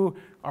SU2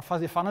 are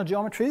fuzzy funnel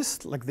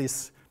geometries, like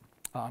these.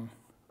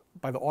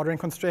 By the ordering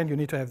constraint, you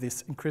need to have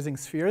these increasing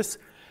spheres.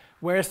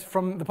 Whereas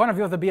from the point of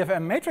view of the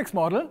BFM matrix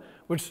model,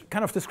 which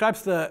kind of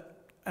describes the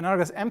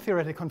analogous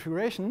M-theoretic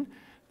configuration,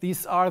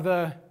 these are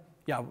the,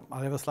 yeah,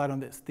 I'll have a slide on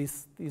this.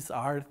 These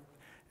are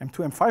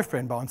M2, M5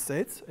 brane bound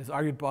states, as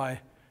argued by,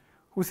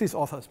 who's these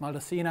authors?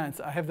 Maldacena, and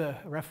so I have the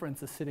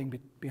references sitting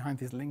behind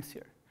these links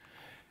here.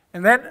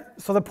 And then,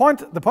 so the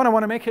point I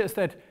want to make here is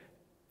that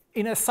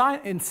in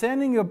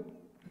sending your,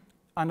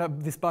 under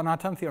this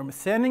Barnard-Tan theorem,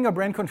 sending a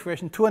brane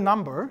configuration to a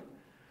number,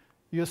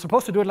 you're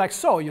supposed to do it like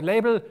so. You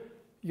label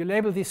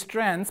these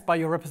strands by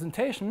your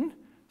representation.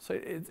 So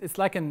it's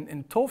like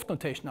in Toft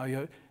notation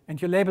now. And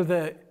you label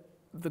the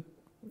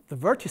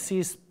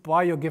vertices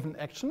by your given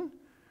action,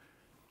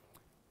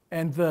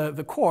 and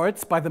the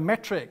chords by the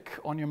metric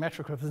on your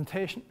metric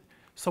representation.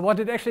 So what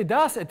it actually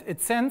does,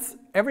 it sends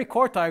every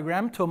chord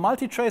diagram to a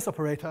multi-trace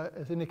operator,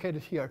 as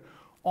indicated here,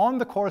 on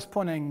the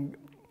corresponding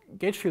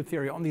gauge field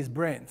theory on these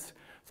branes.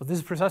 So this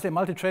is precisely a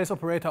multi-trace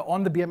operator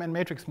on the BMN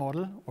matrix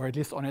model, or at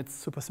least on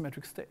its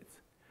supersymmetric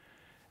states.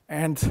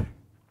 And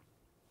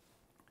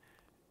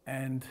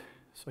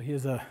so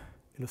here's an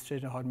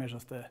illustration of how it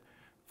measures the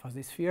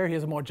fuzzy sphere.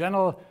 Here's a more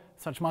general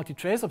such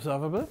multi-trace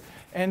observable.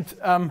 And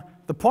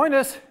the point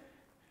is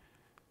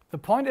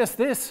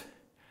this.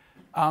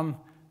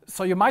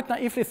 So you might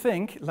naively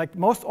think, like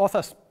most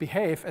authors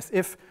behave, as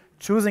if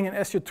choosing an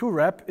SU2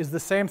 rep is the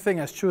same thing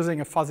as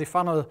choosing a fuzzy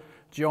funnel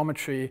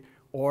geometry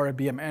or a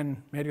BMN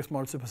matrix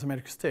model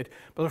supersymmetric state.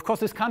 But of course,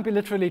 this can't be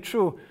literally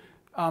true,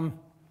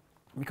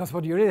 because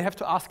what you really have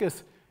to ask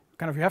is,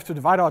 kind of, you have to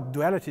divide out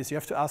dualities. You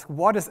have to ask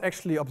what is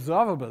actually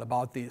observable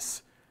about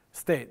these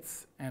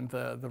states, and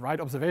the right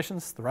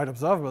observations, the right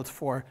observables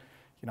for,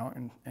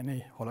 in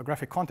any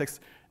holographic context,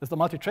 is the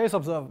multi-trace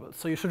observable.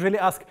 So you should really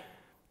ask,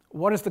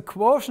 what is the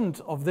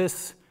quotient of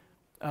this,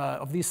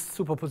 of these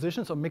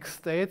superpositions or mixed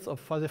states of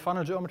fuzzy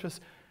funnel geometries,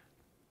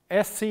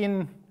 as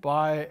seen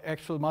by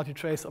actual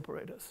multi-trace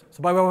operators?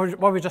 So by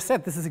what we just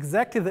said, this is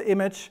exactly the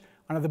image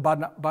under the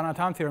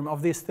Barnard-Tan theorem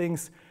of these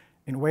things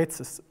in weight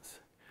systems.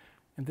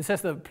 And this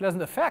has the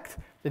pleasant effect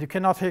that you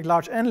cannot take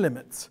large n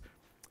limits.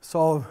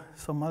 So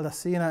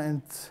Maldacena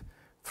and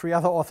 3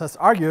 other authors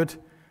argued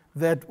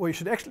that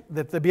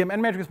that the BMN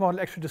matrix model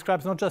actually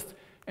describes not just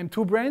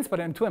M2 branes, but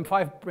M2,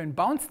 M5 brane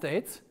bound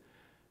states,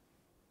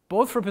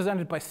 both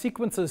represented by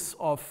sequences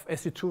of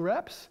SU2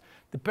 reps,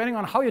 depending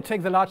on how you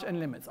take the large n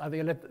limits. Either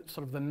you let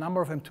sort of the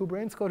number of M2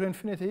 branes go to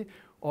infinity,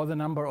 or the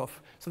number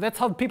of, so that's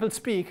how people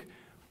speak.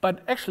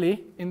 But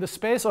actually, in the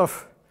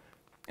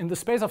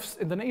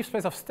naive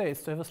space of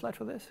states, do I have a slide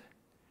for this?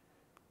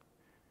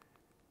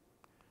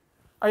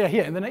 Oh yeah,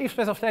 here, in the naive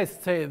space of states,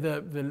 say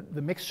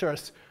the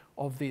mixtures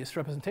of these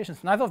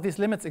representations, neither of these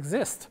limits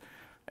exist.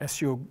 As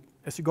you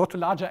go to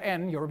larger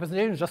n, your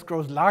representation just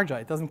grows larger.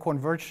 It doesn't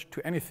converge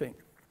to anything.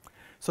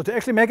 So to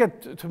actually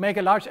make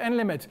a large n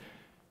limit,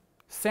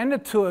 send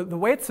it to the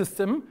weight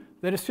system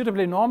that is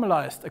suitably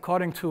normalized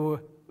according to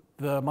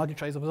the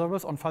multi-trace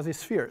observables on fuzzy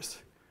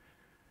spheres.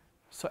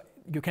 So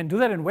you can do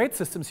that in weight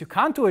systems. You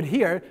can't do it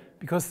here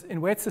because in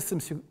weight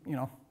systems,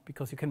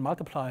 because you can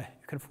multiply,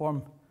 you can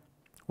form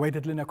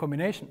weighted linear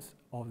combinations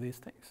of these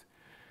things.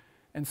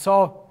 And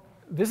so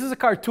this is a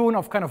cartoon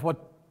of kind of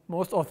what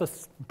most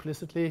authors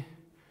implicitly,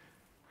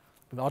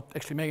 without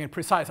actually making it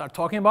precise, are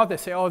talking about. They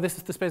say, oh, this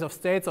is the space of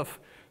states of,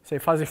 say,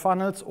 fuzzy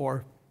funnels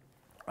or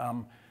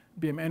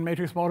BMN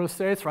matrix model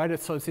states, right?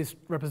 So it's these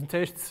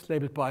representations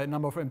labeled by a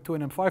number of M2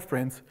 and M5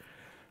 branes.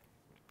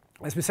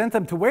 As we send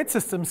them to weight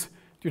systems,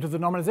 due to the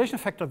normalization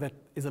factor that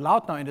is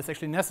allowed now and is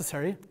actually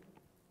necessary,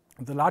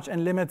 the large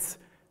n limits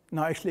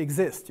now actually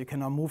exist. You can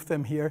now move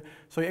them here.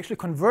 So you're actually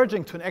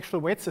converging to an actual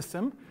weight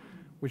system,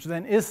 which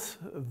then is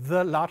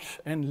the large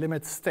n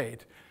limit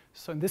state.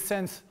 So in this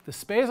sense, the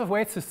space of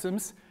weight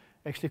systems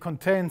actually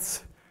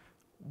contains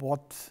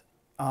what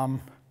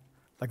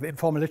like the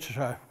informal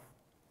literature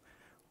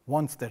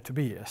wants there to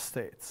be as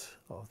states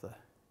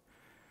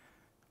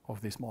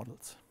of these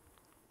models.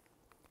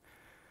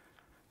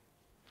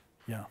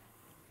 Yeah.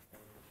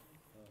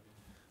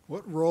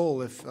 What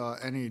role, if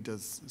any,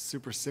 does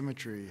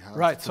supersymmetry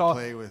have to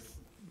play with?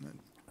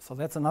 So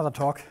that's another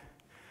talk.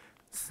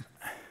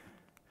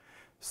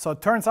 So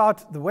it turns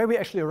out the way we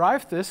actually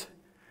arrived this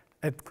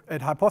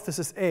at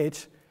hypothesis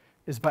H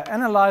is by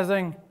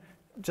analyzing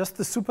just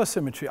the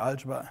supersymmetry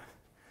algebra.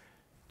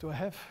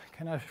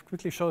 Can I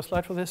quickly show a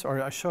slide for this,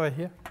 or I show it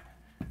here?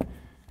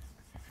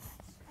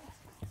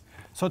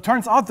 So it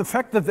turns out the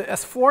fact that the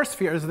S4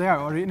 sphere is there,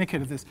 I already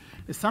indicated this,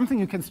 is something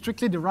you can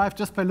strictly derive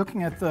just by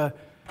looking at the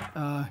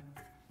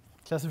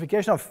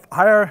classification of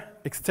higher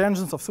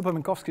extensions of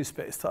super-Minkowski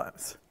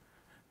spacetimes.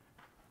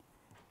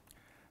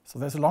 So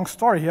there's a long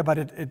story here, but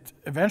it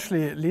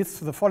eventually leads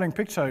to the following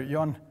picture.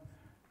 You're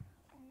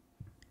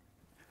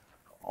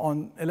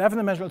on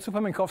 11-dimensional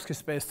super-Minkowski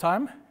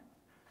spacetime.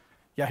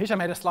 Yeah, Hisha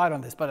made a slide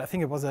on this, but I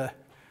think it was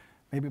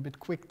maybe a bit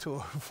quick to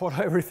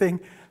follow everything.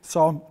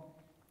 So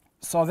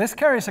this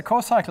carries a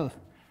co-cycle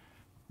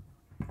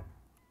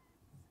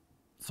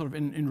sort of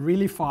in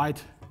really phi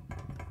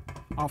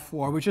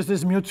R4, which is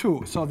this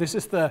mu2. So this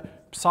is the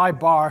psi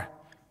bar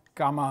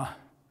gamma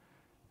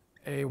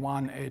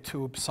A1,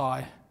 A2,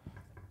 psi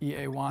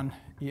EA1,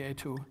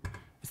 EA2.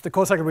 It's the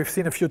co-cycle we've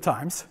seen a few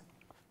times.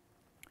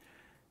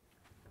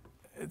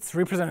 It's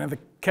represented in the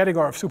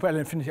category of super L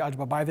infinity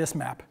algebra by this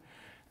map.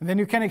 And then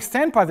you can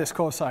extend by this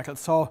co-cycle.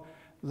 So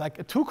like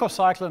a 2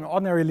 co-cycle in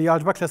ordinary Lie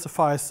algebra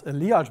classifies a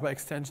Lie algebra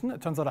extension. It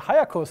turns out a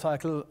higher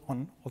co-cycle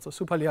on also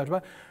super Lie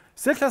algebra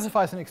still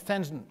classifies an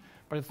extension,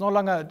 but it's no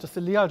longer just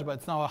a Lie algebra,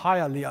 it's now a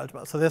higher Lie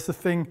algebra. So there's the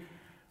thing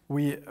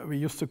we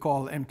used to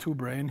call M2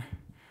 brane.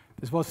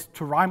 This was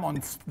to rhyme on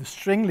the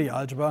string Lie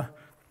algebra,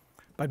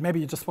 but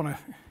maybe you just want to,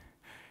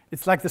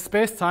 it's like the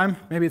space-time,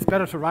 maybe it's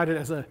better to write it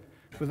as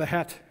with a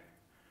hat.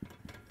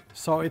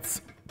 So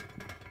it's,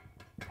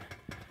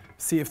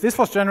 see, if this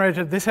was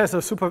generated, this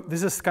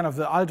is kind of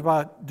the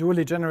algebra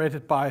dually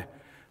generated by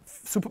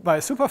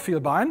a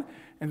superfield-bind,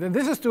 and then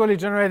this is dually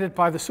generated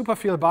by the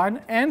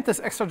superfield-bind and this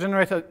extra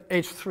generator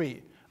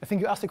H3. I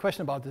think you asked a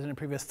question about this in a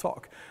previous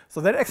talk.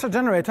 So that extra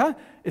generator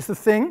is the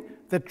thing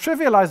that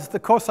trivializes the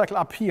co-cycle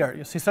up here.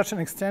 You see such an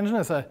extension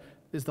is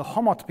the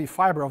homotopy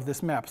fiber of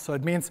this map. So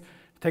it means,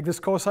 take this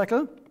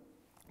co-cycle,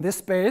 this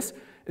space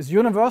is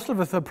universal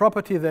with the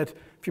property that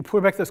if you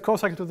pull back this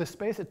co-cycle to this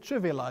space, it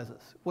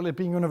trivializes. Well, it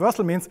being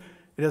universal means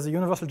it has a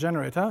universal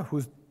generator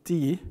whose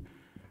D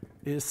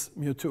is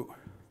mu2.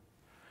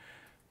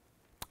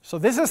 So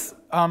this is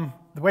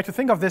the way to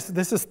think of this.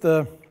 This is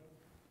the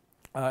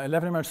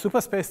 11-dimensional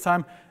super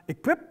space-time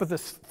equipped with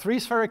this 3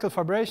 spherical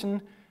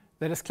fibration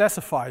that is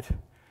classified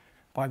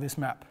by this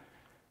map.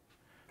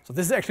 So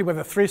this is actually where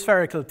the 3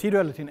 spherical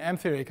T-duality in M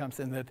theory comes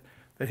in that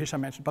Hisha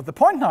mentioned. But the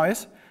point now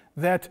is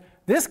that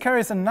this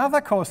carries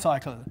another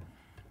co-cycle,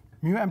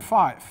 mu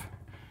M5.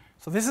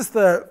 So this is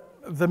the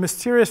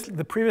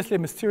previously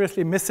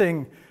mysteriously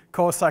missing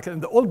co-cycle. In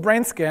the old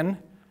brain scan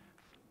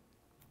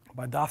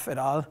by Duff et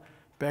al.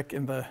 Back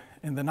in the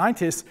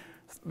 90s,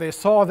 they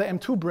saw the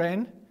M2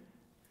 brane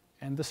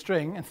and the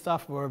string and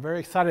stuff, were very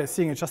excited at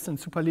seeing it just in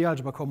super Lie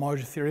algebra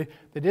cohomology theory.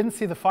 They didn't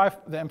see the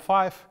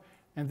M5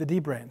 and the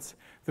D branes.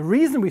 The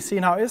reason we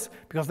see now is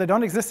because they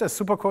don't exist as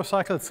super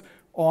co-cycles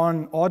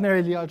on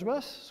ordinary Lie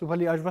algebras, super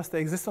Lie algebras, they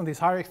exist on these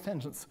higher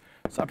extensions.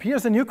 So up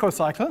here's a new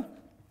co-cycle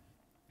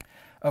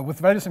with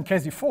values in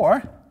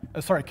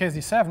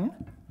KZ7,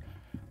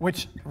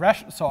 which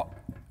so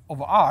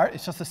over R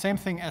is just the same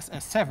thing as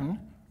S7,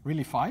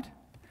 really phi.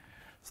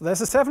 So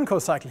there's a 7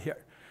 co-cycle here.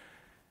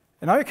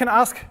 And now you can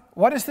ask,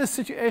 what is this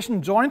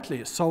situation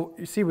jointly? So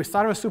you see, we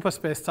started with super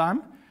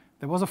space-time.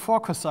 There was a 4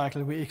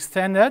 co-cycle. We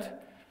extended,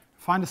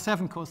 find a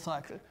 7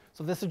 co-cycle.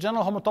 So there's a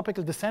general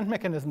homotopical descent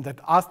mechanism that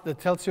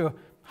tells you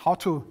how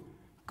to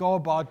go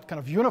about kind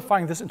of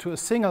unifying this into a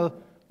single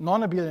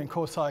non-abelian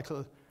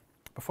co-cycle,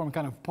 performing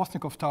kind of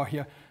Postnikov tau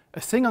here,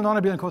 a single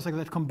non-abelian co-cycle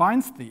that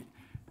combines the,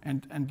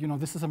 and you know,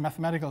 this is a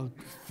mathematical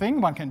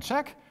thing one can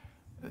check.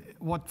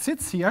 What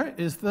sits here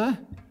is the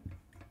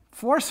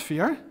 4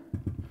 sphere,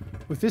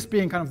 with this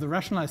being kind of the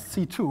rationalized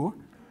C2,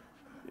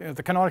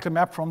 the canonical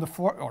map from the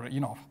 4, or you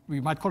know, we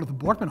might call it the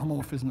Bortman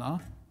homomorphism now,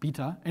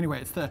 beta.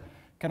 Anyway, it's the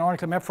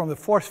canonical map from the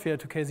 4 sphere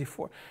to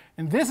KZ4.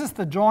 And this is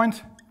the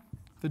joint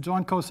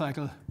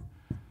co-cycle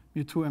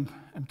mu2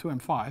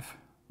 M2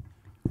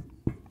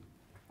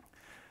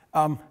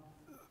 M5.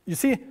 You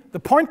see,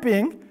 the point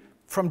being,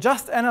 from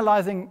just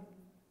analyzing,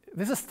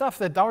 this is stuff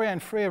that Dauria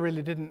and Freire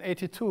really did in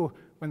 '82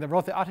 when they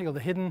wrote the article, The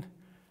Hidden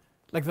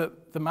like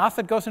the math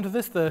that goes into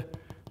this, the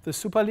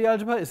super Lie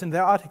algebra is in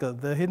their article,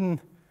 the hidden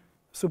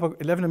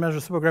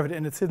 11-dimensional supergravity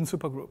and its hidden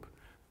supergroup.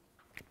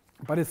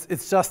 But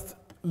it's just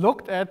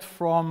looked at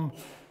from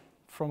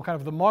kind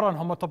of the modern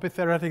homotopy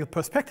theoretical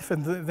perspective,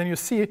 and then you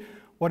see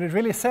what it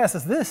really says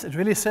is this. It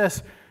really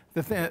says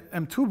that the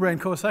M2 brane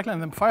cocycle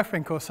and the M5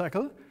 brane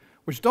cocycle,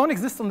 which don't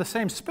exist on the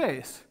same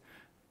space,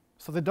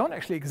 so they don't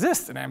actually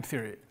exist in M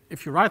theory.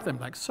 If you write them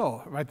like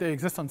so, right, they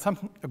exist on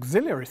some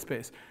auxiliary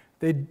space.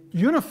 They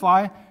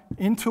unify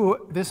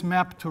into this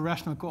map to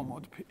rational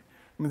cohomotopy.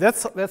 I mean,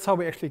 that's how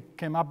we actually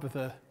came up with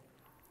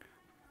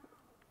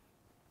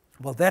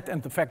that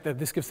and the fact that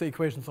this gives the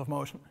equations of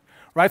motion.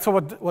 Right, so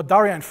what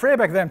Daria and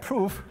Freiberg then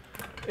prove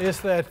is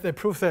that they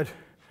prove that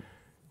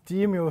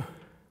d mu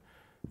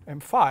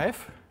M5,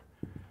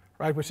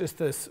 right, which is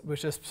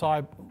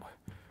psi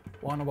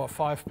 1 over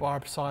 5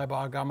 bar psi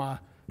bar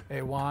gamma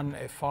A1,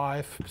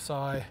 A5,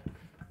 psi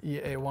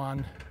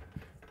EA1,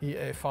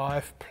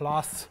 EA5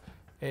 plus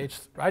H,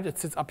 right? It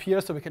sits up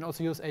here, so we can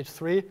also use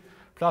H3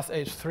 plus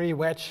H3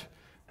 wedge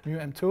mu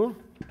M2.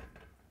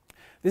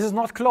 This is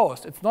not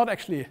closed. It's not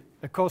actually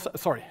a cocycle.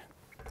 Sorry.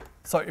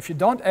 So if you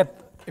don't add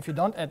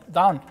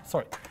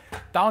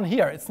down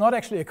here, it's not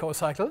actually a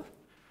cocycle,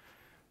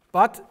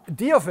 but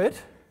d of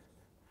it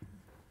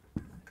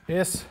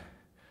is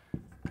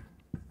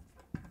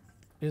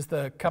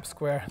the cup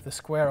square, the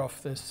square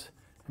of this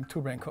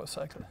M2 brane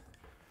cocycle.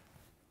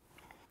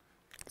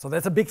 So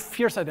that's a big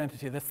fierce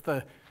identity. That's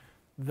the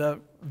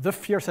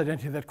fierce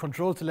identity that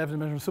controls the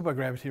 11-dimensional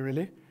supergravity,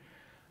 really,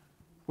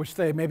 which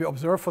they maybe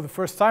observed for the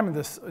first time in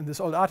this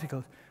old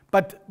article.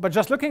 But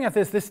just looking at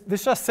this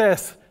just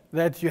says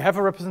that you have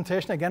a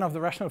representation again of the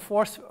rational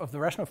force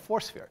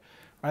sphere.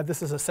 Right?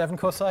 This is a 7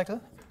 cocycle.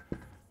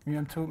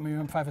 Mu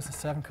M5 is a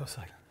 7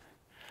 cocycle.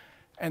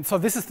 And so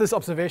this is this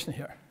observation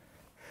here.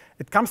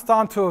 It comes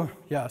down to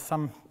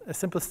a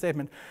simple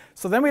statement.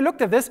 So then we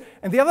looked at this,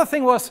 and the other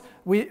thing was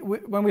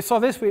when we saw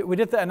this, we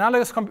did the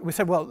analogous. We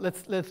said, well,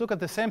 let's look at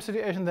the same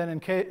situation then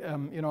in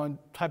in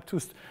type 2.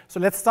 So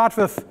let's start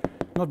with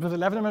not with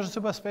 11-dimensional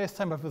super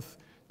space-time, but with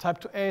type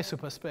 2A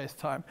super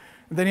space-time.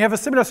 And then you have a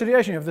similar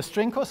situation. You have the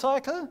string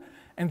cocycle,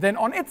 and then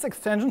on its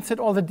extension sit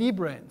all the d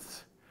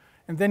branes.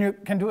 And then you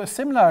can do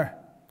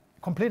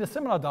complete a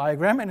similar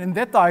diagram, and in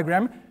that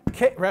diagram,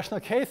 rational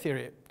K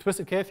theory,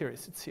 twisted K theory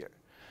sits here.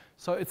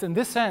 So it's in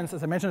this sense,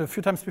 as I mentioned a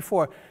few times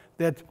before,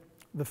 that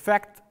the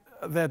fact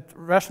that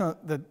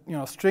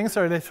strings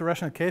are related to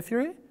rational K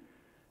theory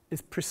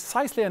is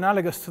precisely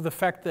analogous to the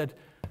fact that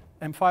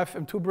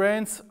M5, M2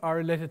 branes are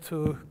related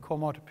to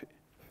cohomotopy.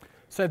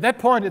 So at that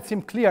point, it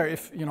seemed clear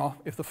if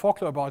the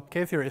folklore about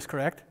K theory is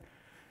correct,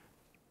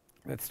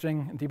 that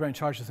string and d-brane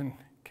charges in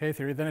K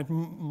theory, then it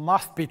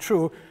must be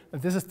true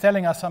that this is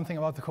telling us something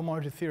about the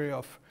cohomotopy theory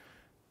of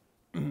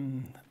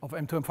M2,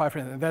 M5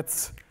 branes. And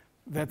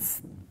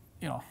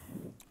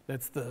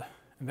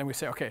and then we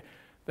say, okay,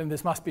 then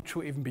this must be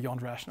true even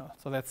beyond rational.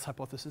 So that's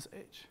hypothesis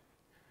H.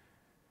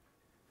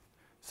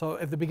 So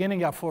at the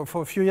beginning, for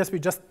a few years, we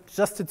just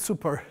did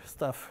super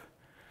stuff.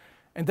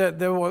 And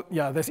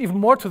there's even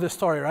more to this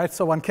story, right?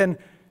 So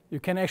you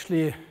can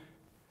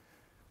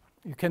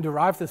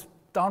derive this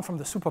down from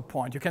the super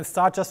point. You can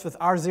start just with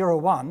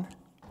R01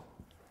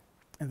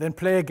 and then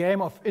play a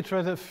game of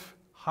iterative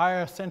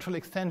higher central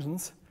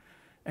extensions,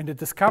 and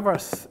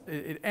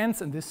it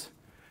ends in this.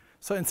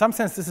 So in some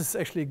sense, this is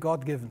actually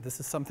God-given. This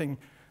is something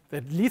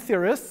that Lie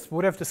theorists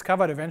would have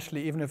discovered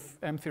eventually, even if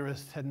M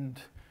theorists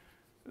hadn't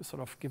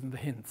sort of given the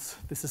hints.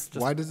 This is just.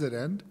 Why does it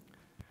end?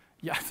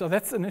 Yeah, so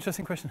that's an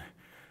interesting question.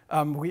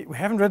 We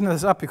haven't written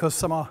this up because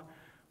somehow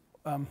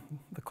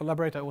the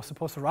collaborator who was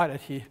supposed to write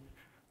it, he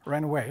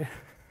ran away.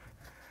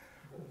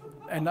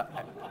 and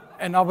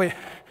now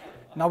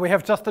we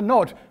have just a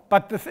note.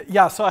 But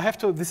so I have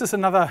to. This is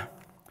another.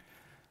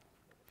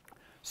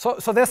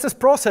 So there's this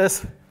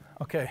process.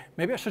 Okay,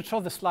 maybe I should show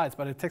the slides,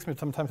 but it takes me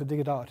some time to dig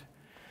it out.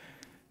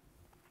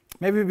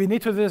 Maybe we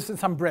need to do this in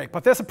some break.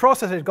 But there's a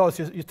process that goes.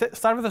 You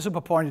start with a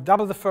super point, you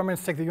double the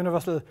fermions, take the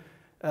universal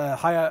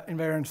higher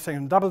invariant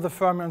thing, double the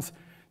fermions.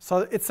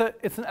 So it's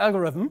an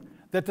algorithm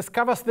that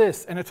discovers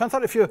this. And it turns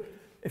out if you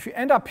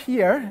end up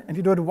here and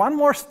you do it one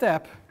more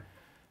step,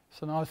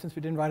 so now since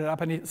we didn't write it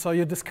up, so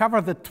you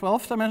discover the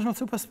 12th-dimensional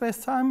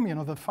superspace-time,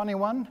 the funny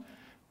one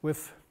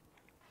with,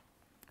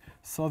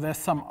 so there's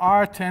some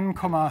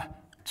R10,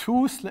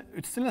 2,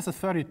 it still has a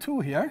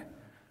 32 here.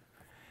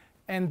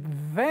 And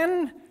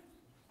then,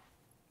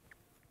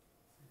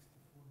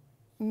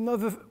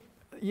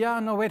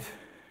 wait.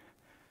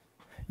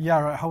 Yeah,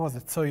 right, how was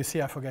it? So you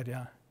see, I forget,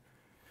 yeah.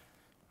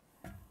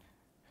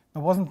 It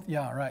wasn't,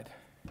 yeah, right,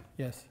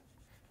 yes.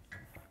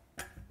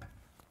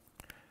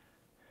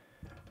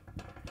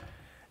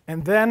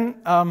 And then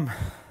what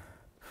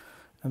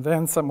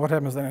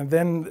happens then? And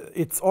then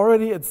it's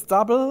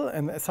double,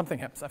 and something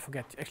happens, I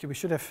forget. Actually,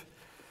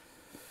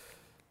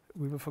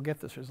 we will forget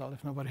this result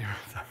if nobody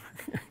writes up.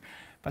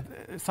 But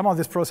somehow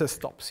this process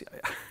stops.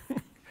 Yeah.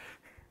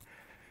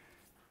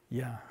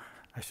 Yeah,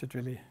 I should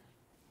really,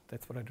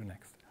 that's what I do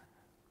next.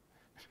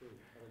 Other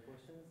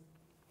questions?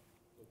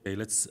 Okay,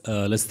 let's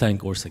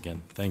thank Urs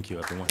again. Thank you,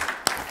 everyone.